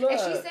her. Look. And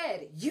she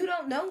said, you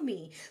don't know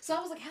me. So I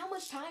was like, how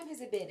much time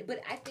has it been?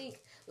 But I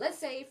think, let's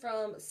say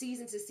from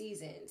season to season,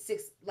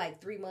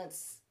 3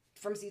 months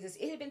from seasons,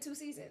 it had been 2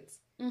 seasons.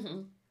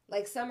 Mm-hmm.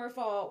 Like summer,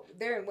 fall,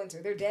 they're in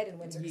winter. They're dead in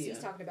winter because he's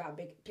talking about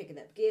picking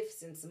up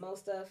gifts and some more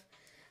stuff.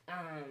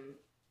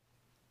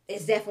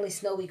 it's definitely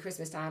snowy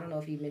Christmas time. I don't know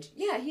if he mentioned.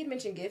 Yeah, he had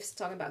mentioned gifts,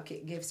 talking about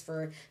gifts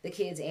for the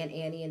kids and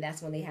Annie, and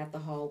that's when they had the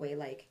hallway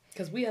like.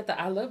 Because we had the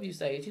 "I love you"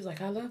 stage. She's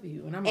like, "I love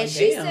you," and I'm and like,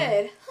 she "Damn."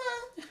 said,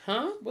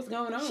 Huh? What's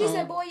going on? She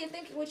said, "Boy, you're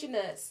thinking with your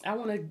nuts. I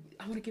want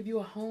to give you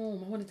a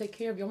home. I want to take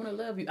care of you. I want to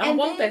love you. I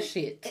want that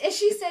shit." And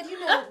she said,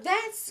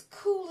 that's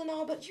cool and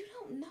all, but you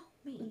don't know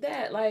me.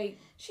 That like.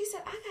 She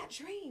said, I got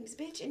dreams,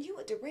 bitch, and you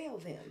would derail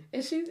them.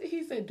 And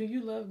he said, "Do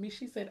you love me?"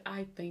 She said,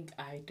 "I think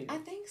I do." I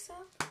think so.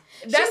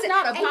 That's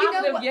not a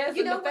positive yes.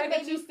 You know and the fact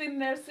that you sitting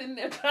there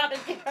trying to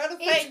get her to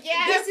say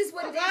yes. This is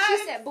what it is.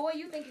 She said, "Boy,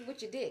 you thinking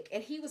with your dick."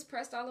 And he was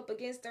pressed all up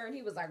against her, and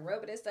he was like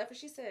rubbing and stuff.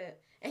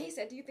 And he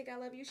said, "Do you think I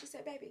love you?" She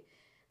said, "Baby,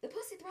 the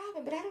pussy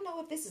throbbing, but I don't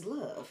know if this is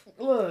love.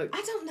 Look,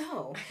 I don't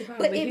know."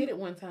 But hit it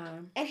one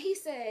time. And he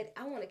said,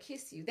 "I want to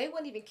kiss you." They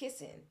weren't even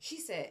kissing. She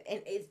said,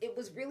 and it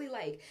was really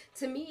like,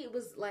 to me, it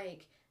was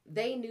like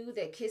they knew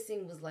that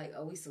kissing was like,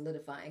 we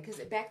solidifying. Because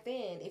back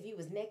then, if you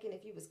was necking,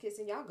 if you was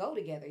kissing, y'all go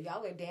together.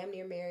 Y'all are damn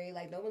near married.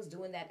 Like, no one's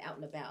doing that out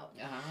and about.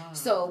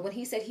 So when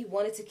he said he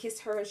wanted to kiss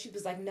her, and she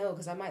was like, "No,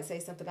 because I might say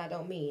something I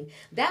don't mean."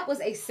 That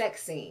was a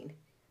sex scene.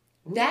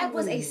 That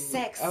was a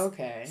sex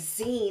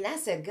scene. I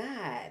said,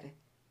 God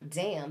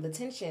damn, the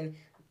tension.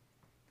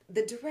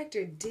 The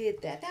director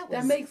did that.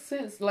 That makes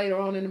sense later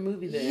on in the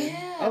movie then.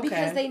 Yeah,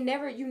 because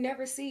you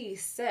never see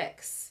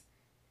sex.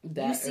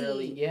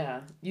 Early,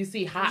 yeah. You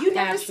see hot, you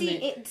never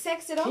see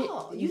sex at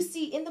all. You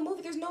see in the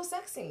movie, there's no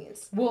sex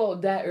scenes. Well,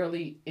 that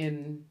early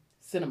in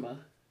cinema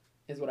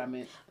is what I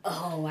meant. Oh, I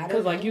don't know.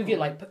 Because like you get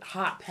like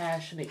hot,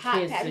 passionate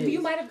kisses.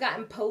 You might have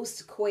gotten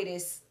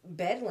post-coitus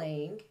bed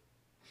laying.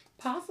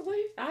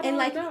 Possibly. I don't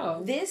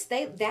know.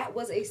 That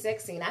was a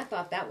sex scene. I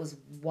thought that was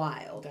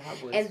wild.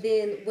 And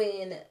then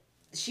when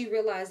she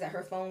realized that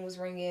her phone was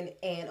ringing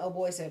and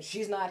boy said,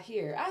 "She's not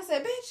here." I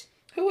said, "Bitch,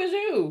 who is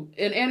you?"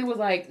 And Annie was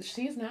like,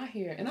 "She's not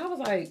here." And I was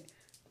like,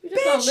 "You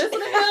just don't listen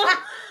to him?"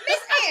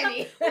 Miss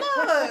Annie. Look.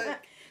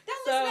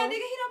 Don't listen to that nigga.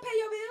 He don't pay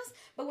your bills.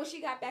 But when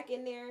she got back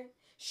in there,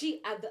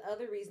 the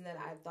other reason that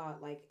I thought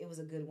like it was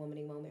a good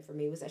womaning moment for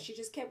me was that she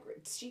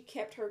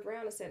kept her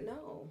ground and said,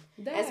 "No,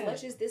 as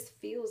much as this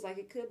feels like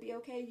it could be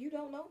okay, you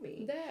don't know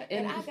me.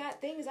 And I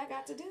got things I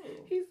got to do."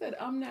 He said,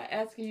 "I'm not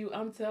asking you,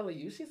 I'm telling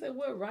you." She said,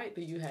 "What right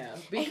do you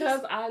have?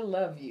 Because I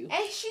love you."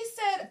 And she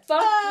said,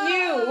 "Fuck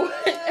you."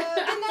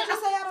 Didn't I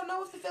just say I don't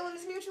know if the feeling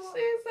is mutual?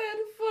 She said,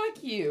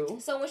 "Fuck you."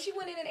 So when she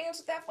went in and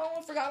answered that phone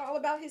and forgot all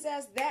about his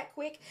ass that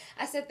quick,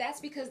 I said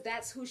that's because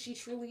that's who she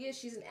truly is.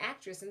 She's an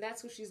actress, and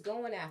that's who she's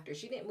going after.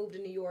 She didn't move to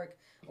New York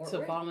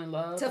to fall in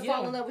love.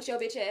 Fall in love with your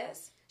bitch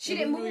ass. She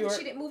didn't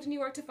move to New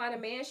York to find a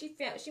man. She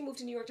moved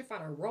to New York to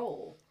find a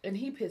role. And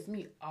he pissed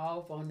me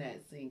off on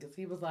that scene because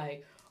he was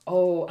like,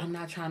 "Oh, I'm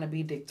not trying to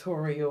be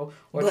dictatorial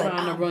or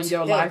trying to run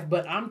your life,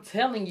 but I'm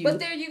telling you." But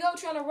there you go,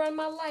 trying to run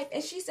my life.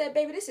 And she said,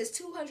 "Baby, this is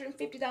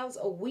 $250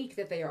 a week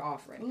that they are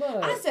offering."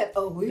 Look, I said,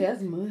 "A week?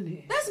 That's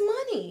money. That's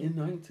money." In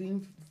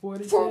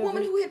 1947. For a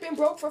woman who had been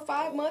broke for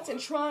 5 months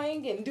and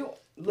trying and doing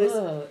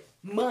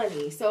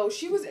money. So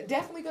she was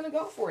definitely going to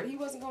go for it. He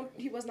was not going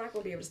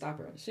to be able to stop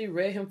her. She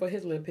read him for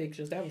his little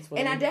pictures. That was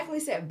funny. And I definitely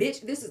said,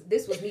 "Bitch,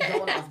 this was me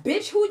going off.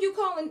 Bitch, who you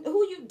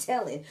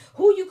telling?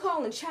 Who you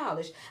calling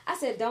childish?" I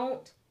said,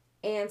 "Don't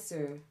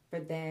answer for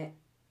that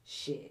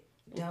shit.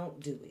 Don't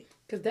do it."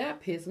 Because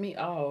that pissed me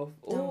off.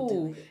 Don't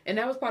do it. And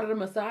that was part of the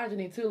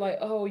misogyny too. Like,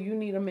 "Oh, you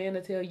need a man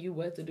to tell you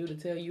what to do, to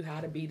tell you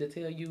how to be, to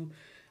tell you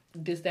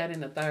this, that,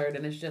 and the third."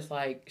 And it's just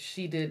like,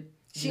 she didn't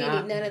need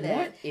none of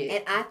that.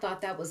 And I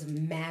thought that was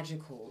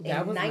magical.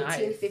 That was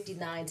 1959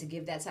 nice. to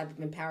give that type of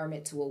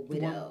empowerment to a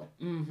widow.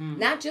 Mm-hmm.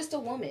 Not just a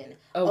woman.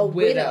 A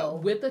widow.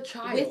 With a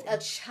child. With a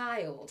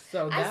child.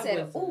 So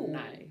that was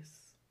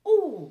nice.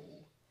 Ooh.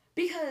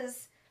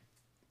 Because...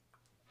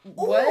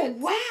 What? Ooh,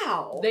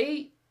 wow.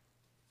 I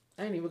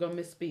ain't even gonna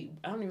misspeak.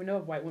 I don't even know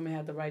if white women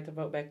had the right to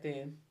vote back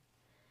then.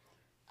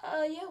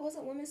 Yeah,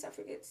 wasn't women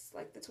suffragettes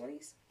like the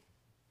 20s?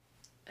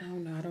 I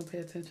don't know. I don't pay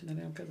attention to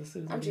them because of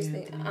Susan. I'm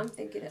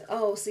thinking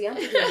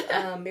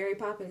of Mary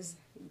Poppins.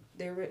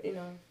 They're,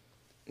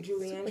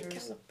 Julie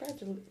Andrews.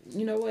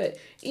 You know what?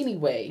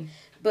 Anyway.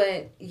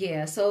 But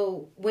yeah,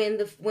 so when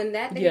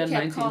that thing kept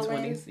 1920s,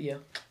 calling,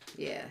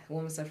 yeah,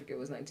 woman suffragette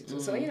was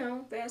 1920s. So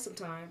they had some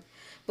time.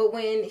 But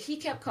when he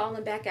kept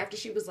calling back after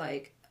he was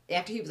like,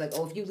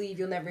 "Oh, if you leave,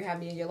 you'll never have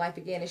me in your life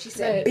again," and she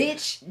said,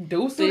 "Bitch,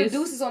 deuces." Threw the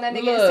deuces on that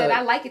nigga and said,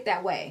 "I like it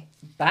that way."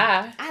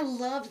 Bye. I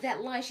loved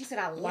that line. She said,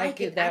 "I like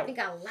it. I think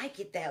I like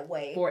it that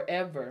way."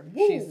 Forever,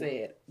 Woo. she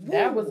said. Woo.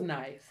 That was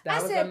nice.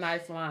 That was a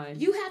nice line.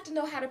 You have to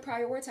know how to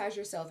prioritize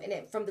yourself.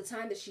 And from the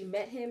time that she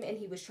met him and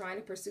he was trying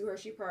to pursue her,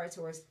 she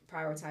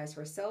prioritized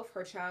herself,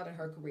 her child, and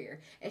her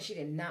career. And she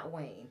did not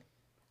wane.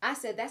 I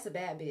said, that's a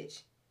bad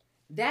bitch.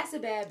 That's a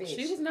bad bitch.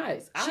 She was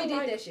nice. She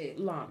did that shit.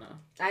 Lana.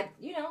 I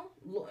mean,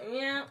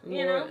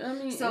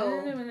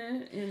 so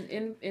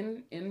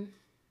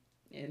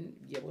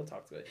yeah, we'll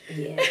talk to it.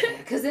 Yeah,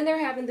 because then they're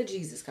having the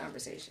Jesus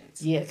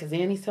conversations. Yeah, because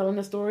Annie's telling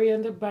the story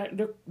and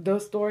the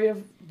story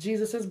of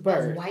Jesus'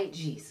 birth. Of white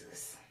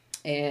Jesus.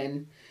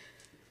 And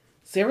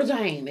Sarah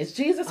Jane, is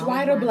Jesus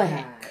white or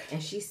black? God.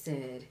 And she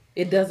said,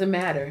 "It doesn't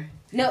matter.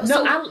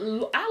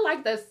 No, I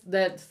like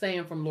that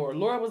saying from Laura.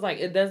 Laura was like,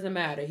 it doesn't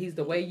matter. He's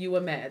the way you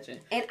imagine.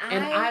 And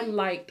I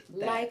liked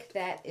that. like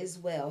that as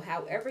well.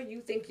 However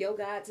you think your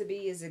God to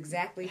be is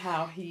exactly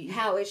how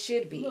it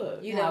should be.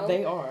 Look, you how know?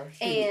 they are.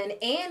 Shoot.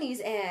 And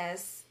Annie's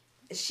ass,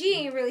 she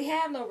ain't really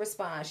have no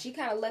response. She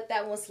kind of let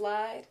that one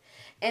slide.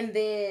 And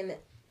then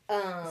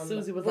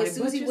Susie was like,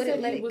 Susie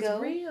wouldn't let it go.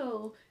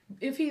 Real.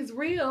 If he's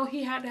real,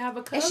 he had to have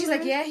a cousin. And she's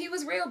like, yeah, he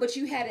was real, but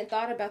you hadn't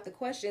thought about the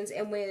questions.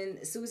 And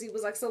when Susie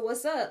was like, so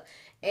what's up?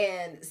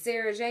 And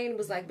Sarah Jane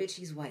was like, bitch,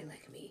 he's white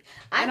like me.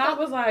 I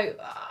was like...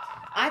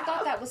 I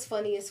thought that was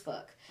funny as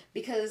fuck.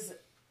 Because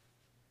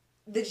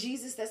the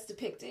Jesus that's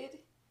depicted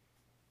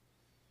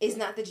is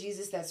not the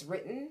Jesus that's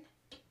written.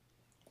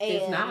 And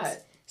it's not.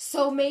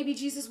 So maybe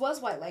Jesus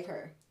was white like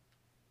her.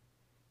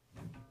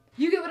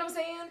 You get what I'm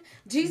saying?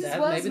 Jesus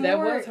was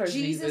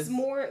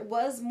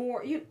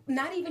more.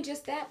 Not even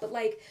just that, but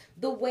like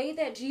the way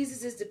that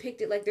Jesus is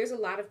depicted. Like there's a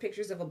lot of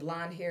pictures of a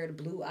blonde-haired,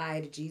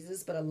 blue-eyed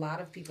Jesus, but a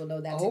lot of people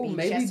know that to be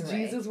maybe Cesare.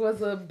 Jesus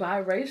was a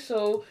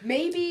biracial.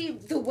 Maybe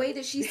the way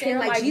that she's saying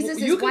like Jesus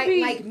is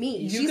white like me.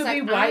 You could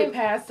be white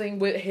passing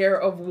with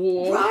hair of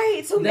wool,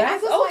 right? So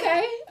that's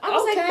okay. I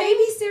was like,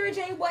 maybe Sarah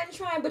Jane wasn't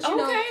trying, but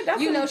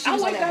you know, she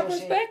was I like that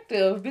bullshit.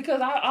 perspective because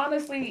I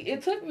honestly,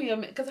 it took me a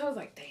minute because I was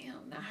like,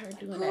 damn, not her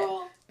doing that.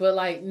 But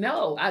like,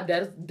 no,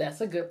 that's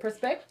a good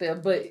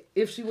perspective. But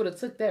if she would have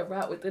took that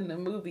route within the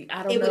movie,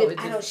 I don't know. It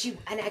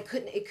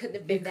couldn't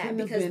have been that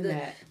because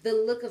the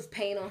look of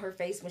pain on her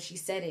face when she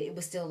said it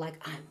was still like,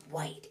 I'm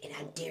white and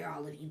I dare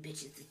all of you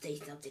bitches to say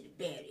something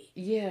about it.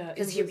 Yeah,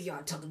 because here we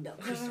are talking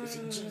about Christmas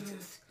and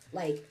Jesus,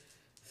 like.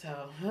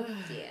 So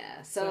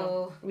yeah,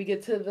 so we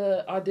get to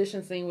the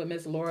audition scene with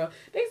Miss Laura.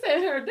 They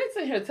sent her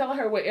telling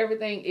her what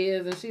everything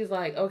is, and she's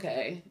like,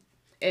 okay.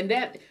 And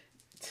that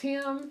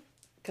Tim,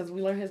 because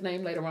we learn his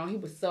name later on, he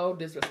was so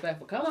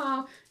disrespectful. Come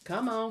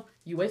on,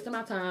 you wasting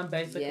my time,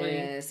 basically.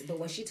 Yes, but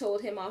when she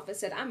told him off and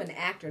said, I'm an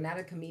actor, not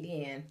a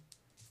comedian,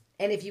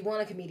 and if you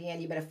want a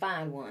comedian, you better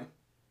find one.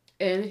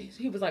 And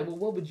he was like, well,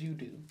 what would you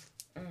do?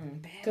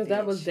 Because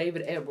that was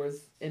David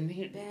Edwards, and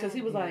because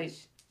he was like.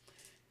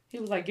 He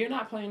was like, you're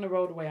not playing the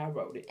role the way I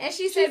wrote it. And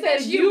she said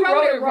you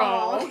wrote it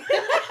wrong.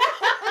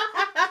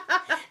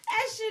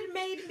 That shit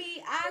made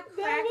me, I cracked.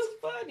 That was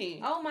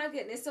funny. Oh my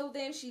goodness. So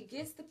then she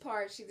gets the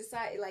part. She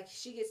decided, like,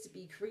 she gets to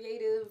be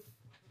creative,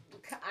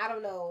 I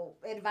don't know,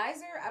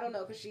 advisor? I don't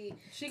know, because she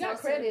got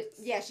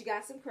credits. Yeah, she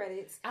got some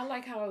credits. I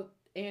like how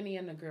Annie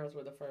and the girls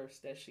were the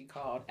first that she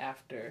called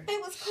after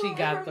she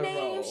got the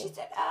role. She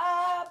said,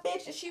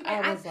 bitch. And she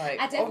ran. I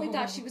definitely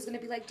thought she was going to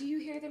be like, do you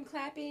hear them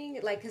clapping?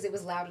 Like, because it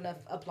was loud enough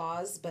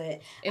applause. But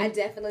I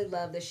definitely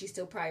love that she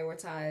still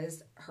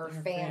prioritized her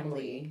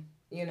family.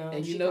 You know,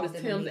 and you notice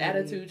Tim's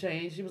attitude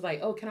changed. She was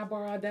like, oh, can I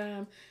borrow a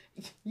dime?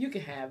 You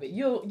can have it.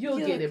 You'll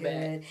get it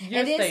back.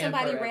 And then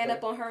somebody ran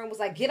up on her and was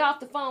like, get off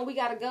the phone. We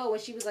got to go.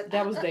 And she was like,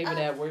 that was David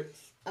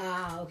Edwards.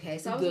 Okay.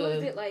 So I was a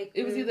little bit like...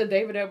 It was either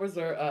David Edwards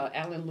or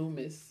Alan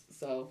Loomis.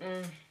 So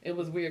it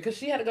was weird because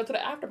she had to go to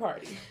the after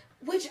party.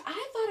 Which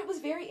I thought it was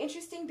very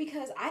interesting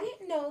because I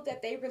didn't know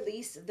that they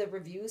released the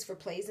reviews for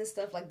plays and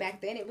stuff. Like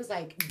back then it was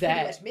like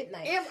pretty much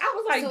midnight. I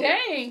was like,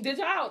 dang, did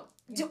y'all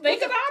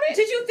think about it?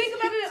 Did you think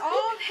about it at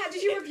all? How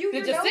did you review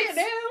your notes? Did you sit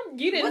down?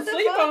 You didn't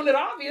sleep on it,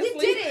 obviously.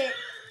 You didn't.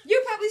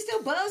 You probably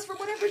still buzzed from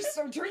whatever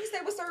drinks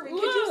they were serving.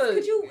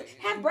 Could you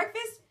have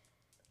breakfast?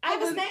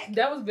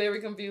 That was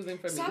very confusing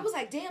for me. So I was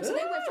like, damn. So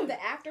they went from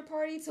the after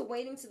party to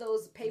waiting till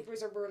those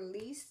papers are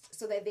released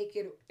so that they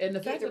could and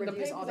the fact that the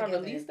papers are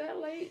released that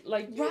late,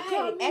 like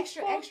right,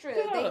 extra.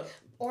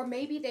 Or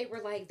maybe they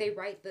were like they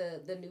write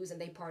the news and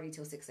they party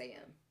till 6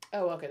 a.m.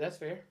 Oh, okay, that's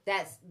fair.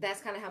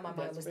 That's kind of how my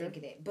mind was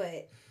thinking it,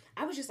 but.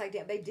 I was just like,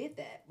 damn, they did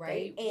that,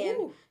 right?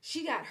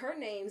 She got her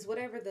names,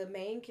 whatever the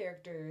main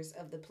characters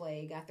of the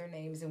play got their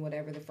names in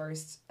whatever the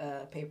first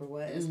paper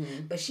was.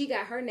 Mm-hmm. But she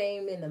got her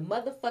name in the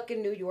motherfucking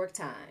New York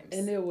Times.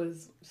 And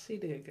she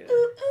did good.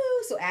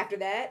 So after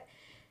that,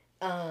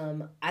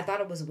 I thought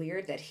it was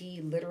weird that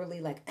he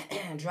literally like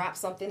dropped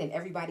something and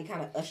everybody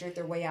kind of ushered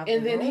their way out.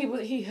 And then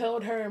he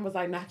held her and was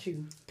like, not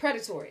you.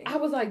 Predatory. I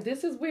was like,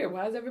 this is weird.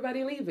 Why is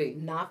everybody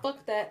leaving? Nah,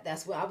 fuck that.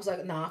 That's what I was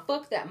like, nah,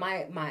 fuck that.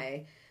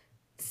 My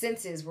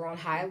senses were on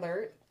high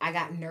alert. I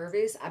got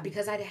nervous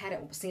because I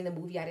hadn't seen the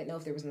movie. I didn't know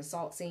if there was an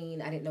assault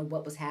scene. I didn't know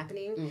what was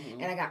happening.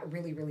 Mm-hmm. And I got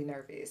really, really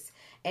nervous.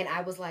 And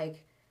I was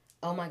like,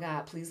 oh my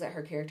God, please let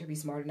her character be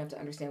smart enough to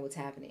understand what's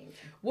happening.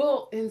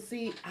 Well, and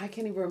see, I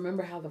can't even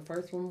remember how the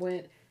first one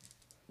went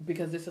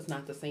because this is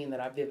not the scene that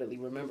I vividly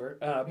remember.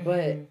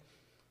 But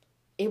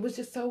it was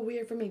just so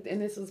weird for me. And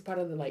this was part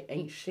of the like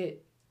ain't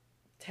shit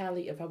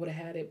tally if I would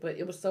have had it. But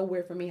it was so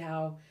weird for me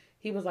how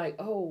he was like,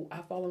 oh,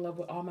 I fall in love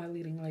with all my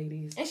leading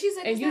ladies. And she's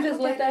like, and you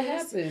just let that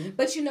happen.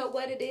 But you know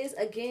what it is?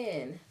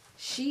 Again,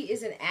 she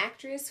is an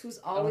actress who's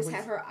always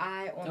had her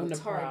eye on the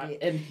target.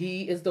 And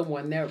he is the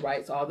one that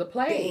writes all the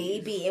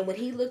plays. Baby. And when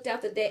he looked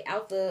out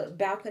the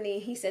balcony,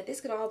 he said,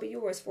 this could all be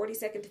yours, 40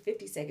 seconds to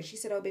 50 seconds. She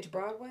said, oh, bitch,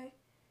 Broadway?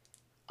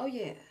 Oh,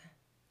 yeah.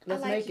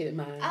 Let's make it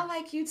mine. I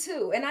like you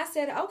too. And I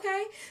said,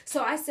 okay.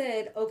 So I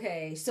said,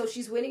 okay. So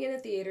she's winning in the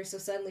theater. So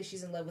suddenly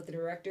she's in love with the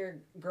director.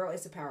 Girl,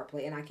 it's a power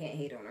play, and I can't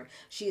hate on her.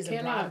 She is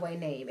a Broadway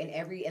name. And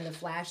in the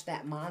Flash,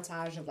 that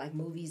montage of like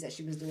movies that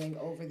she was doing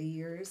over the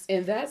years.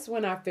 And that's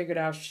when I figured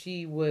out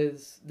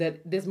that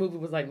this movie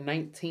was like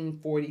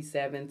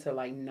 1947 to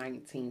like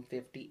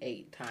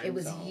 1958 time. It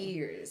was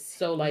years.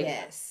 So like,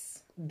 yes.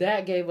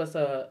 That gave us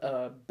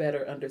a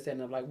better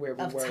understanding of like where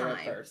we were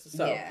at first.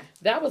 So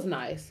that was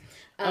nice.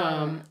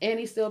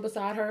 Annie's still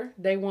beside her.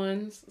 Day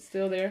one's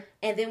still there.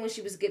 And then when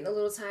she was getting a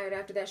little tired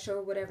after that show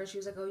or whatever, she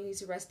was like, "Oh, you need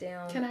to rest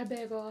down." Can I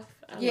beg off?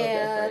 I love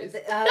that phrase.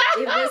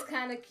 It was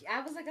kind of.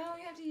 I was like, "Oh,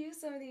 you have to use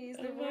some of these."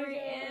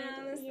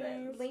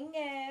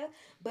 Lingo,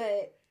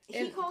 but.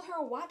 He called her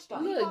a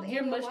watchdog. Look,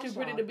 you're much too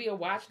pretty to be a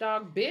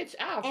watchdog, bitch.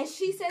 And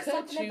she said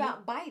something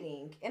about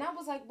biting. And I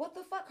was like, what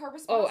the fuck? Her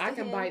response Oh, I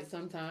can bite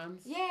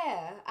sometimes.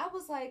 Yeah. I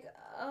was like,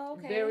 oh,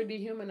 okay. Very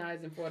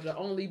dehumanizing for the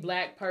only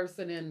black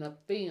person in the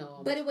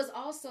film. But it was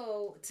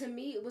also, to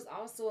me, it was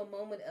also a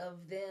moment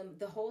of them.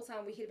 The whole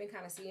time we had been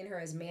kind of seeing her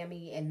as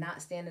mammy and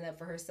not standing up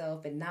for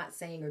herself and not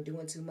saying or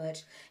doing too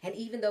much. And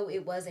even though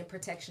it was in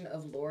protection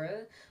of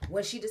Laura,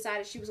 when she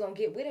decided she was going to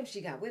get with him,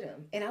 she got with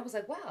him. And I was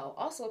like, wow,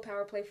 also a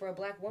power play for a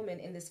black woman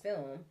in this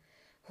film,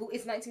 who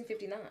it's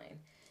 1959.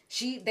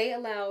 They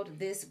allowed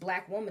this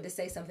black woman to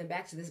say something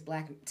back to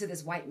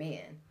this white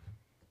man.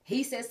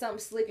 He said something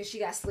slick and she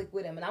got slick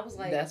with him, and I was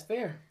like, that's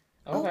fair.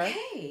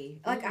 Okay.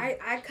 Like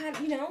I kind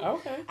of,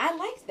 okay. I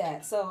liked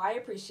that, so I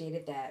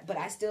appreciated that, but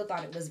I still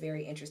thought it was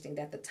very interesting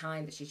that the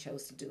time that she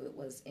chose to do it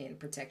was in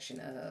protection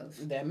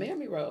of that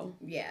mammy role.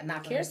 Yeah,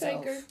 not for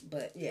herself,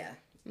 but yeah.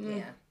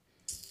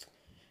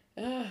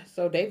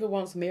 So David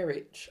wants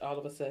marriage all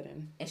of a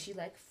sudden. And she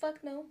like,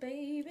 fuck no,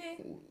 baby.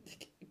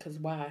 Because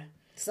why?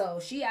 So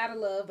she out of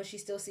love, but she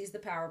still sees the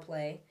power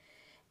play.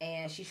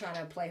 And she's trying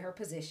to play her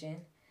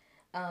position.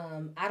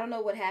 I don't know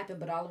what happened,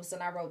 but all of a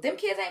sudden I wrote, them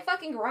kids ain't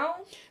fucking grown.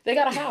 They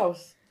got a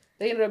house.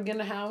 They ended up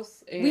getting a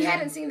house. And we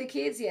hadn't seen the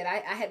kids yet.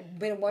 I had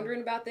been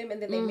wondering about them,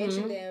 and then they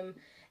mentioned them.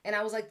 And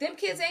I was like, them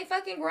kids ain't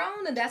fucking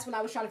grown. And that's when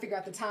I was trying to figure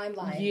out the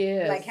timeline.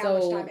 Yeah. Like how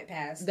much time it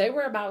passed. They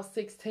were about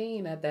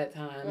 16 at that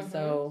time.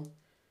 So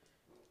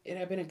it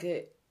had been a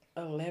good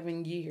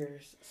 11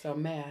 years. So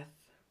math.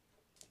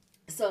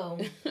 So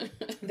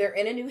they're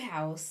in a new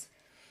house.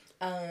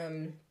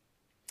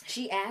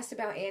 She asked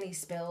about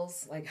Annie's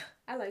spells. Like,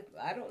 I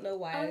don't know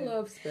why. I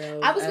love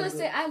spells. I was going to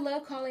say, I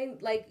love calling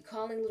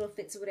little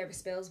fits or whatever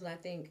spells, but I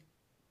think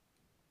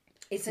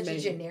it's such a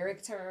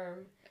generic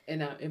term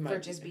for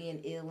just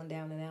being ill and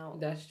down and out.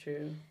 That's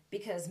true.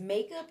 Because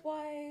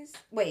makeup-wise,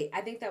 wait,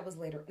 I think that was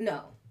later.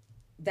 No,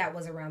 that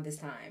was around this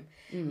time.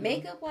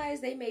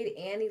 Makeup-wise, they made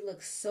Annie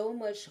look so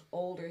much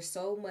older,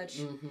 so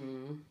much...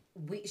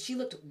 she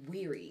looked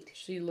wearied.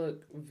 She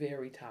looked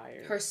very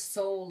tired. Her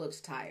soul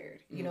looked tired.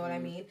 You know what I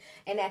mean?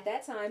 And at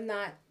that time,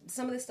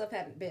 some of this stuff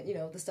hadn't been,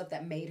 the stuff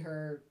that made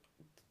her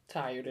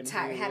tired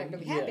hadn't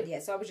really happened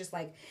yet. So I was just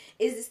like,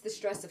 is this the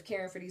stress of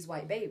caring for these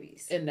white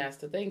babies? And that's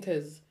the thing,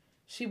 because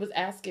she was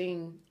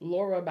asking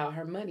Laura about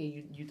her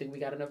money. You think we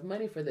got enough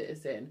money for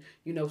this? And,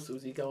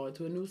 Susie going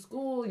to a new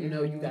school. You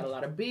got a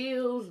lot of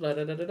bills,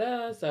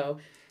 da-da-da-da-da. So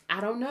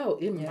I don't know.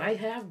 It might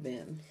have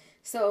been.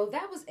 So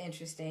that was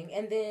interesting.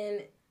 And then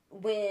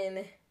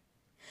when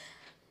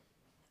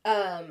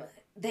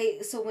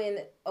when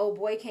old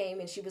boy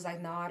came and she was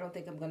like, no, I don't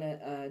think I'm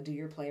gonna do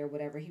your play or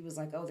whatever, he was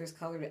like, oh, there's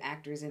colored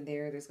actors in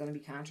there's gonna be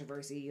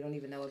controversy, you don't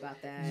even know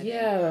about that.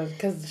 Yeah,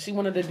 because she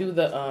wanted to do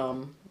the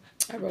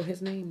I wrote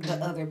his name down.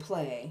 The other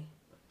play,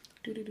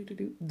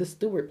 the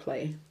Stewart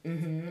play,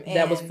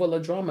 that was full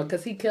of drama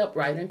because he kept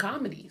writing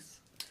comedies.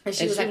 And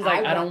she was like,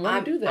 I don't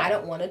want to do that. I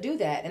don't want to do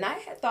that. And I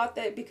had thought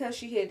that because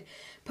she had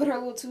put her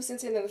little 2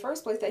 cents in the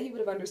first place that he would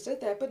have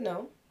understood that, but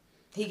no.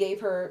 He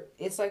gave her,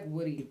 it's like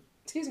Woody.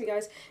 Excuse me,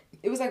 guys.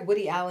 It was like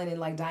Woody Allen and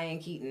like Diane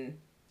Keaton.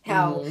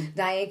 How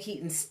Diane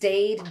Keaton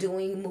stayed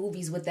doing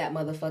movies with that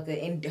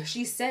motherfucker. And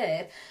she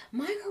said,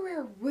 my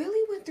career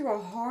really went through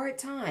a hard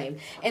time.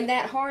 And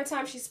that hard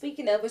time she's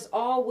speaking of is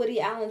all Woody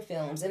Allen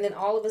films. And then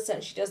all of a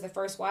sudden she does the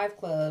First Wives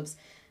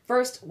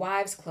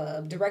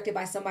Club, directed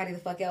by somebody the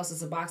fuck else,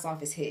 is a box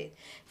office hit.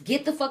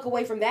 Get the fuck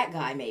away from that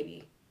guy,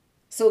 maybe.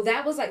 So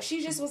that was like,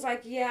 she just was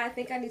like, yeah, I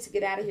think I need to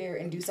get out of here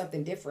and do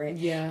something different.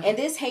 Yeah. And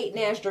this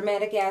hating-ass,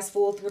 dramatic-ass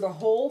fool threw the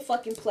whole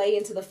fucking play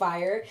into the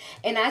fire.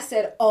 And I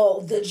said,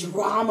 oh, the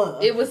drama.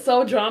 It was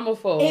so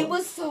dramaful. It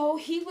was so,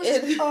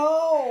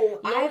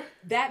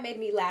 that made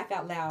me laugh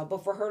out loud.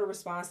 But for her to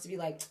respond to be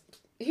like...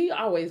 He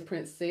always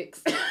prints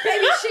 6. Baby,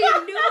 she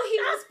knew he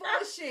was full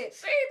of shit.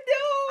 She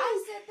knew.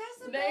 I said,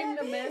 that's a Name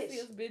bad the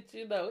messiest bitch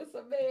it's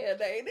a man, ain't it?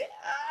 Baby.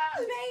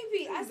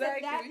 I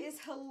said, that is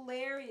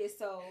hilarious.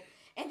 So...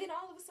 And then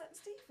all of a sudden,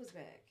 Steve was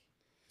back.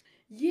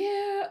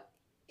 Yeah,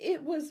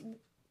 it was...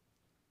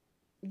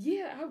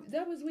 Yeah,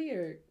 that was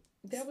weird.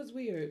 That was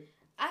weird.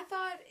 I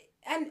thought...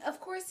 And,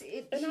 of course,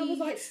 I was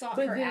like, had sought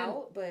her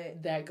out,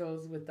 but... That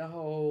goes with the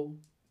whole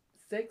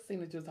sex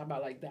scene that you were talking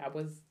about, like that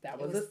was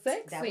a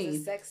sex scene. That was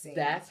a sex scene.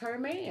 That's her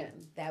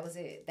man. That was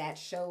it. That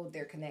showed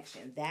their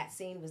connection. That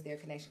scene was their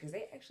connection because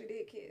they actually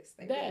did kiss.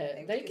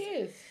 They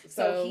kissed.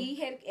 So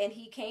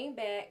he came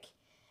back,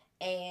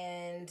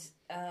 and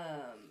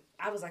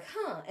I was like,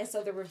 huh. And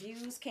so the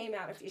reviews came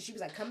out. She was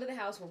like, come to the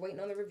house. We're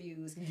waiting on the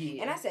reviews.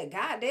 Yeah. And I said,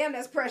 God damn,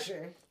 that's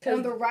pressure.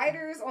 On the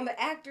writers, on the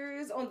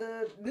actors, on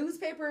the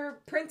newspaper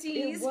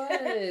printees. It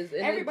was.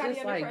 And everybody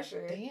under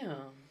pressure. Damn.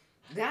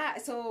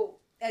 God, so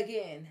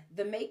again,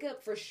 the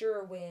makeup for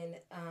sure when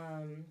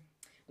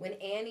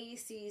Annie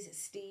sees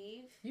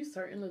Steve. You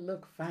certainly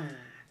look fine.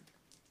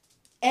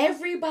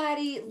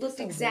 Everybody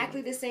looked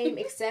exactly the same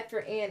except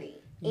for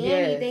Annie.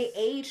 Annie, they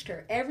aged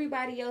her.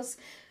 Everybody else,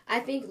 I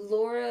think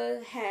Laura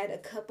had a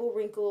couple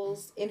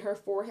wrinkles in her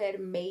forehead,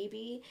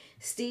 maybe.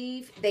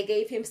 Steve, they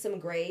gave him some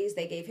grays.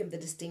 They gave him the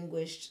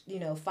distinguished,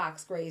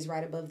 fox grays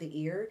right above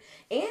the ear.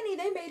 Annie,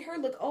 they made her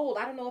look old.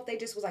 I don't know if they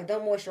just was like,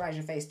 don't moisturize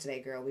your face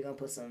today, girl. We're going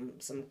to put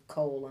some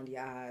coal under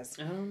your eyes.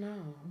 I don't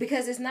know.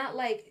 Because it's not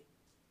like,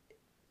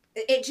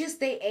 it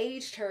just, they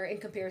aged her in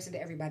comparison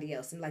to everybody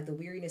else. And like the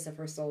weariness of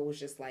her soul was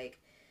just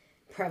like,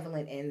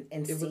 prevalent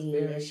and seen,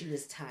 and she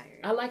was tired.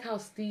 I like how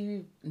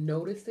Steve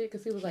noticed it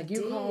because he was like,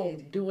 "You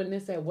called doing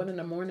this at 1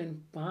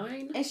 a.m.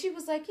 fine?" And she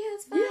was like, "Yeah,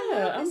 it's fine.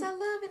 Yeah, because I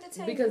love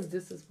entertainment. Because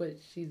this is what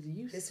she's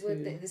used to.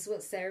 This is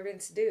what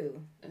servants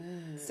do."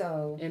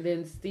 So, and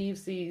then Steve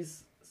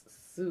sees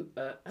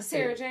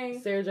Sarah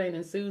Jane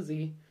and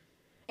Susie,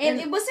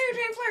 and was Sarah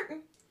Jane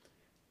flirting?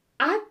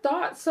 I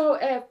thought so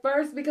at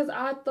first because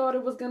I thought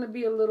it was going to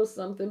be a little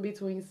something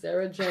between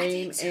Sarah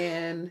Jane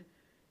and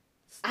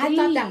Steve. I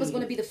thought that was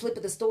going to be the flip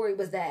of the story,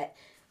 was that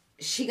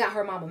she got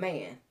her mama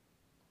man.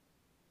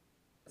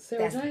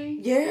 Sarah Jane?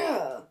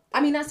 Yeah. I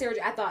mean, not Sarah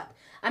Jane.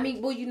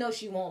 Well,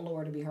 she want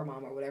Laura to be her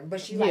mom or whatever, but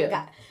she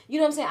got, you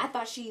know what I'm saying? I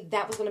thought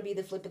that was going to be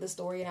the flip of the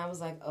story, and I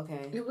was like,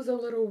 okay. It was a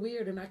little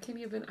weird, and I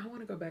want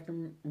to go back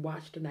and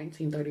watch the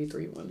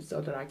 1933 one so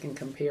that I can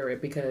compare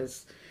it,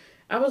 because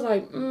I was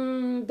like,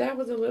 that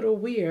was a little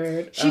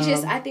weird.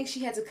 I think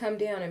she had to come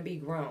down and be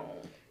grown.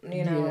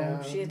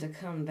 She had to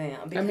come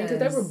down. Because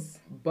they were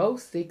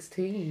both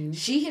 16.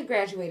 She had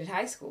graduated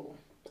high school.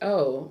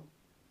 Oh.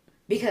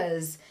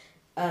 Because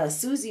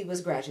Susie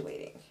was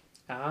graduating.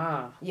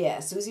 Ah. Yeah,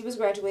 Susie was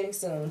graduating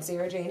soon.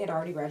 Sarah Jane had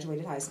already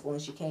graduated high school,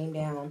 and she came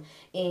down.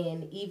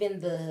 And even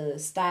the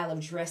style of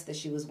dress that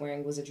she was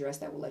wearing was a dress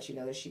that would let you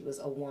know that she was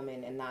a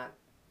woman and not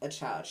a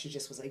child. She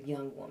just was a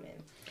young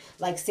woman.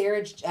 Like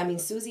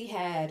Susie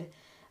had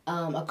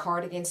a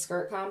cardigan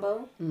skirt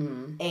combo,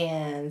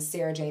 and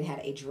Sarah Jane had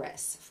a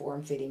dress,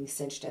 form-fitting,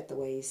 cinched at the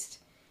waist.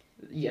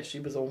 Yes, she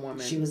was a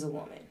woman. She was a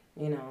woman,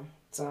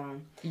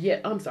 so... Yeah,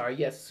 I'm sorry.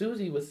 Yes,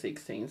 Susie was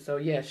 16, so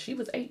yeah, she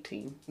was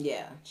 18.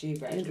 Yeah, she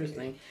graduated.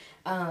 Interesting.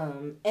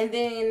 And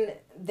then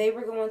they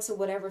were going to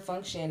whatever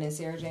function, and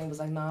Sarah Jane was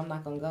like, "No, I'm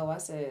not gonna go." I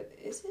said,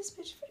 "Is this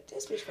bitch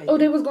fake?" Oh,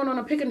 they was going on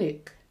a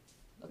picnic.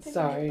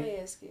 Sorry,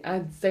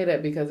 I say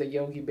that because of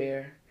Yogi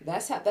Bear.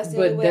 That's the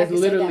only way I can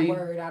say that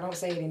word. I don't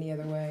say it any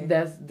other way.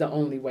 That's the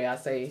only way I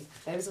say.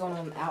 They was going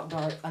on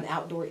an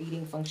outdoor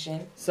eating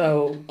function.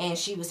 So, and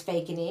she was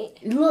faking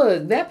it.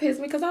 Look, that pissed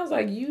me because I was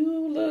like,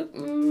 "You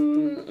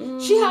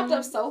look." She hopped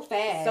up so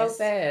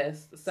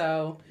fast.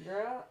 So,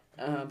 girl.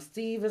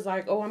 Steve is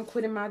like, "Oh, I'm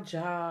quitting my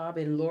job,"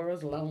 and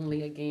Laura's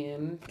lonely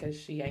again because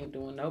she ain't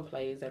doing no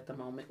plays at the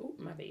moment. Ooh,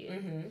 my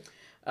bad.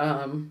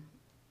 Mm-hmm.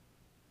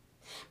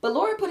 But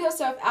Laura put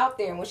herself out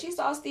there, and when she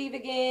saw Steve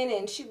again,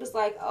 and she was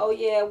like, "Oh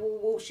yeah, woo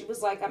woo," she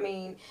was like,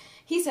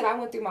 he said, "I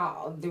went through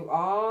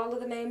all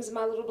of the names in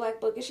my little black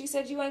book," and she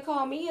said, "You ain't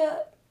called me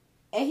up,"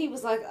 and he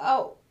was like,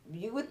 "Oh,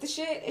 you with the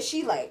shit?" And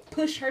she like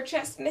pushed her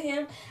chest into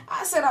him.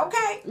 I said,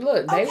 "Okay,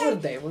 look,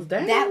 they was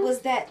down." That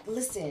was that.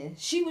 Listen,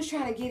 she was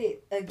trying to get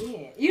it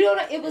again. You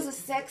know, it was a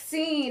sex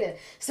scene,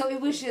 so it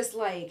was just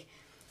like.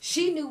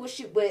 She knew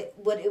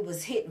what it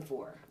was hitting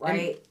for,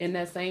 right? And in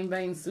that same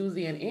vein,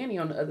 Susie and Annie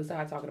on the other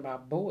side talking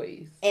about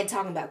boys. And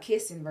talking about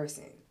kissing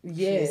versus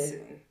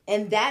kissing.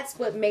 And that's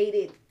what made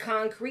it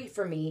concrete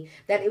for me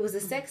that it was a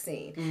sex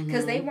scene.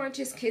 Because they weren't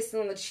just kissing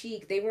on the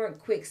cheek. They weren't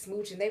quick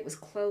smooching. They was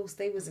close.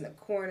 They was in a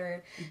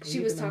corner.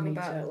 She was talking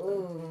about,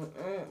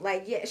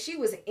 she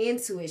was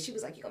into it. She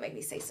was like, "You gonna make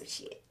me say some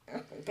shit.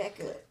 Back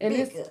up.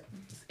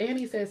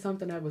 Annie said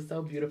something that was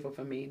so beautiful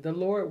for me. The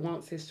Lord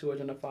wants his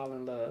children to fall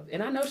in love.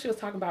 And I know she was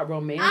talking about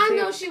romantic. I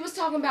know she was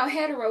talking about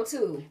hetero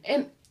too.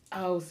 And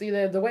see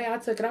that the way I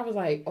took it, I was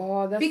like,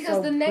 "Oh, that's because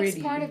so the next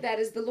pretty." part of that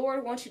is the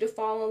Lord wants you to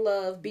fall in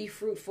love, be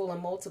fruitful,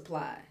 and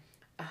multiply.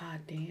 Ah,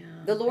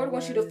 damn. The Lord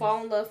wants you to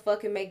fall in love,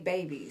 fucking make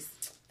babies.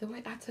 The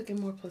way I took it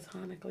more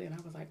platonically, and I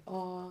was like,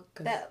 "Oh,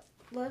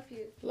 love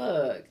you."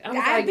 Look,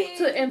 I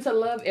was to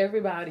love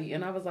everybody,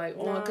 and I was like,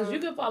 "Oh, because you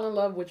can fall in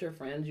love with your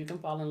friends, you can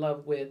fall in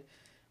love with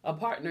a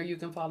partner, you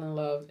can fall in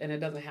love, and it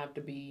doesn't have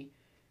to be."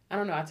 I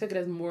don't know. I took it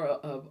as more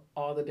of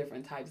all the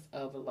different types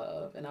of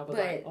love, and I was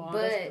like, "Oh,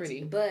 that's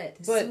pretty."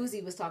 But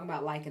Susie was talking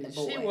about liking the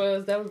boy. She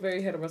was. That was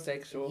very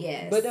heterosexual.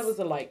 Yes. But that was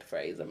a liked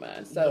phrase of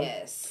mine. So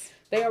yes.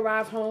 They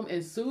arrive home,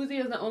 and Susie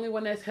is the only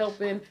one that's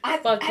helping I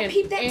fucking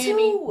peeped that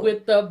Annie too.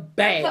 with the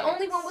bag. The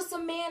only one with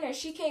some manners.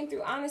 She came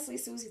through. Honestly,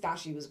 Susie thought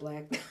she was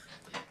black.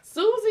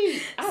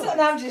 Susie. No,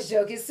 I'm just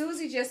joking.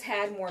 Susie just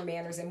had more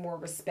manners and more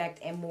respect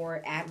and more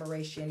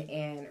admiration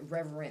and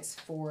reverence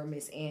for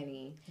Miss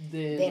Annie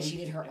than she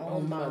did her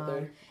own mom.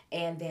 Mother.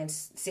 And then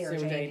Sarah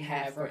Jane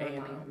had for her Annie.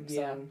 Mom.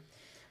 Yeah. So,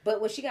 but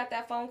when she got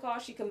that phone call,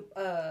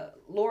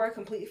 Laura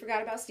completely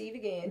forgot about Steve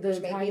again. The which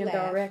Italian made me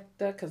laugh.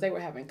 director, because they were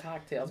having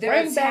cocktails.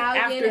 Their Bring back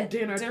Italian after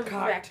dinner director.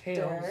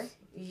 cocktails.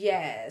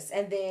 Yes.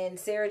 And then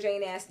Sarah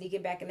Jane asked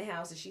sneaking back in the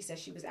house, and she said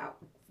she was out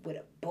with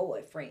a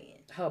boyfriend.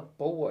 Her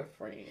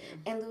boyfriend.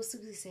 And little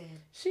Susie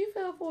said, she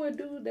fell for a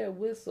dude that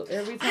whistled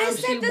every time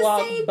she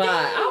walked by.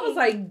 I was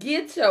like,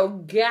 get your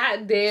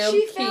goddamn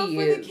she kids. fell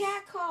for the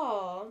cat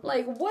call.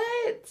 Like,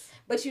 what?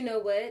 But you know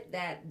what?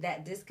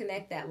 That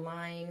disconnect, that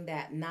lying,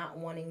 that not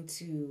wanting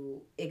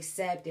to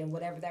accept and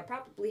whatever, that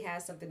probably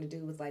has something to do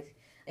with, like,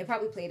 it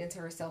probably played into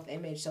her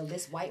self-image. So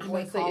this white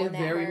boy calling at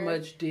her. It very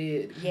much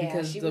did. Yeah,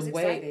 because she the was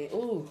excited.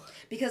 Ooh.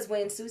 Because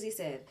when Susie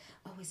said,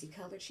 "Oh, is he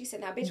colored?" She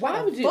said, "Now, bitch,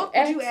 why would you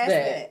ask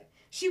that?"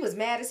 She was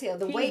mad as hell.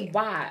 The way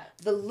white.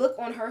 The look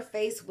on her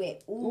face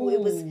went, ooh,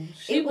 it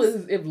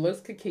was if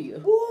looks could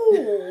kill.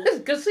 Ooh.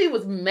 Because she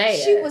was mad.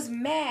 She was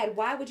mad.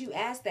 Why would you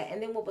ask that?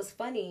 And then what was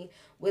funny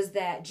was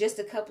that just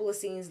a couple of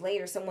scenes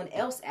later, someone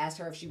else asked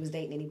her if she was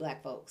dating any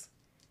black folks.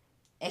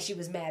 And she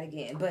was mad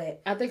again.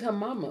 But I think her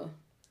mama.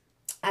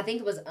 I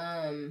think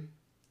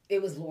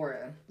it was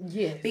Laura.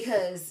 Yes.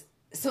 Because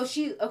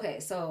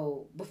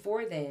so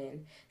before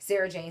then,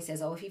 Sarah Jane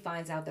says, "Oh, if he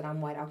finds out that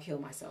I'm white, I'll kill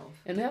myself."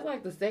 And that's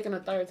like the second or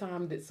third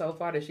time so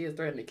far that she has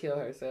threatened to kill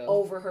herself.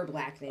 Over her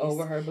blackness.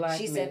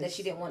 She said that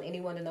she didn't want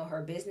anyone to know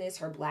her business,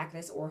 her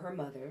blackness, or her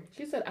mother.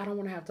 She said, "I don't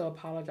want to have to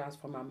apologize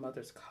for my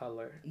mother's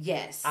color.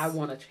 Yes. I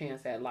want a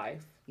chance at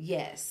life."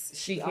 Yes.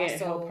 She can't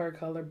help her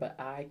color, but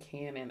I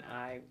can and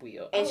I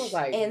will. And I was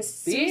like, and bitch.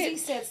 Susie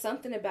said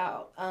something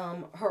about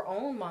her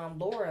own mom,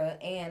 Laura,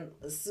 and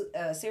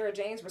Sarah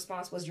Jane's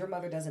response was, "Your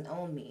mother doesn't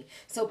own me."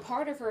 So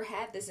part of her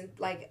had this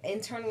like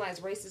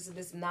internalized racism,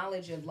 this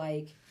knowledge of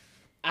like,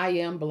 I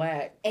am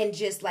black, and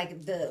just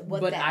like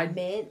that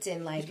meant,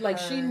 and like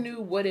she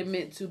knew what it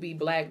meant to be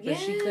black, but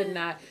she could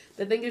not.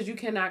 The thing is, you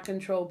cannot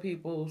control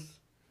people's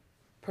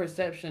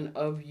perception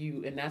of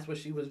you, and that's what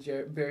she was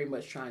very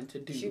much trying to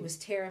do. She was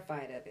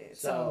terrified of it.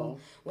 So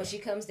when she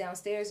comes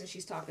downstairs and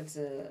she's talking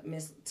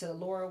to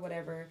Laura or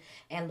whatever,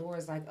 and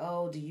Laura's like,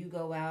 "Oh, do you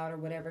go out or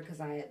whatever? Because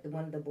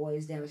one of the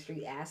boys down the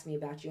street asked me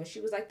about you," and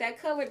she was like, "That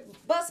colored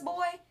bus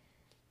boy."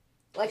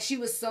 Like she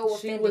was so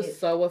offended. She was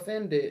so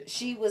offended.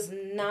 She was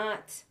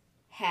not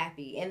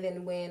happy. And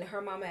then when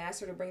her mama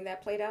asked her to bring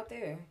that plate out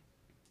there,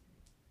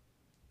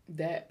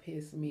 that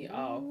pissed me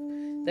off.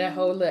 That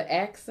whole little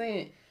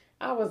accent.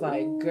 I was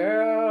like,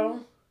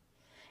 girl.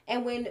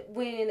 And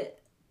when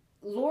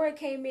Laura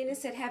came in and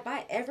said, "Have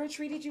I ever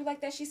treated you like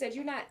that?" She said,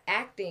 "You're not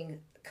acting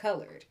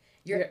colored.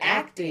 You're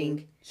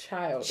acting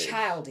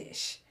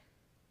childish.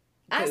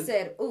 I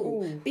said,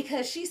 ooh,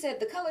 because she said,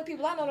 "The colored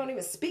people I know don't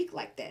even speak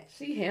like that."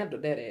 She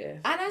handled that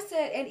ass. And I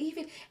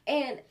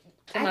said,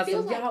 I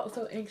feel like y'all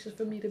so anxious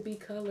for me to be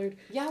colored.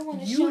 Y'all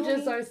want to show You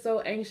just me? are so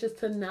anxious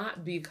to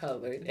not be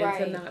colored and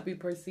to not be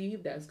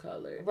perceived as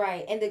colored.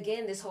 Right. And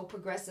again, this whole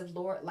progressive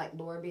Laura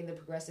being the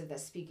progressive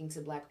that's speaking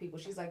to black people.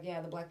 She's like,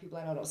 yeah, the black people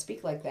I know don't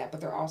speak like that,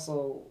 but they're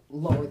also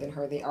lower than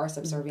her. They are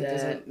subservient.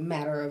 There's a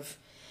matter of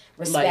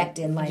respect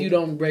and like you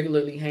don't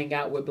regularly hang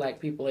out with black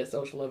people at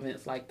social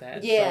events like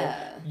that.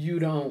 Yeah.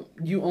 So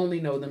you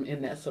only know them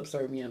in that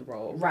subservient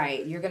role.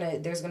 Right.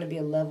 There's gonna be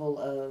a level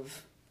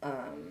of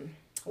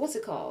what's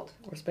it called?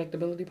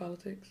 Respectability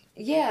politics?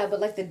 Yeah, but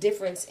like the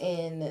difference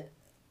in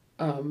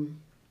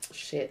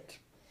shit.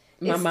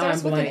 My mind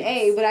starts with an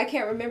A, but I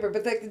can't remember.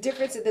 But like the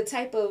difference in the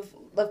type of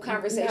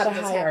conversation that's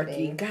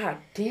hierarchy. Happening. God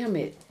damn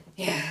it.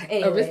 Yeah.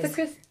 Anyways.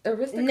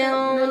 Aristocrat?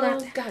 No,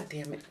 not God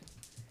damn it.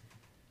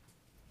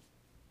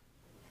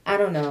 I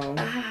don't know.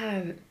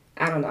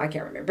 I don't know. I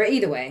can't remember. But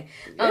either way,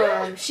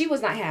 she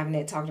was not having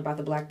it. Talking about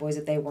the black boys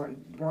that they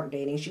weren't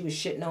dating. She was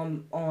shitting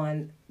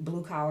on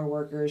blue collar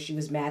workers. She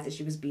was mad that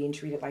she was being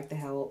treated like the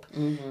help.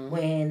 Mm-hmm.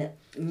 When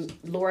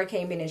Laura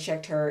came in and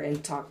checked her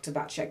and talked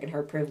about checking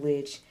her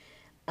privilege,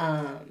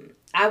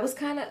 I was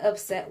kind of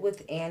upset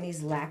with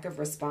Annie's lack of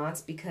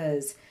response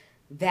because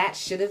that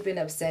should have been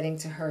upsetting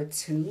to her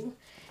too,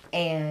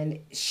 and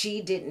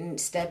she didn't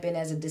step in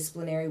as a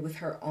disciplinary with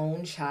her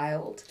own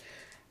child.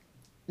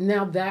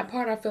 Now that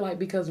part I feel like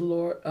because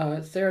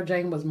Sarah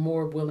Jane was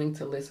more willing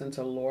to listen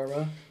to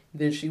Laura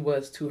than she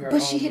was to her own mother.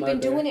 But she had been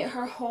doing it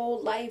her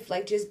whole life,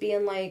 like just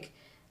being like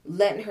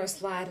letting her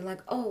slide and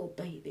like, "Oh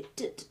baby,"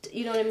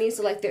 you know what I mean?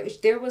 So like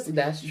there was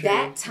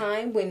that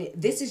time when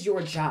this is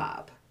your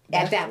job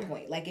at that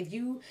point. Like if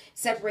you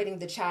separating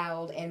the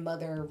child and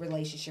mother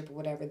relationship or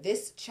whatever,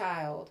 this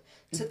child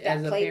took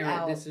that plate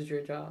out. This is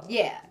your job.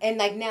 Yeah, and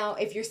like now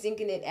if you're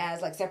thinking it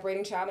as like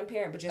separating child and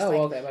parent, but just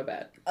okay, my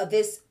bad.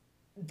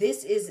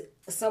 This is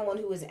someone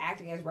who is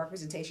acting as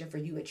representation for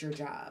you at your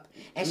job.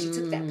 And she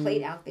took that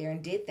plate out there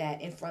and did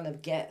that in front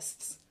of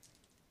guests.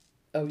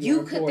 of your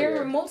employer. There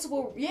were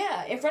multiple,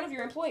 in front of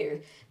your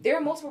employer. There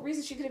are multiple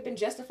reasons she could have been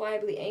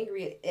justifiably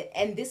angry.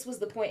 And this was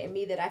the point in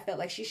me that I felt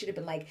like she should have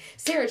been like,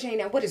 Sarah Jane,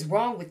 now what is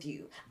wrong with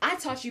you? I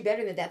taught you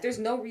better than that. There's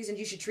no reason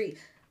you should treat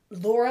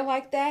Laura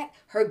like that,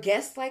 her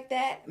guests like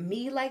that,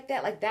 me like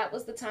that. Like, that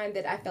was the time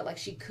that I felt like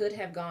she could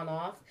have gone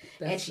off.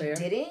 That's and she fair.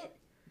 Didn't.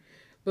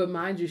 But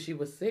mind you, she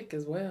was sick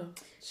as well.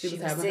 She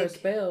was having sick. Her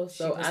spells.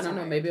 So I don't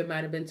know. Maybe it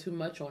might have been too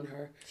much on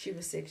her. She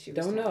was sick. She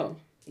was Don't tired. know.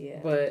 Yeah.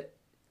 But.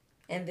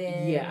 And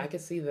then. Yeah, I can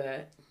see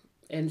that.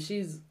 And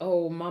she's,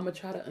 oh, mama,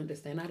 try to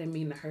understand. I didn't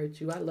mean to hurt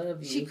you. I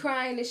love you. She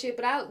crying and shit.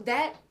 But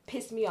that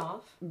pissed me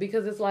off.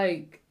 Because it's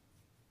like.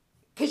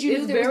 Because you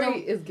knew there was no.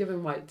 It's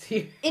giving white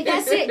tears. And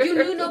that's it. You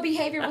knew no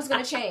behavior was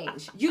going to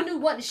change. You knew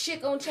what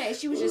shit going to change.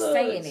 She was just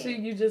saying it.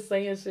 You just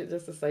saying shit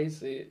just to say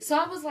shit. So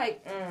I was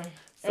like,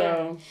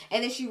 So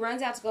and then she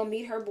runs out to go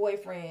meet her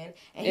boyfriend,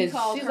 and he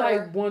called her. She's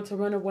like, want to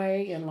run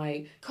away and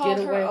like called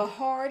get her away. A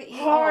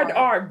hard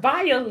R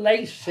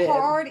violation.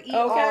 Hard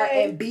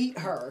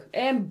ER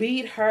and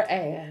beat her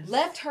ass.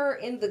 Left her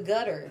in the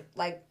gutter,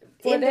 like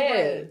for in that. The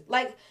rain.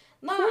 Like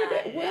no,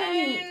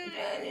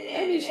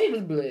 I mean, she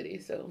was bloody,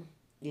 so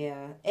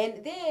yeah.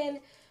 And then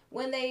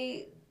when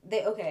they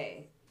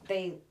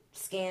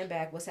scan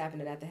back what's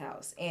happening at the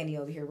house. Annie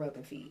over here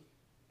rubbing feet.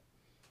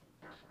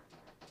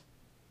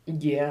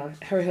 Yeah,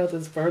 her health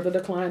is further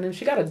declining.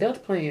 She got a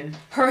death plan.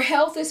 Her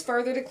health is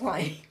further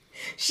declining.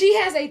 She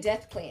has a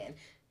death plan.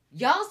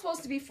 Y'all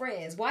supposed to be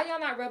friends. Why y'all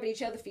not rubbing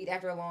each other's feet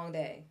after a long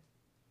day?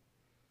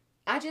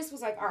 I just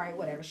was like, all right,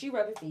 whatever. She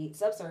rubbing feet,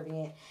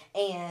 subservient,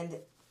 and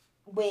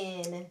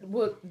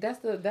that's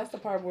the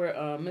part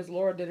where Miss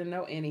Laura didn't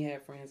know Annie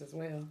had friends as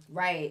well.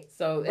 Right.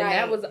 So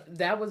and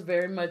that was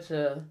very much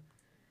So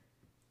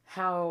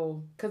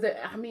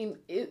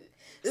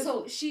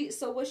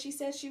what she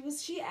said,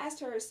 she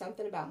asked her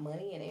something about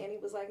money, and Annie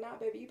was like, nah,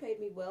 baby, you paid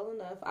me well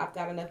enough. I've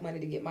got enough money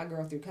to get my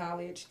girl through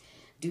college,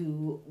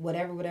 do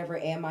whatever,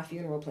 and my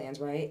funeral plans,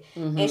 right?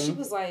 Mm-hmm. And she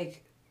was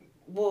like,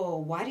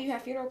 well, why do you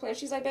have funeral plans?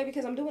 She's like, baby,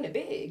 because I'm doing it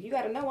big. You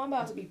got to know I'm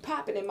about to be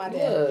popping in my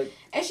death.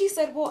 And she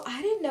said, well,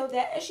 I didn't know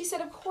that. And she said,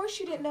 of course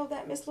you didn't know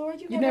that, Miss Laura.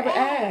 You never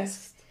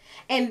asked.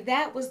 And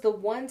that was the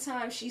one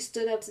time she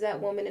stood up to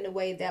that woman in a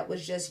way that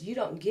was just, you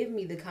don't give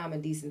me the common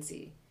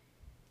decency.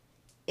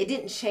 It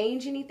didn't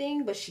change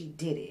anything, but she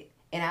did it.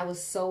 And I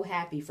was so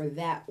happy for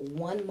that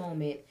one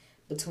moment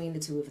between the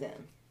two of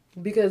them.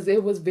 Because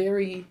it was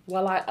very,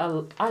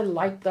 I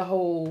liked the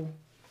whole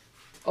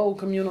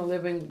communal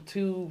living,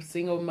 two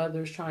single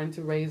mothers trying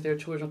to raise their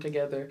children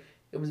together.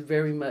 It was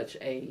very much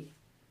a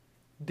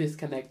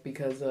disconnect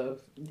because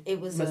of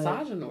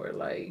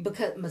misogynoir,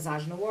 because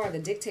misogynoir, the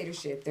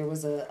dictatorship. There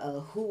was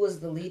a who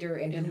was the leader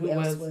and who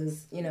else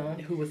was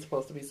who was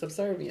supposed to be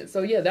subservient.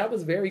 So yeah, that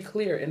was very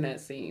clear in that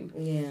scene.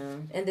 Yeah,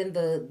 and then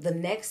the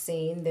next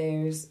scene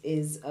is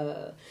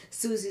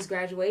Susie's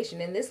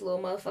graduation, and this little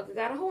motherfucker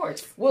got a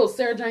horse. Well,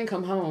 Sarah Jane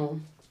come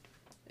home,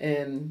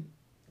 and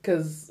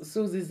because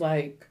Susie's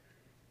like,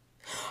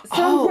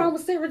 something wrong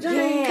with Sarah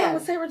Jane. Yeah.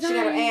 She got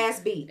her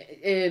ass beat.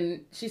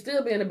 And she's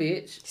still being a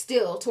bitch.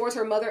 Still, towards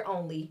her mother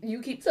only.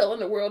 You keep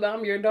telling the world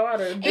I'm your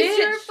daughter. It's bitch.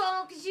 your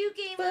fault because you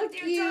came up there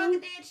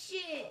talking that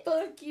shit.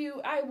 Fuck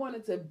you. I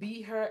wanted to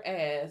beat her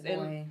ass. Boy.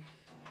 And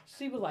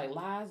she was like,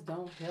 lies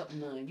don't help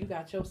none. You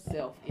got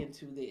yourself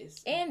into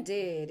this. And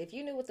did. If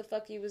you knew what the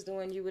fuck you was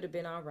doing, you would have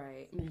been all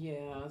right.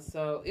 Yeah,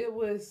 so it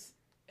was...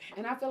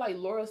 And I feel like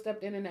Laura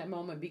stepped in that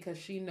moment because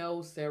she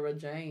knows Sarah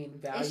Jane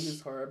values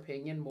her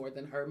opinion more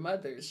than her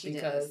mother's she's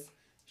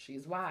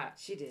white.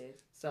 She did.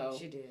 So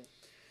she did.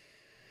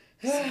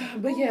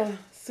 But yeah,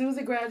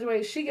 Susie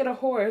graduates. She get a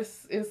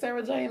horse, and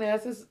Sarah Jane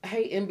ass is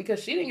hating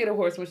because she didn't get a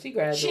horse when she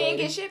graduated. She didn't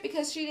get shit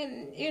because she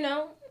didn't,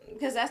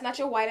 because that's not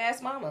your white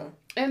ass mama.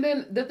 And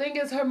then the thing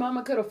is, her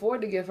mama could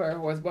afford to give her a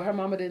horse, but her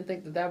mama didn't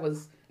think that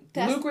was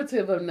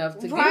lucrative enough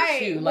to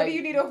get you. What do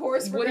you need a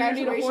horse for? What do you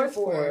need a horse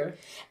for?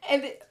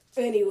 And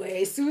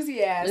anyway,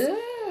 Susie asked,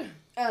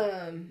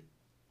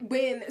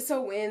 when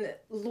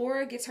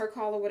Laura gets her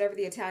call or whatever,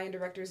 the Italian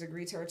directors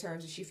agree to her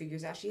terms and she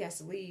figures out she has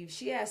to leave,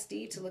 she asked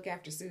Steve to look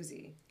after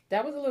Susie.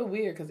 That was a little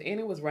weird because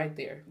Annie was right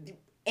there.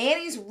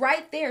 Annie's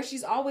right there.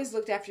 She's always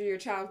looked after your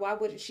child. Why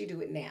wouldn't she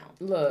do it now?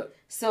 Look.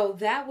 So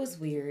that was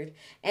weird.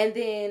 And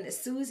then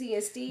Susie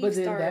and Steve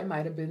that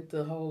might have been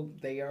the whole,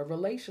 they are a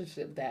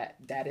relationship.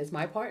 That is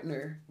my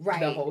partner. Right.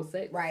 The whole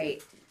sex.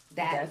 Right.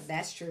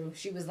 That's true.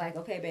 She was like,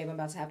 okay, babe, I'm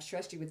about to have to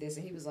trust you with this.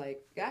 And he was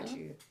like, got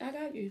you. I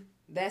got you.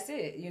 That's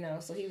it,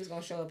 So he was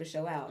going to show up and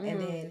show out. Mm-hmm.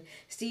 And then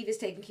Steve is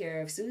taking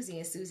care of Susie,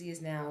 and Susie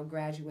is now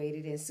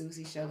graduated, and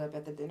Susie showed up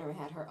at the dinner and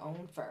had her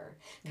own fur.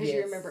 Because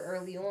you remember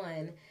early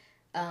on,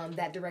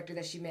 that director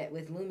that she met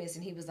with, Loomis,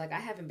 and he was like, I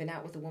haven't been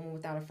out with a woman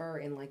without a fur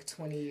in like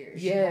 20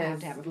 years.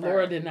 Yes,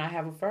 Laura did not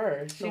have a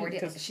fur.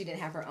 She didn't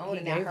have her own,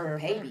 and now her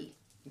baby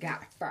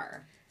got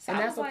fur. So and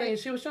that's the thing.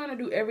 She was trying to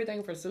do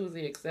everything for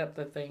Susie except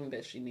the thing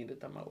that she needed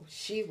the most.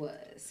 She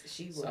was.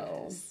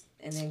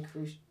 And then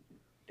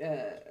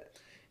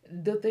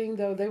the thing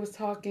though, they was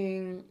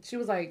talking. She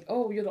was like,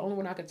 "Oh, you're the only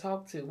one I could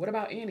talk to. What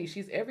about Annie?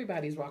 She's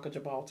everybody's Rock of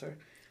Gibraltar."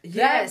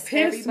 Yes, that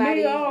pissed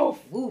me off.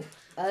 Woof,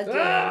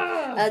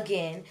 again,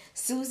 again.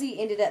 Susie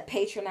ended up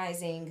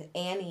patronizing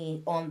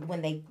Annie on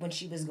when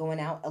she was going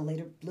out a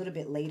little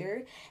bit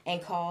later, and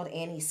called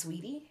Annie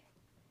sweetie,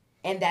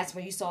 and that's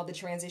when you saw the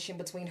transition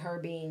between her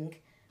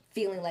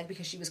feeling like,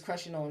 because she was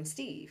crushing on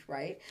Steve,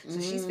 right? So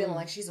she's feeling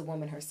like she's a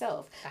woman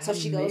herself. So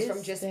she goes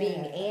from just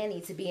being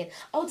Annie to being,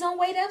 oh, don't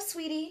wait up,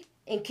 sweetie.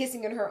 And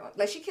kissing in her,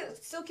 like she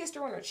still kissed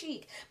her on her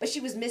cheek, but she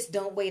was Miss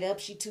Don't Wait Up,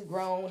 she too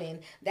grown. And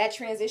that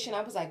transition,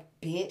 I was like,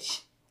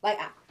 bitch. Like,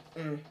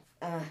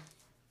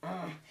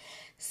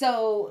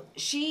 So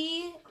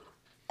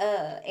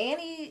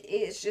Annie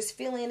is just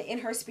feeling in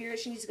her spirit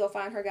she needs to go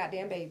find her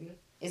goddamn baby.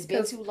 It's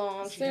been too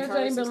long. Sarah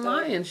Jane been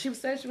lying. She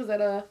said she was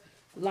at a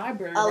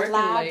library.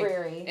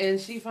 Library. And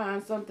she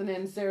finds something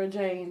in Sarah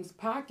Jane's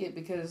pocket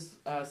because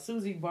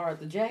Susie borrowed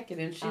the jacket,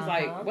 and she's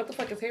like, what the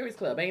fuck is Harry's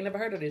Club? I ain't never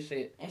heard of this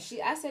shit. And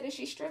I said, is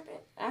she stripping?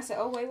 I said,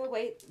 oh,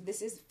 wait.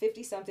 This is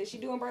 50-something. She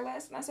doing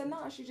burlesque? And I said,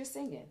 no, she's just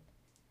singing.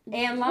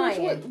 And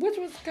lying. Which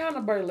was kind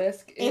of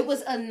burlesque. It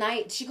was a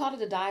night, she called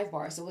it a dive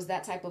bar, so it was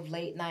that type of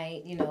late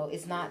night,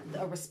 it's not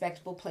a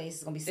respectable place,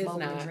 it's going to be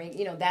smoking and drink.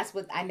 That's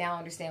what, I now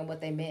understand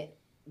what they meant.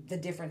 The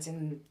difference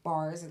in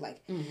bars is like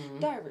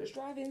divers,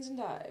 drive-ins, and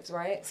dives,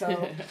 right?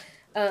 So,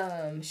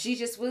 she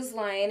just was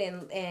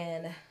lying,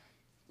 and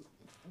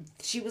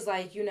she was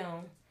like,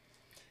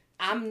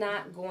 I'm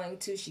not going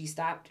to. She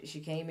stopped. She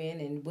came in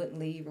and wouldn't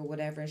leave or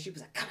whatever, and she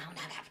was like, "Come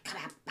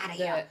out of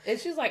here!" And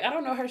she's like, "I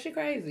don't know her. She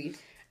crazy."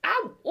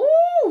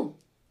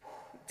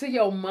 To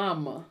your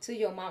mama.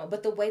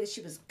 But the way that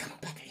she was,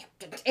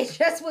 it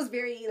just was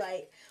very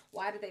like.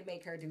 Why did they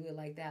make her do it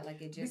like that?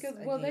 Like, it just...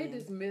 Because, they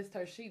dismissed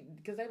her.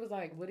 Because they was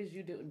like, what did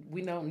you do?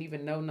 We don't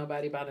even know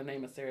nobody by the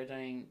name of Sarah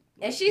Jane.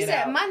 And she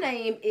said, my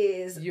name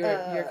is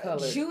your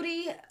color.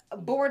 Judy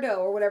Bordeaux,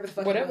 or whatever the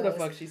fuck Whatever the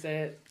fuck she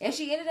said. And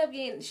she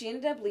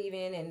ended up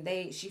leaving,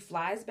 and she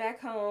flies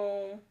back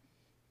home.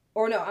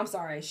 Or no, I'm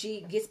sorry.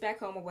 She gets back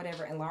home or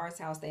whatever, and Laura's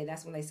house,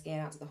 that's when they scan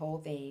out to the whole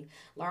thing.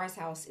 Laura's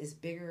house is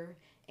bigger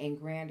and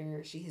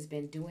grander. She has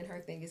been doing her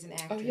thing as an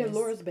actress. Oh yeah,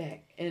 Laura's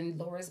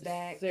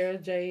back. Sarah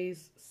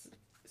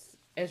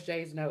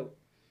SJ's note.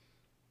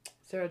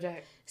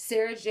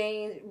 Sarah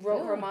Jane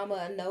wrote her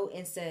mama a note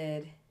and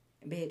said,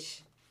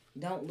 "Bitch,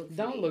 don't look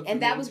for me."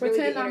 And that was really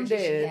the energy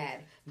she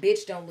had.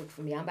 Bitch, don't look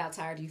for me. I'm about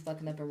tired of you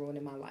fucking up and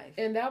ruining my life.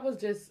 And that was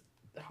just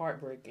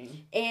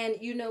heartbreaking. And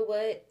you know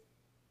what?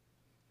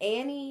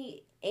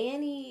 Annie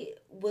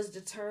was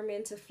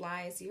determined to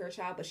fly and see her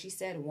child, but she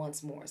said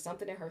once more,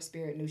 something in her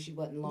spirit knew she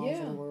wasn't long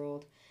for the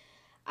world.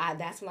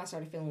 That's when I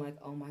started feeling like,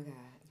 oh my God.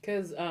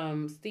 Because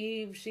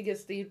she gets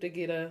Steve to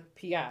get a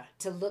PI.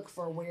 To look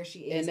for where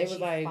she is. And they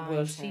was like,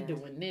 well, she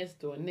doing this.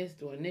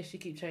 She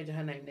keep changing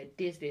her name to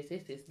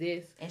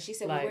this. And she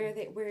said, like, well,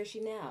 where is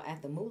she now?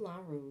 At the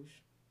Moulin Rouge.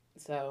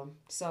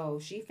 So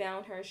she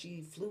found her.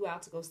 She flew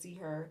out to go see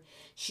her.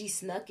 She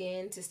snuck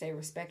in to stay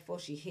respectful.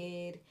 She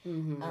hid.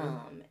 Mm-hmm.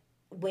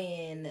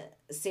 When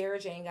Sarah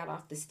Jane got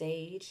off the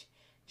stage,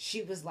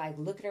 she was like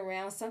looking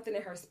around, something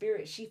in her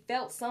spirit. She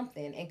felt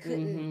something and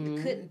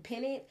couldn't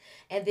pin it.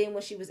 And then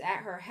when she was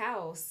at her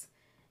house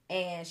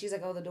and she's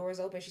like, oh, the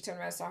door's open. She turned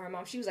around and saw her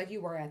mom. She was like,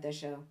 you were at that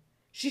show.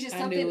 She just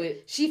something. I knew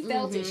it. She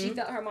felt it. She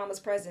felt her mama's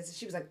presence, and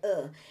she was like,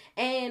 ugh.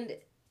 And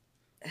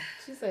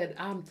she said,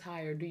 I'm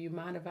tired. Do you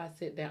mind if I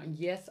sit down?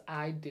 Yes,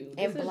 I do.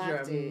 This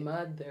is your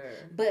mother.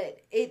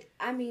 But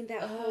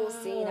that whole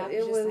scene, I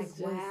was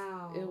just like,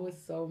 wow. It was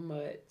so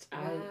much.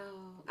 Wow.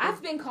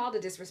 I've been called a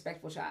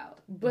disrespectful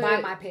child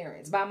by my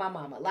parents, by my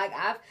mama. Like,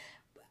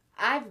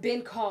 I've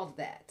been called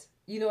that.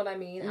 You know what I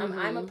mean? Mm-hmm.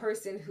 I'm a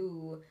person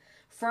who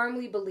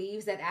firmly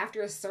believes that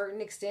after a certain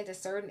extent, a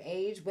certain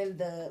age,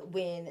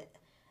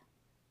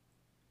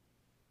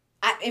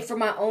 and from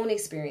my own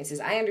experiences,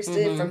 I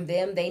understood from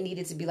them, they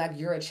needed to be like,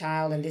 you're a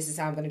child and this is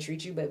how I'm going to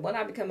treat you. But when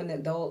I become an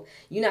adult,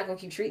 you're not going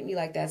to keep treating me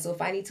like that. So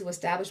if I need to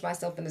establish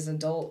myself as an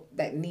adult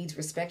that needs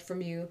respect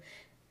from you,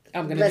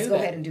 let's go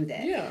ahead and do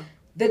that. Yeah.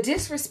 The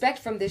disrespect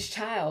from this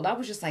child, I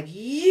was just like,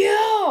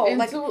 yo! And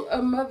like, to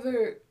a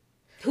mother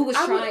who was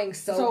trying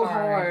so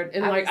hard.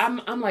 And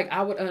I'm like,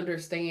 I would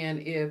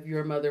understand if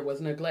your mother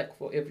was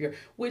neglectful.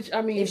 We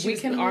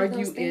can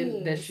argue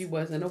in that she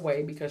was in a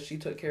way because she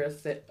took care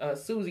of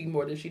Susie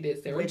more than she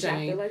did Sarah Jane.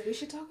 I feel like we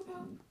should talk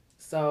about.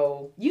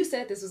 So you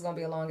said this was gonna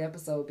be a long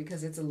episode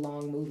because it's a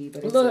long movie,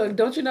 but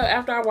don't you know?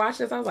 After I watched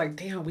this, I was like,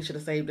 damn, we should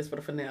have saved this for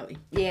the finale.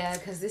 Yeah,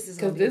 because this is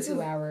gonna be a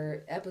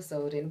 2-hour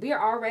episode, and we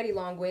are already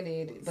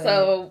long-winded. But,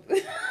 so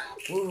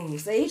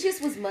it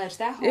just was much.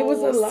 That whole it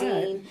was a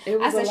scene.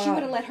 I said she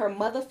wouldn't let her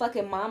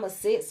motherfucking mama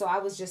sit, so I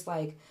was just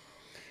like.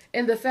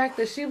 And the fact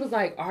that she was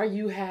like, "Are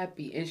you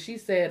happy?" and she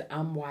said,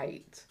 "I'm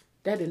white."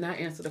 That did not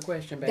answer the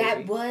question, baby.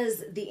 That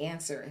was the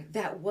answer.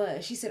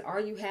 She said, are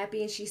you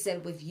happy? And she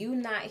said, with you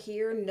not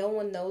here, no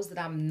one knows that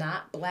I'm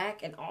not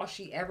black, and all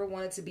she ever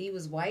wanted to be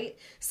was white.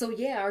 So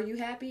yeah, are you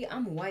happy?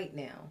 I'm white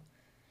now.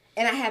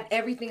 And I have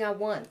everything I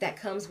want that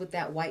comes with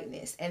that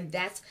whiteness. And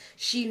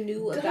she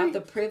knew about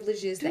the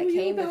privileges that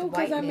came with whiteness.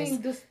 Because I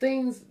mean, this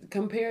things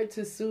compared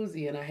to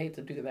Susie, and I hate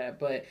to do that,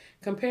 but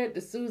compared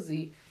to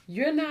Susie,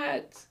 you're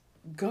not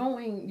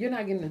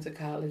getting into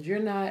college. You're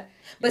not.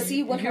 But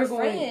see, when her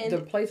friend, the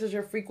places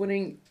you're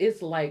frequenting,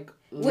 it's like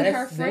when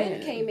her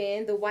friend came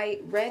in, the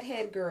white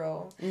redhead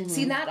girl. Mm-hmm.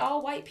 See, not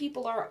all white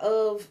people are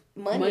of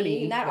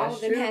money. Not all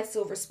of them had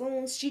silver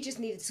spoons. She just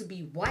needed to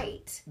be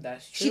white.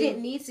 That's true. She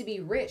didn't need to be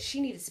rich. She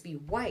needed to be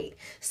white.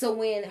 So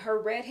when her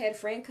redhead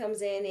friend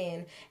comes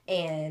in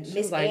and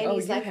Miss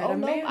Annie's like, "Oh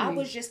no, I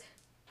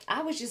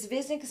was just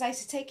visiting because I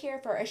used to take care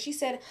of her." And she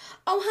said,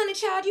 "Oh, honey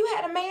child, you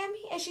had a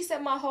mammy?" And she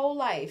said, "My whole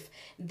life."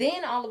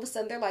 Then all of a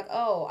sudden they're like,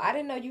 "Oh, I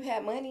didn't know you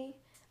had money.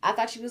 I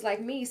thought she was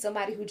like me,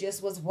 somebody who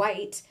just was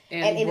white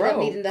and ended up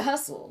needing to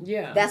hustle."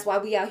 Yeah. That's why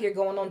we out here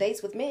going on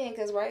dates with men,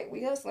 because, right,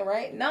 we hustling,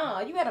 right? Nah,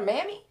 you had a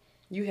mammy?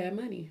 You had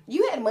money.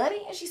 You had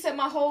money? And she said,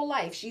 "My whole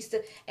life." She used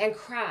to, and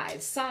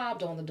cried,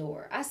 sobbed on the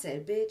door. I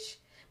said, "Bitch."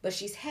 But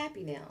she's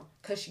happy now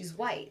because she's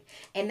white.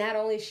 And not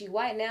only is she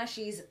white, now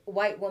she's a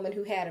white woman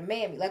who had a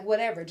mammy. Like,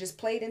 whatever, just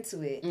played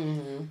into it.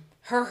 Mm-hmm.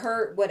 Her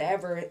hurt,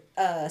 whatever.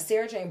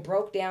 Sarah Jane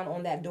broke down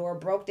on that door,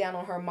 broke down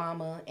on her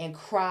mama, and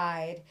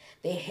cried.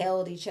 They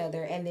held each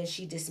other, and then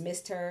she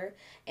dismissed her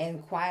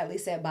and quietly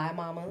said, "Bye,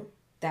 mama."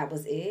 That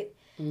was it.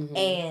 Mm-hmm.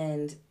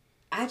 And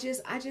I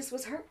just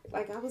was hurt.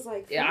 Like, I was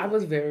like... Yeah, I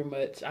was very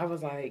much... I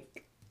was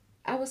like...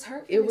 I was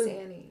hurt for Miss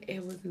Annie.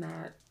 It was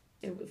not...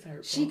 It was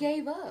hurtful. She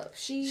gave up.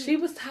 She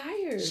was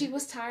tired. She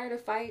was tired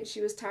of fighting.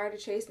 She was tired of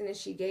chasing, and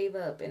she gave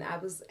up. And I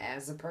was,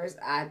 as a person,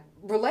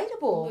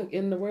 relatable. Look,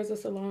 in the words of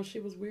Solange,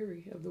 she was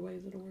weary of the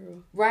ways of the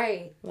world.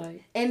 Right.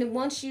 Like,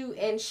 and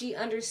she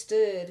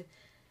understood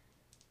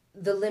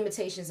the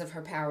limitations of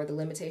her power, the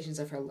limitations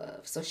of her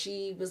love. So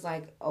she was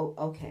like, "Oh,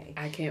 okay.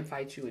 I can't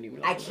fight you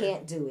anymore. I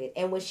can't do it."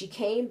 And when she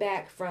came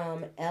back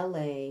from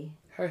L.A.,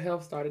 her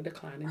health started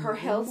declining.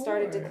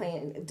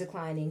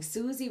 Declining.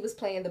 Susie was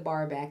playing the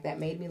bar back. That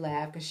made me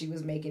laugh because she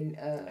was making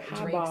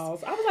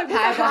highballs. I was like,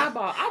 "What's a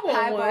highball?" I want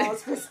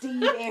highballs for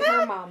Steve and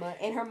her mama.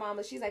 And her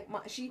mama, she's like,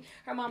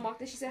 her mom walked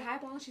in. She said,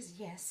 "Highball." She said,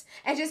 "Yes,"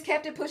 and just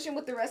kept it pushing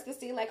with the rest of the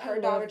scene. Like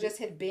her daughter just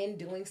had been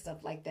doing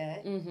stuff like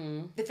that.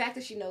 Mm-hmm. The fact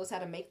that she knows how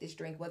to make this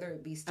drink, whether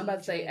it be Steve. I'm about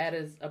to say,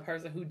 as a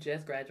person who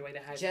just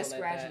graduated high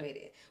school,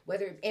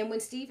 and when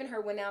Steve and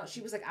her went out,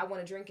 she was like, "I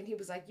want a drink," and he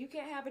was like, "You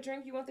can't have a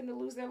drink. You want them to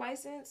lose their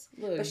license."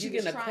 Look, but she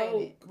was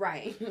trying it.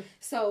 Right.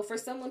 So for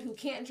someone who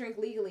can't drink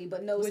legally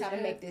but knows how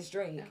to make this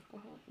drink.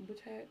 Alcohol,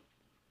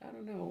 I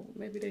don't know.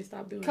 Maybe they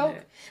stopped doing Coke.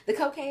 that. The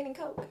cocaine and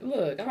Coke.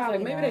 Look, I was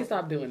like, maybe they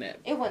stopped doing that.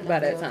 It wasn't by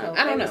that time. Coke.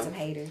 I don't know. They were some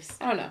haters.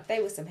 I don't know.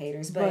 They were some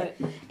haters. But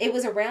it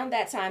was around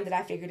that time that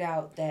I figured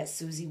out that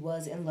Susie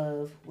was in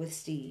love with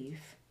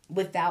Steve.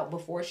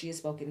 Before she had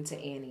spoken to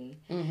Annie.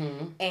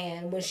 Mm-hmm.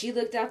 And when she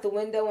looked out the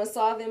window and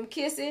saw them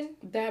kissing.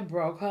 That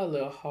broke her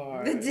little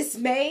heart. The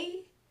dismay.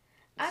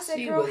 I said,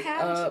 she "Girl, was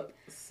how did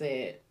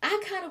upset."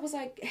 I kind of was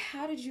like,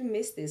 "How did you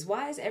miss this?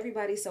 Why is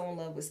everybody so in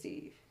love with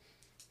Steve?"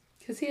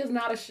 Because he is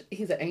not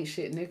he's an ain't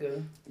shit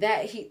nigga.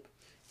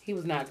 He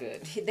was not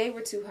good. They were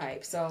too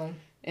hype. So,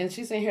 and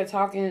she's sitting here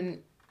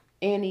talking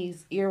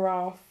Annie's ear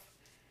off.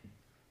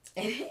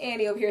 And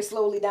Annie over here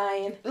slowly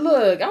dying.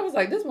 Look, I was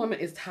like, this woman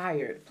is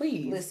tired.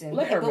 Please, listen.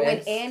 Let her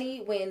rest. When Annie,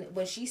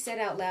 when she said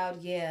out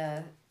loud,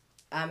 "Yeah,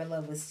 I'm in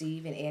love with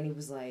Steve," and Annie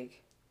was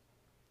like,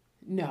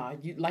 "No,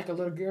 you like a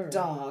little girl."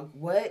 Dog,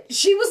 what?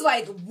 She was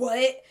like,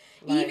 "What?"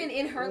 Like, even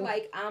in her,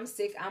 like, "I'm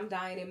sick, I'm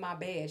dying in my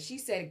bed." She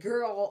said,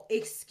 "Girl,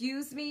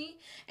 excuse me."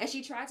 And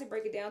she tried to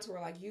break it down to her,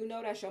 like, "You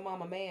know that's your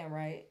mama man,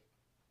 right?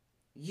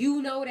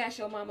 You know that's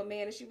your mama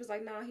man." And she was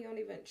like, "Nah, she don't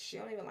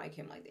even like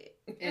him like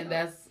that."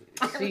 And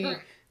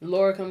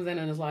Laura comes in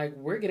and is like,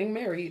 "We're getting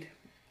married."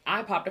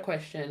 I popped a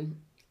question.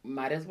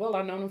 Might as well.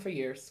 I've known him for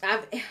years.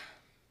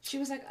 She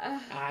was like,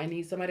 I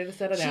need somebody to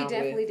settle down with. She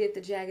definitely did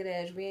the jagged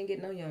edge. We ain't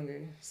getting no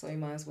younger, so you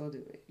might as well do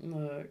it.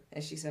 Look.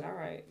 And she said, "All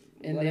right,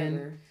 and whatever."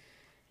 Then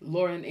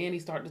Laura and Annie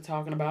started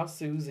talking about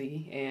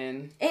Susie,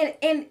 and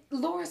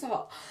Laura's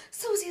all,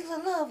 "Susie's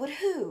in love with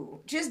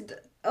who?" Just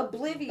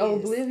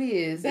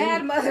oblivious. and,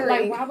 Bad mothering.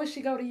 Like, why would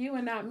she go to you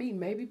and not me?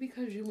 Maybe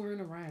because you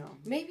weren't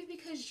around. Maybe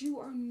because you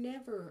are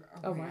never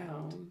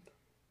around.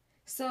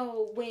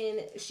 So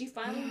when she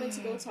finally went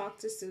to go talk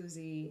to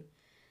Susie,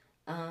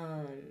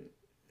 I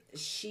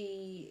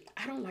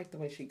don't like the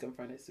way she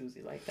confronted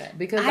Susie like that,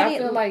 because I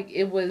feel like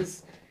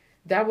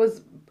that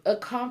was a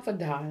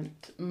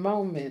confidant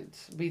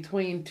moment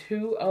between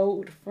two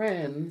old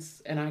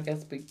friends, and I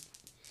guess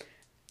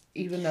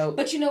even though,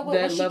 but you know what,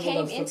 when she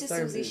came into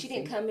Susie, she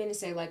didn't come in and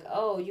say like,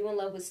 "Oh, you in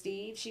love with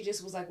Steve?" She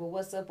just was like, "Well,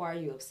 what's up? Why are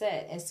you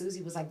upset?" And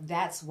Susie was like,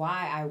 "That's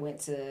why I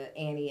went to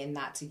Annie and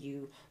not to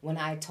you when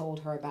I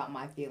told her about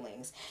my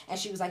feelings." And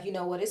she was like, "You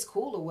know what? It's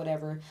cool or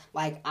whatever.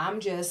 Like,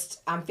 I'm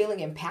feeling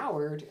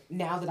empowered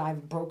now that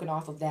I've broken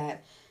off of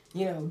that,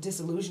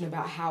 disillusion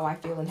about how I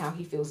feel and how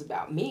he feels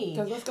about me.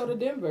 Because let's go to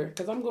Denver,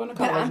 because I'm going to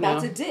college But I'm now.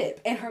 about to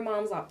dip." And her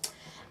mom's like,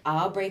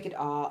 I'll break it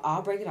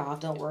off.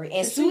 Don't worry.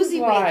 And She's Susie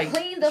like, went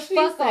clean the she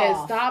fuck said,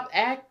 off. stop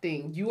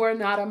acting. You are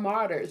not a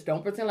martyr.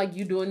 Don't pretend like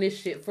you doing this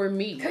shit for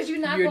me. Because you're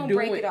not going to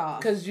break it off.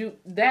 Because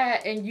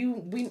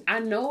I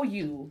know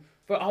you.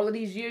 For all of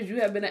these years, you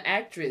have been an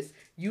actress.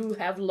 You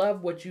have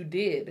loved what you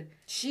did.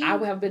 I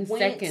would have been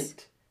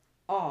second.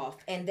 Off,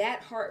 and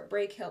that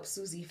heartbreak helped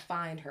Susie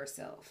find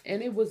herself.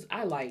 And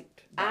I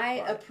liked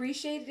that part.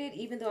 Appreciated it,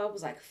 even though I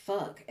was like,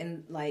 fuck.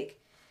 And like,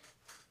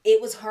 it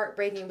was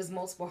heartbreaking. It was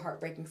multiple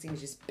heartbreaking scenes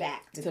just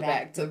back to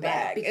back.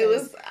 Because it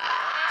was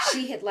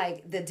she had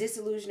like the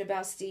disillusion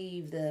about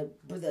Steve, the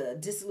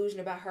disillusion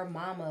about her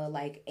mama,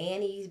 like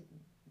Annie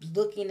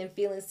looking and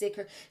feeling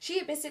sick. She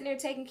had been sitting there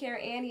taking care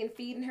of Annie and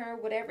feeding her,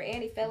 whatever.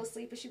 Annie fell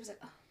asleep, and she was like,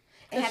 oh.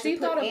 And she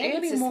thought of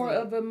Annie more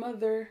of a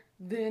mother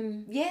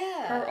than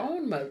her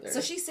own mother.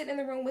 So she's sitting in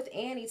the room with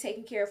Annie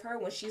taking care of her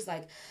when she's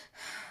like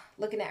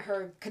looking at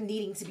her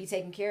needing to be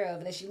taken care of.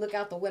 And then she look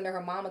out the window,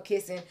 her mama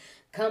kissing,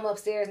 come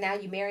upstairs, now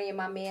you marrying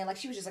my man. Like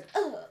she was just like,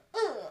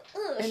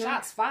 and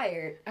shots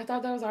fired. I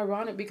thought that was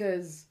ironic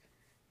because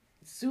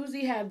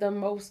Susie had the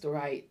most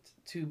right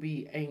to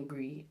be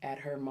angry at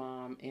her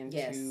mom and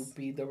to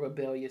be the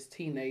rebellious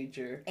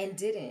teenager. And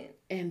didn't.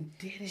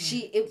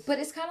 But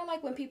it's kind of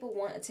like when people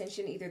want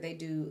attention, either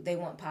they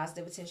want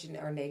positive attention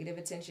or negative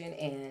attention,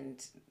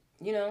 and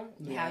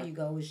how you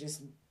go is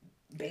just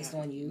based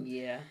on you.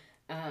 Yeah.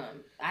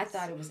 I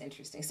thought it was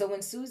interesting. So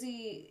when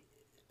Susie,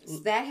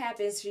 that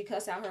happens, she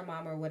cussed out her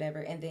mom or whatever,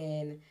 and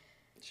then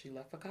she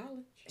left for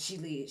college.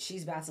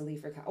 She's about to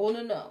leave for college.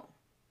 Oh, no.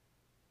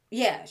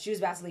 Yeah, she was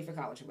about to leave for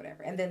college or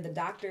whatever. And then the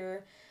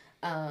doctor,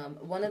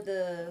 one of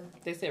the...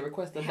 They said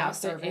request the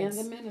house doctor and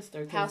the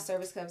minister. House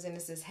service comes in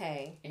and says,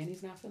 hey...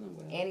 Annie's not feeling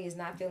well. Annie is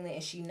not feeling it,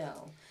 and she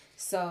know.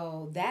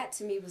 So that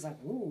to me was like,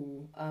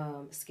 ooh,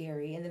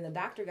 scary. And then the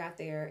doctor got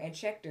there and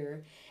checked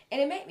her. And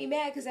it made me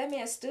mad because that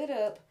man stood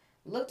up,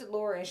 looked at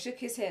Laura, and shook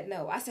his head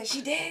no. I said,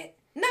 she dead?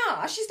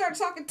 No. She started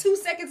talking 2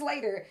 seconds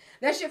later.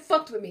 That shit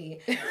fucked with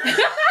me.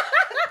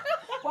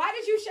 Why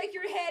did you shake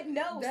your head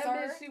no, that sir?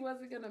 Meant she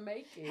wasn't going to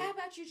make it. How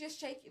about you just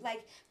shake,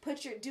 like,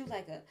 do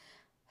like a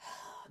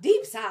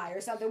deep sigh or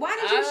something? Why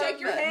did you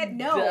shake your head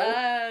no?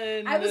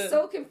 Done. I was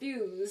so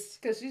confused.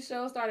 Because she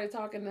started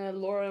talking to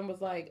Laura and was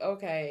like,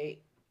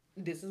 okay,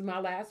 this is my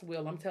last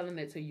will. I'm telling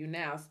it to you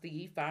now,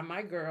 Steve. Find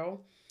my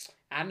girl.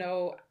 I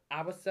know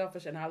I was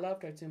selfish and I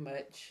loved her too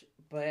much,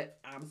 but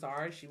I'm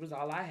sorry. She was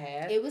all I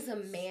had. It was a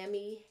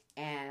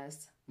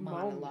mammy-ass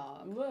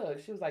monologue. Look,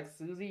 she was like,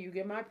 Susie, you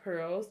get my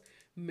pearls.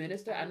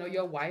 Minister, I know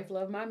your wife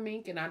loved my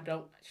mink, and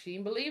she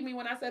didn't believe me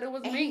when I said it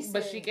was mink,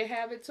 but she can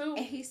have it too.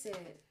 And he said,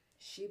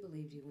 she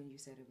believed you when you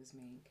said it was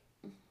mink.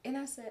 And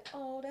I said,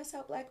 oh, that's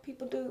how black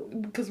people do.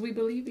 Because we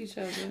believe each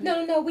other.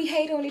 No, we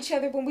hate on each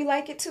other when we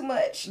like it too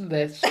much.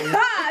 That's true. She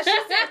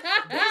said,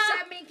 bitch,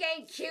 that mink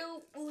ain't cute.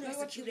 Ooh,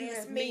 that's a cute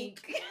ass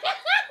mink.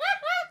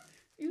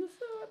 You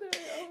saw that.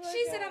 Oh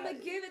she said, I'm going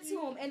to give it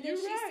to him. And then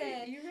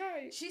You're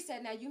right. She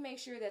said, now you make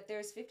sure that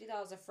there's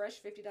 $50, a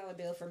fresh $50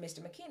 bill for Mr.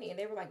 McKinney. And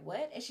they were like,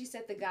 what? And she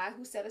said, the guy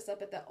who set us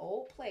up at the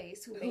old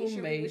place, who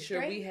made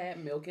sure we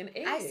had milk and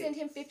eggs. I send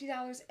him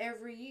 $50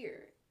 every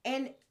year.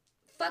 And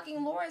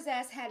fucking Laura's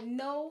ass had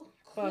no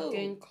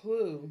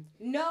clue.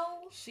 No.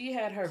 She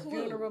had her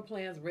funeral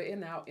plans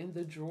written out in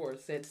the drawer.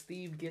 Said,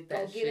 Steve, get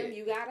that shit. Go get him.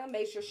 You got him.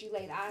 Make sure she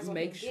laid eyes on him.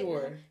 Make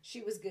sure. She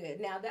was good.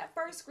 Now, that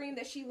first scream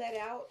that she let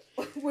out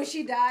when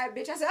she died,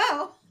 bitch, I said,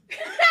 oh.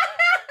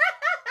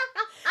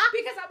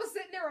 Because I was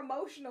sitting there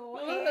emotional.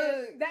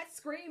 And that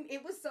scream,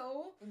 it was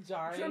so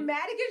jarring.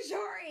 Dramatic and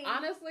jarring.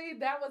 Honestly,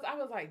 I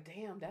was like,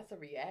 damn, that's a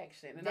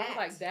reaction. And I was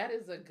like, that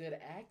is a good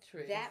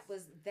actress. That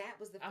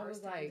was the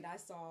first time that I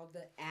saw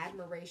the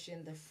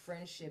admiration, the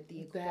friendship,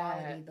 the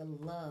equality, the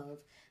love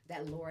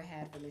that Laura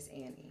had for Miss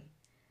Annie.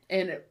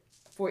 And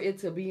for it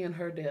to be in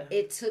her death.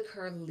 It took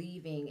her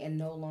leaving and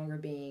no longer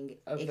being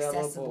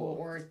accessible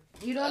or,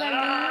 you know what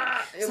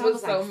I mean? It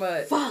was so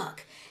much.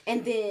 Fuck.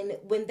 And then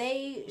when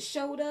they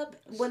turned up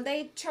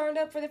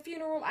for the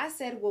funeral, I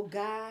said, well,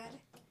 God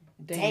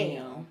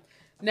damn.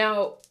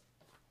 Now,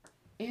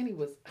 Annie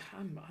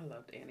I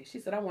loved Annie. She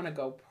said, I want to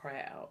go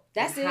proud.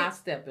 That's it. High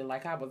stepping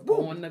like I was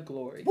going to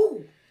glory.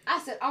 Woo. I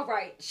said, all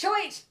right, show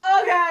it.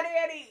 Oh, God,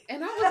 Annie.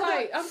 And I was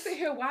like, I'm sitting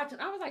here watching.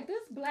 I was like,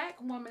 this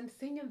black woman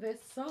singing this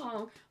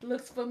song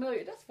looks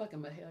familiar. That's fucking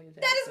Mahalia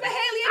Jackson. That is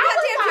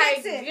Mahalia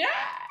Jackson.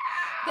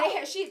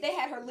 Yeah. They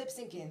had her lip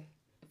syncing.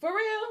 For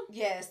real?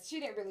 Yes, she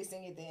didn't really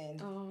sing it then.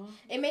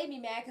 It made me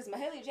mad because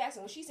Mahalia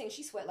Jackson, when she sang,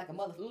 she sweat like a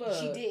motherfucker. Look.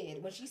 She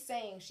did. When she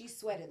sang, she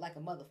sweated like a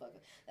motherfucker.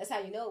 That's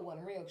how you know it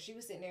wasn't real. She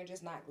was sitting there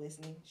just not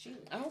glistening. Me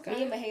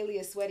and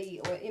Mahalia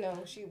sweaty, or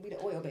we the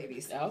oil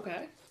babies.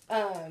 Okay.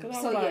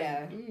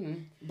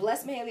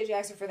 Bless Mahalia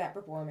Jackson for that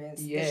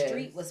performance. Yes. The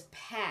street was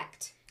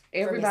packed.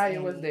 Everybody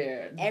was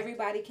there.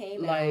 Everybody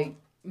came out.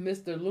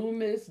 Mr.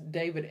 Loomis,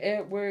 David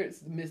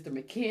Edwards, Mr.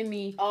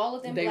 McKinney. All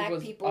of them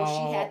black people.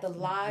 She had the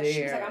lodge. There.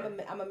 She was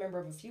like, I'm a member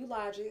of a few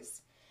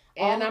lodges.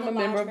 And I'm a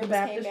member of the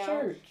Baptist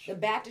church. The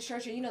Baptist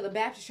church, and the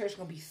Baptist church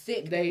gonna be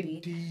thick,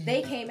 baby.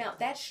 They came out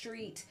that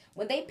street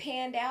when they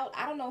panned out.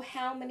 I don't know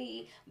how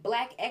many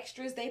black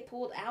extras they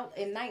pulled out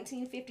in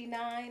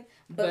 1959,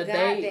 but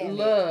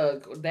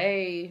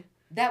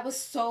that was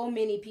so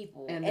many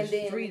people, and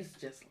the streets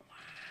just.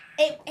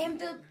 And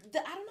the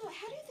I don't know,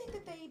 how do you think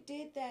that they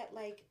did that,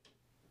 like,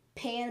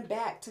 pan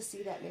back to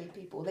see that many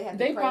people?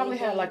 They probably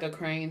had like a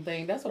crane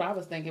thing. That's what I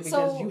was thinking,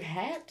 because you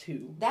had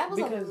to. That was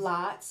a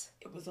lot.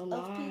 It was a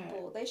lot of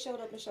people. They showed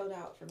up and showed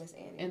out for Miss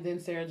Annie. And then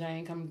Sarah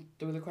Jane come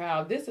through the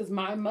crowd. This is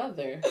my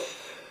mother.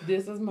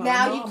 This is my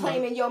now mama. You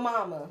claiming your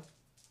mama.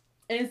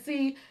 And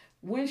see,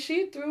 when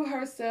she threw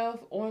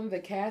herself on the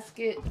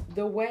casket,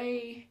 the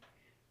way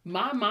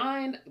my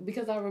mind,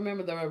 because I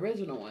remember the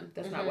original one.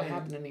 That's not what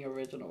happened in the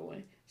original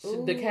one.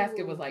 The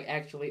casket was like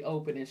actually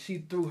open, and she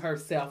threw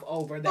herself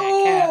over that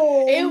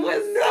casket. It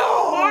was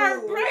so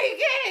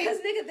heartbreaking. Cause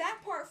nigga, that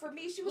part for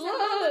me, she was like,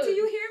 "Mama, do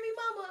you hear me,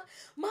 Mama?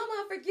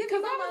 Mama, forgive me,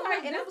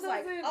 Mama." And I was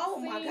like, "Oh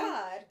my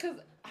God." Cause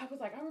I was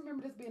like, I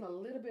remember this being a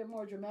little bit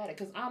more dramatic.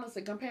 Cause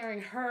honestly,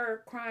 comparing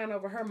her crying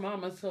over her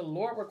mama to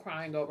Laura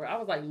crying over, I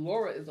was like,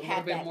 Laura is a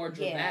little bit more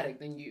dramatic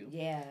than you.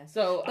 Yeah.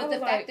 So, but the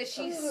fact that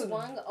she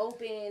swung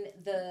open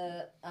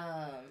the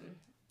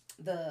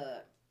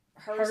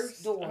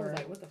hearse door. I was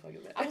like, what the fuck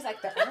is that? I was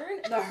like,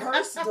 the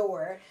hearse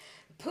door.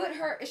 Put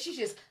her. She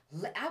just.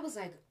 I was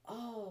like,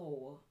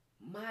 oh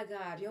my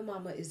God, your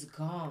mama is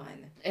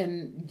gone,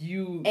 and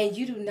you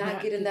do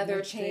not get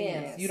another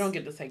chance. You don't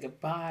get to say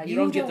goodbye. You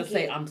don't get to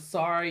say I'm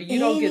sorry. You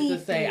don't get to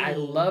say I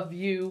love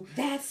you.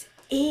 That's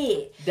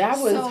it. That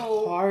was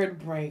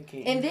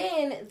heartbreaking. And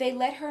then they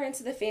let her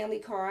into the family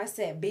car. I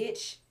said,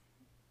 bitch.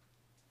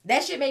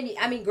 That shit made me.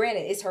 I mean,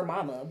 granted, it's her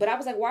mama, but I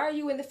was like, why are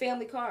you in the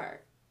family car?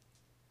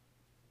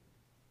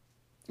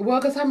 Well,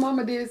 because her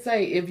mama did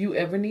say, if you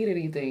ever need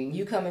anything,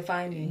 you come and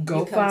find me.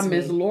 Go find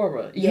Miss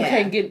Laura. You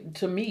can't get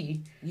to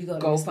me. You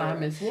go find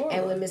Miss Laura.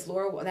 And when Miss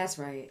Laura, that's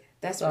right.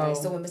 That's right.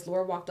 So when Miss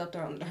Laura walked up to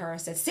her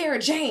and said, Sarah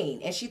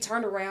Jane, and she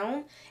turned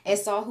around and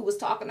saw who was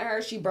talking to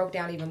her, she broke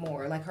down even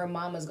more. Like, her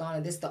mama's gone,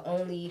 and this is the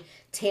only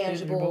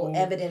tangible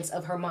evidence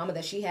of her mama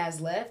that she has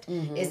left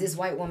is this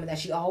white woman that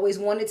she always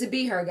wanted to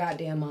be her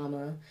goddamn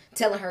mama,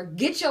 telling her,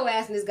 get your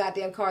ass in this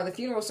goddamn car. The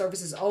funeral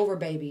service is over,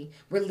 baby.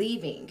 We're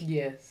leaving.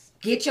 Yes.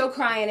 Get your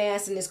crying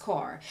ass in this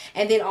car.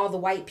 And then all the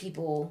white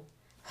people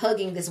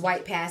hugging this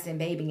white passing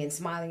baby and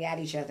smiling at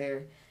each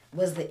other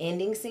was the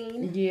ending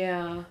scene.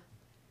 Yeah.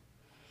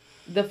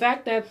 The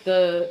fact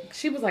that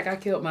she was like, I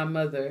killed my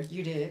mother.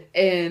 You did.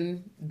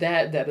 And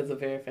that is a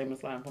very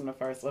famous line from the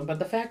first one. But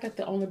the fact that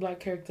the only black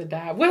character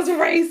died was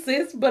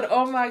racist, but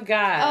oh my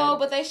God. Oh,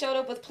 but they showed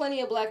up with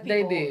plenty of black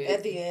people they did.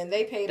 At the end.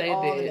 They paid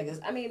all the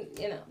niggas. I mean,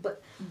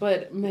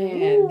 But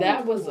man,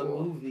 that was a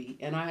movie.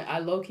 And I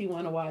low-key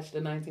want to watch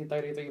the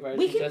 1933 version.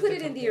 We can put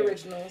it in the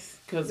originals.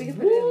 Because we can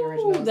put it in the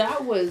originals.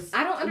 That was...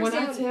 I don't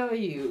understand. When I tell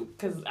you,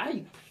 because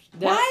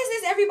why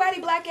is this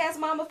everybody black ass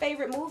mama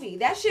favorite movie?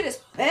 That shit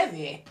is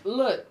heavy.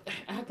 Look,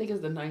 I think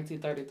it's the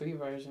 1933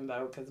 version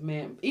though, because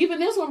man, even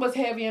this one was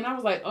heavy, and I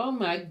was like, oh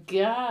my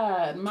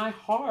God, my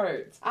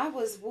heart. It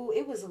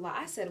was a lot.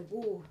 I said,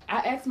 woo. I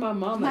asked my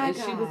mama, and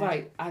she was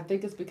like, I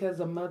think it's because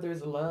of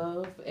mother's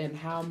love and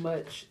how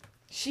much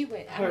she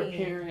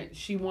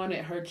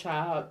wanted her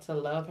child to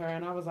love her,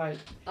 and I was like,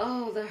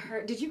 oh, the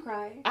hurt. Did you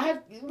cry?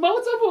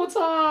 Multiple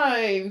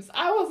times.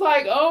 I was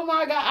like, oh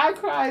my God, I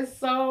cried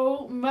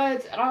so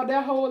much.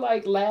 That whole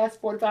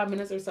last 45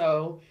 minutes or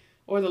so,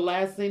 or the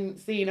last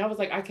scene, I was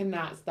like, I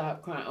cannot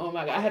stop crying. Oh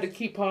my God, I had to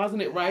keep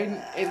pausing it right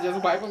and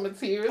just wiping the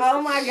tears.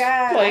 Oh my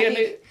God, playing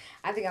it.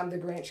 I think I'm the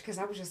Grinch, because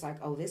I was just like,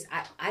 oh, this.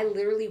 I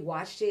literally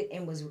watched it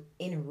and was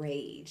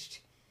enraged.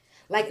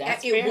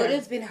 It would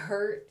have been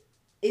hurt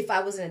if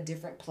I was in a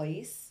different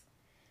place,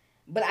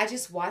 but I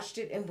just watched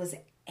it and was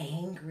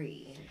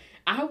angry.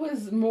 I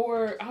was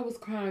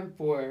crying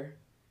for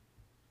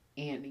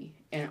Annie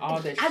and all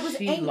that she lost. I was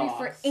angry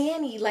for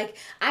Annie. Like,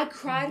 I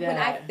cried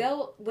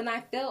when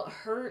I felt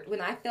hurt,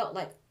 when I felt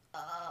like,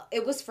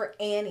 it was for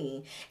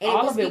Annie. And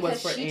all it was of it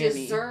because was for she Annie.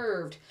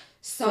 Deserved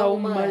so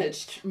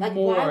much like,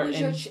 more why was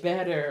and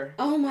better.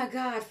 Oh my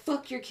God,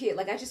 fuck your kid.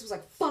 Like, I just was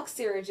like, fuck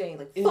Sarah Jane.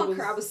 Like, fuck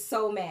her. I was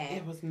so mad.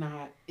 It was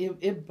not.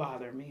 It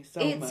bothered me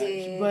so much.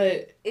 Did.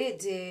 But it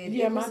did.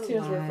 Yeah, my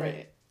tears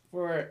were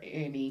for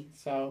Annie.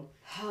 So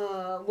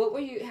what were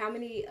you? How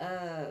many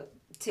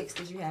ticks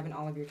did you have in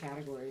all of your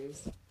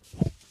categories?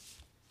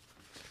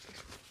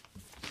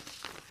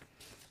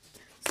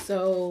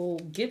 So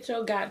Get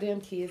Your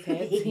Goddamn Kids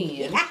had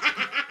 10.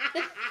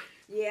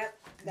 Yep.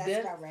 That's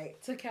about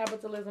right. To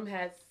Capitalism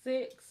had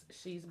 6.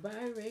 She's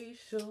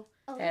biracial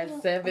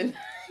had 7.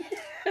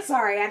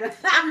 Sorry, I'm not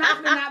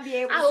going to not be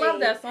able to I love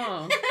that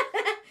song.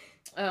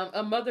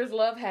 A Mother's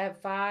Love had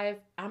 5.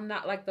 I'm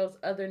Not Like Those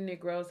Other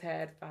Negroes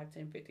had 5,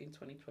 10, 15,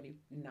 20,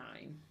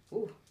 29.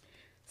 Ooh.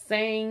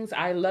 Sayings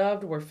I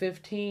Loved were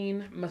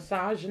 15.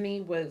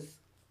 Misogyny was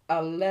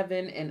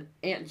 11. And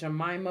Aunt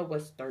Jemima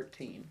was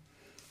 13.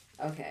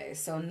 Okay,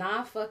 so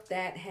Nah Fuck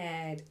That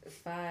had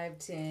 5,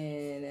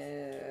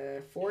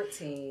 10,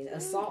 14.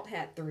 Assault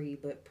had 3,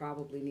 but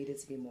probably needed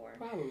to be more.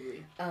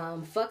 Probably.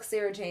 Fuck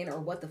Sarah Jane, or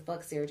What the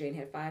Fuck Sarah Jane,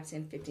 had 5,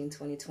 10, 15,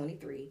 20,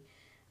 23.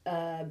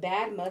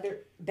 Bad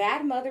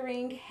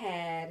Mothering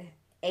had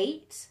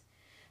 8.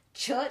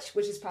 Chutch,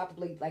 which is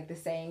probably like the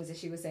sayings that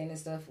she was saying and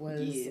stuff,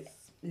 was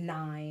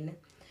 9.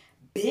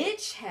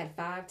 Bitch had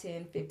 5,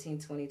 10, 15,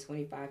 20,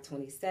 25,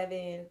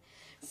 27.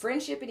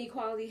 Friendship and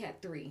Equality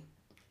had 3.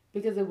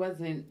 Because it was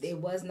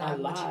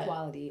not much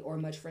equality or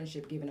much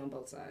friendship given on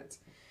both sides.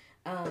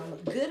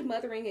 Good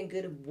Mothering and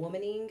Good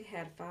Womaning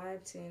had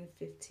 5, 10,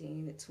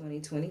 15,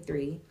 20,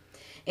 23.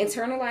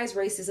 Internalized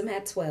Racism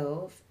had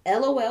 12.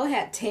 LOL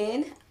had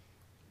 10.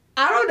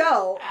 I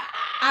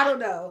don't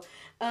know.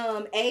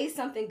 A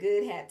Something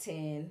Good had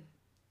 10.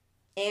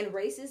 And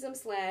Racism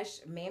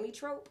 / Mammy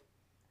Trope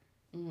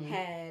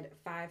had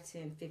 5,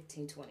 10,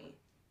 15, 20.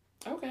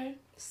 Okay.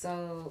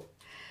 So...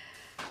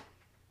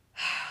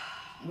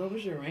 What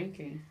was your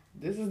ranking?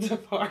 This is the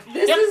part.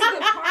 This is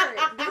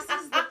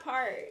the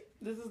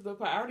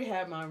part. I already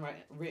had mine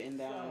written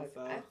down. So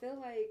I feel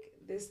like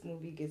this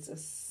movie gets a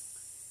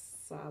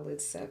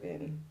solid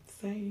 7.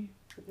 Same.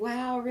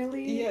 Wow,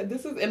 really? Yeah,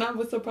 and I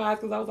was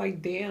surprised because I was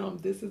like, damn,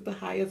 this is the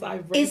highest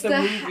I've rated the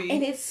movie.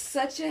 And it's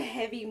such a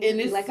heavy movie. And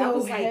it's like, so I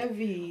was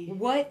heavy. Like,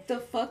 what the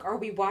fuck are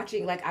we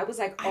watching? Like, I was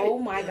like, oh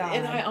my God.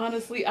 And I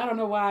honestly, I don't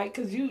know why,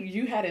 because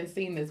you hadn't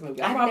seen this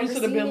movie. I probably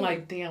should have been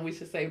like, damn, we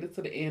should save it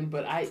to the end,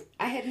 but I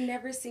had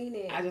never seen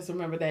it. I just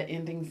remember that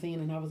ending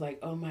scene and I was like,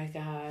 oh my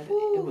God.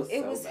 Ooh,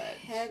 it was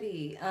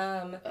heavy.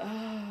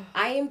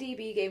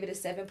 IMDb gave it a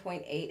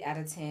 7.8 out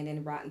of 10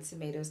 and Rotten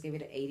Tomatoes gave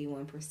it an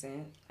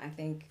 81%. I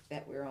think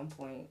that we're on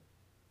point.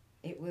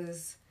 It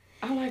was...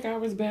 I like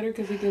ours better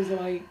because it gives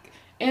like...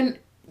 And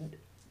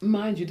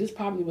mind you, this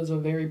probably was a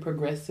very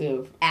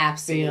progressive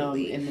film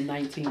in the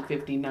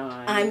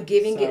 1959. I'm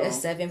giving it a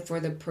 7 for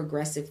the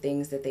progressive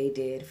things that they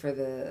did, for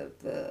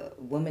the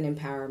woman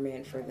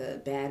empowerment, for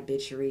the bad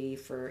bitchery,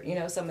 for,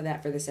 some of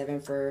that, for the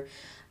 7 for,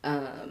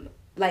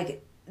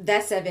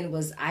 that 7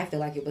 was, I feel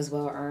like it was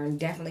well earned.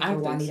 Definitely for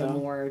Juanita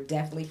Moore.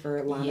 Definitely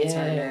for Lana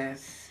Turner.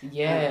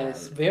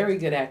 Yes. Very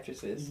good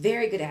actresses.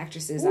 Very good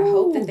actresses. Ooh. I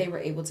hope that they were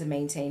able to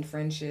maintain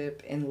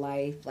friendship in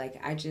life. Like,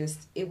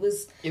 it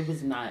was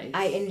nice.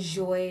 I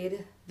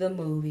enjoyed the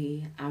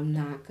movie. I'm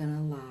not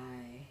gonna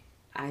lie.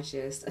 A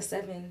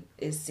 7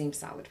 seems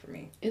solid for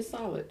me. It's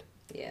solid.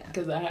 Yeah.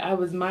 Because I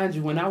was, mind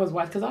you, when I was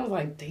watching, because I was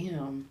like,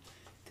 damn,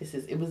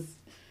 it was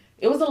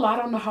a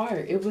lot on the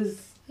heart. It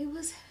was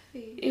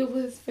heavy. It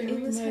was very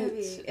much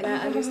heavy. And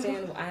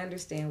I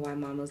understand why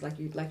mamas, like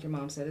your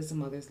mom said, it's a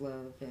mother's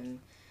love and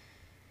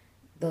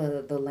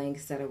the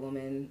lengths that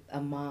a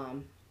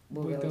mom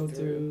will go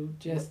through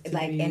just to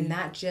and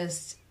not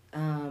just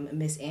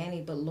Miss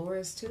Annie, but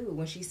Laura's too.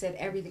 When she said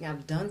everything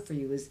I've done for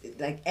you is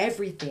like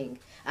everything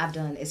I've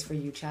done is for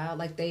you, child.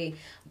 Like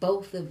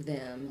both of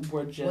them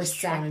were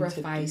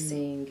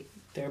sacrificing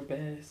their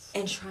best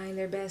and trying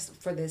their best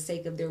for the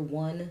sake of their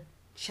one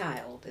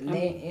child.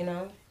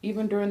 And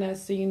even during that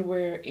scene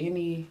where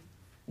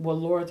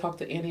Laura talked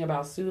to Annie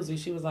about Susie,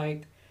 she was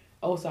like,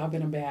 oh, so I've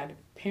been a bad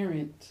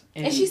parent.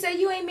 And she said,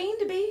 you ain't mean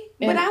to be,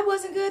 but I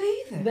wasn't good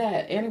either.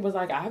 Annie was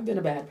like, I've been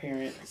a bad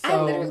parent.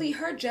 So,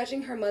 her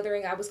judging her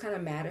mothering, I was kind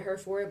of mad at her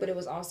for it, but it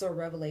was also a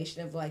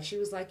revelation of like, she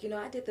was like,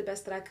 I did the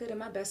best that I could and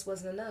my best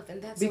wasn't enough.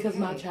 And that's because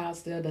my child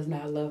still does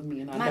not love me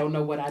and I don't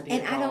know what I did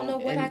and wrong. I don't know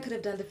what I could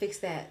have done to fix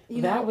that.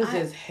 That was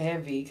just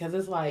heavy because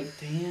it's like,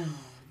 damn.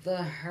 The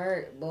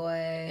hurt,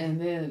 boy. And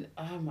then,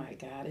 oh my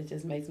God, it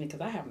just makes me, because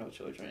I have no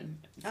children.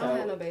 I don't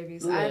have no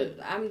babies.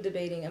 I'm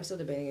still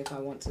debating if I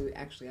want to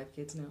actually have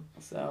kids now.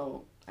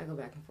 So I go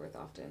back and forth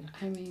often.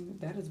 I mean,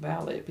 that is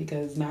valid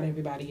because not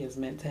everybody is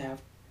meant to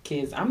have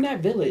kids. I'm not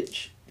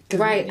village.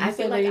 Right. I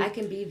feel like I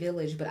can be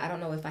village, but I don't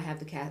know if I have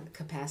the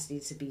capacity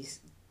to be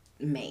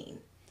main.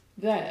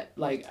 That's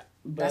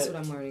what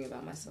I'm learning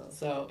about myself.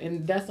 So,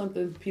 and that's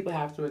something people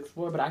have to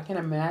explore, but I can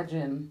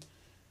imagine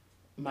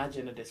my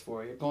gender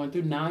dysphoria, going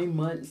through 9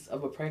 months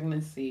of a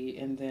pregnancy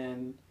and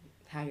then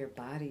how your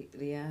body,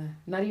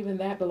 not even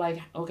that, but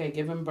like, okay,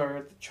 giving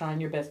birth,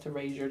 trying your best to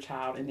raise your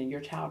child, and then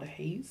your child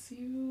hates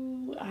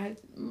you.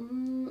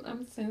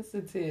 I'm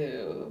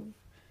sensitive.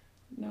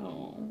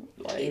 No,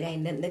 like it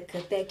ain't nothing to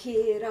cut that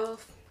kid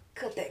off.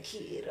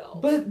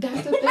 But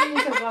that's the thing,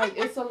 because like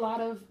it's a lot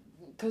of.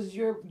 Because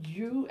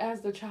you as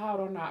the child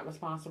are not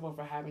responsible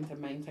for having to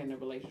maintain a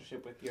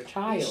relationship with your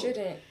child. You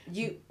shouldn't.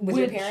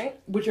 Your parent?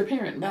 With your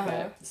parent,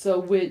 okay. So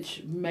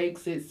which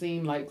makes it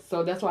seem like,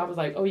 so that's why I was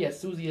like, oh yeah,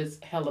 Susie is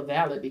hella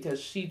valid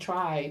because she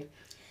tried.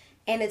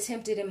 And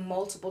attempted it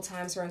multiple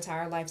times her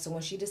entire life. So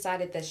when she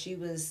decided that she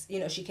was,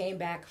 she came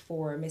back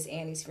for Miss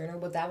Annie's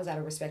funeral, but that was out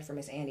of respect for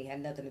Miss Annie. It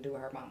had nothing to do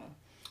with her mama.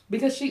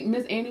 Because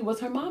Miss Annie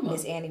was her mama.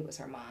 Miss Annie was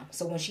her mom.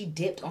 So when she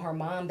dipped on her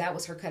mom, that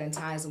was her cutting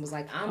ties and was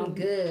like, I'm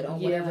good on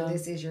whatever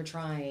this is you're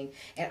trying.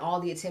 And all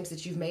the attempts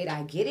that you've made,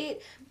 I get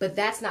it. But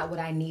that's not what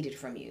I needed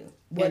from you.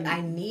 What I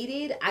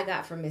needed, I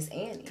got from Miss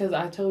Annie. Because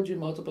I told you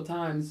multiple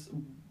times,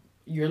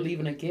 you're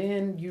leaving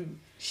again.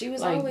 She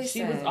was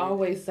She was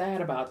always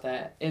sad about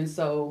that. And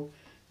so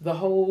the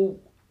whole,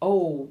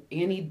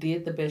 Annie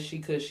did the best she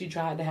could. She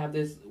tried to have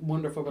this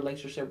wonderful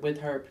relationship with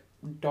her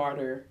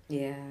daughter.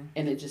 Yeah.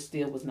 And it just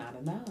still was not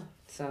enough.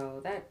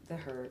 So the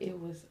hurt. It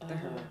was the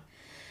hurt.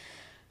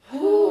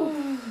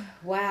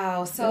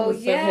 Wow. So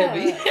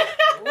heavy.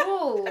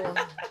 Whoa.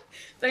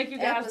 Thank you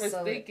guys for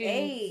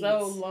sticking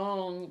so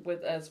long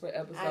with us for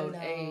episode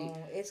 8.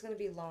 It's going to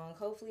be long.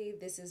 Hopefully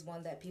this is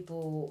one that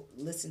people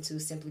listen to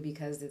simply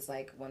because it's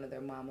like one of their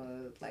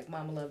mama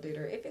loved it,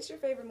 or if it's your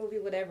favorite movie,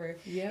 whatever.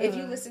 Yeah. If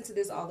you listen to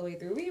this all the way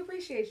through, we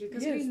appreciate you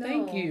because we know.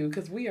 Thank you,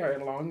 because we are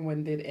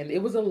long-winded and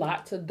it was a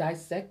lot to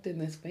dissect in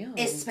this film.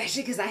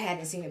 Especially because I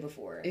hadn't seen it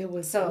before. It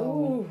was it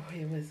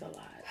was a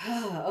lot.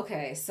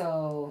 Okay,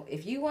 so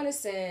if you want to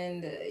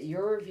send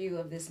your review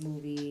of this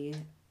movie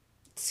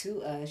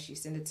to us, you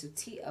send it to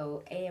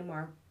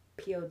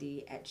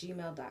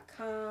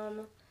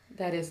toamrpod@gmail.com.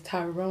 That is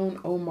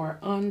Tyrone Omar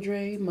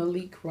Andre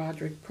Malik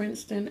Roderick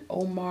Princeton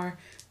Omar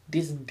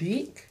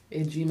Disdick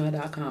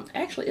 @gmail.com.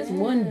 Actually, it's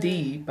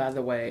 1D, by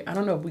the way. I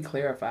don't know if we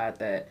clarified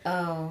that.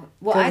 Oh,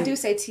 well, I do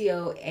say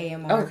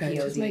TOAMRPOD. Okay,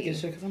 just making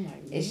sure because I'm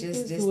like, it's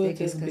just Disdick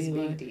because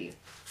Big D.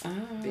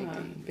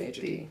 Big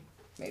D,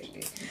 Major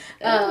D.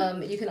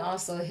 You can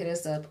also hit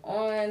us up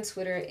on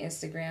Twitter,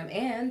 Instagram,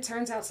 and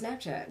turns out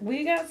Snapchat.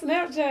 We got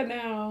Snapchat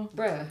now.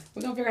 Bruh.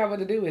 We're going to figure out what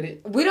to do with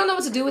it. We don't know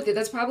what to do with it.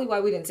 That's probably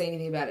why we didn't say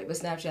anything about it. But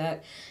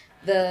Snapchat.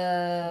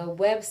 The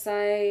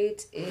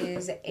website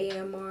is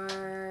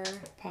amrpod.com.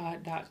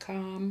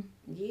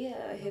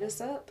 Yeah, hit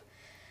us up.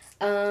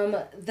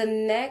 The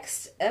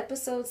next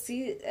episode,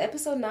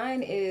 episode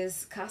 9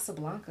 is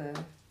Casablanca.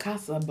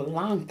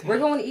 We're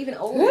going even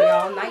older,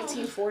 y'all.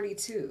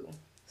 1942.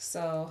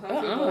 So,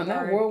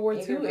 not World War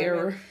II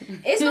era.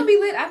 It's gonna be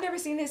lit. I've never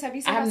seen this. Have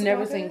you seen? I've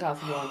never seen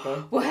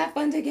Casablanca. We'll have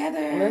fun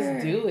together.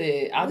 Let's do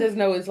it. I just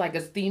know it's like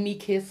a steamy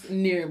kiss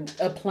near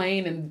a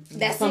plane, and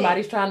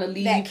somebody's trying to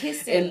leave, that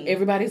kiss scene. And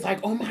everybody's like,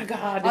 "Oh my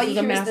god, this is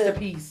a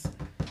masterpiece."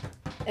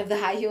 Of the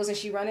high heels and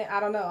she running. I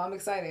don't know. I'm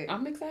excited.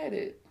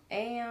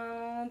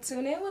 And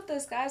tune in with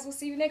us, guys. We'll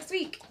see you next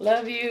week.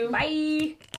 Love you. Bye.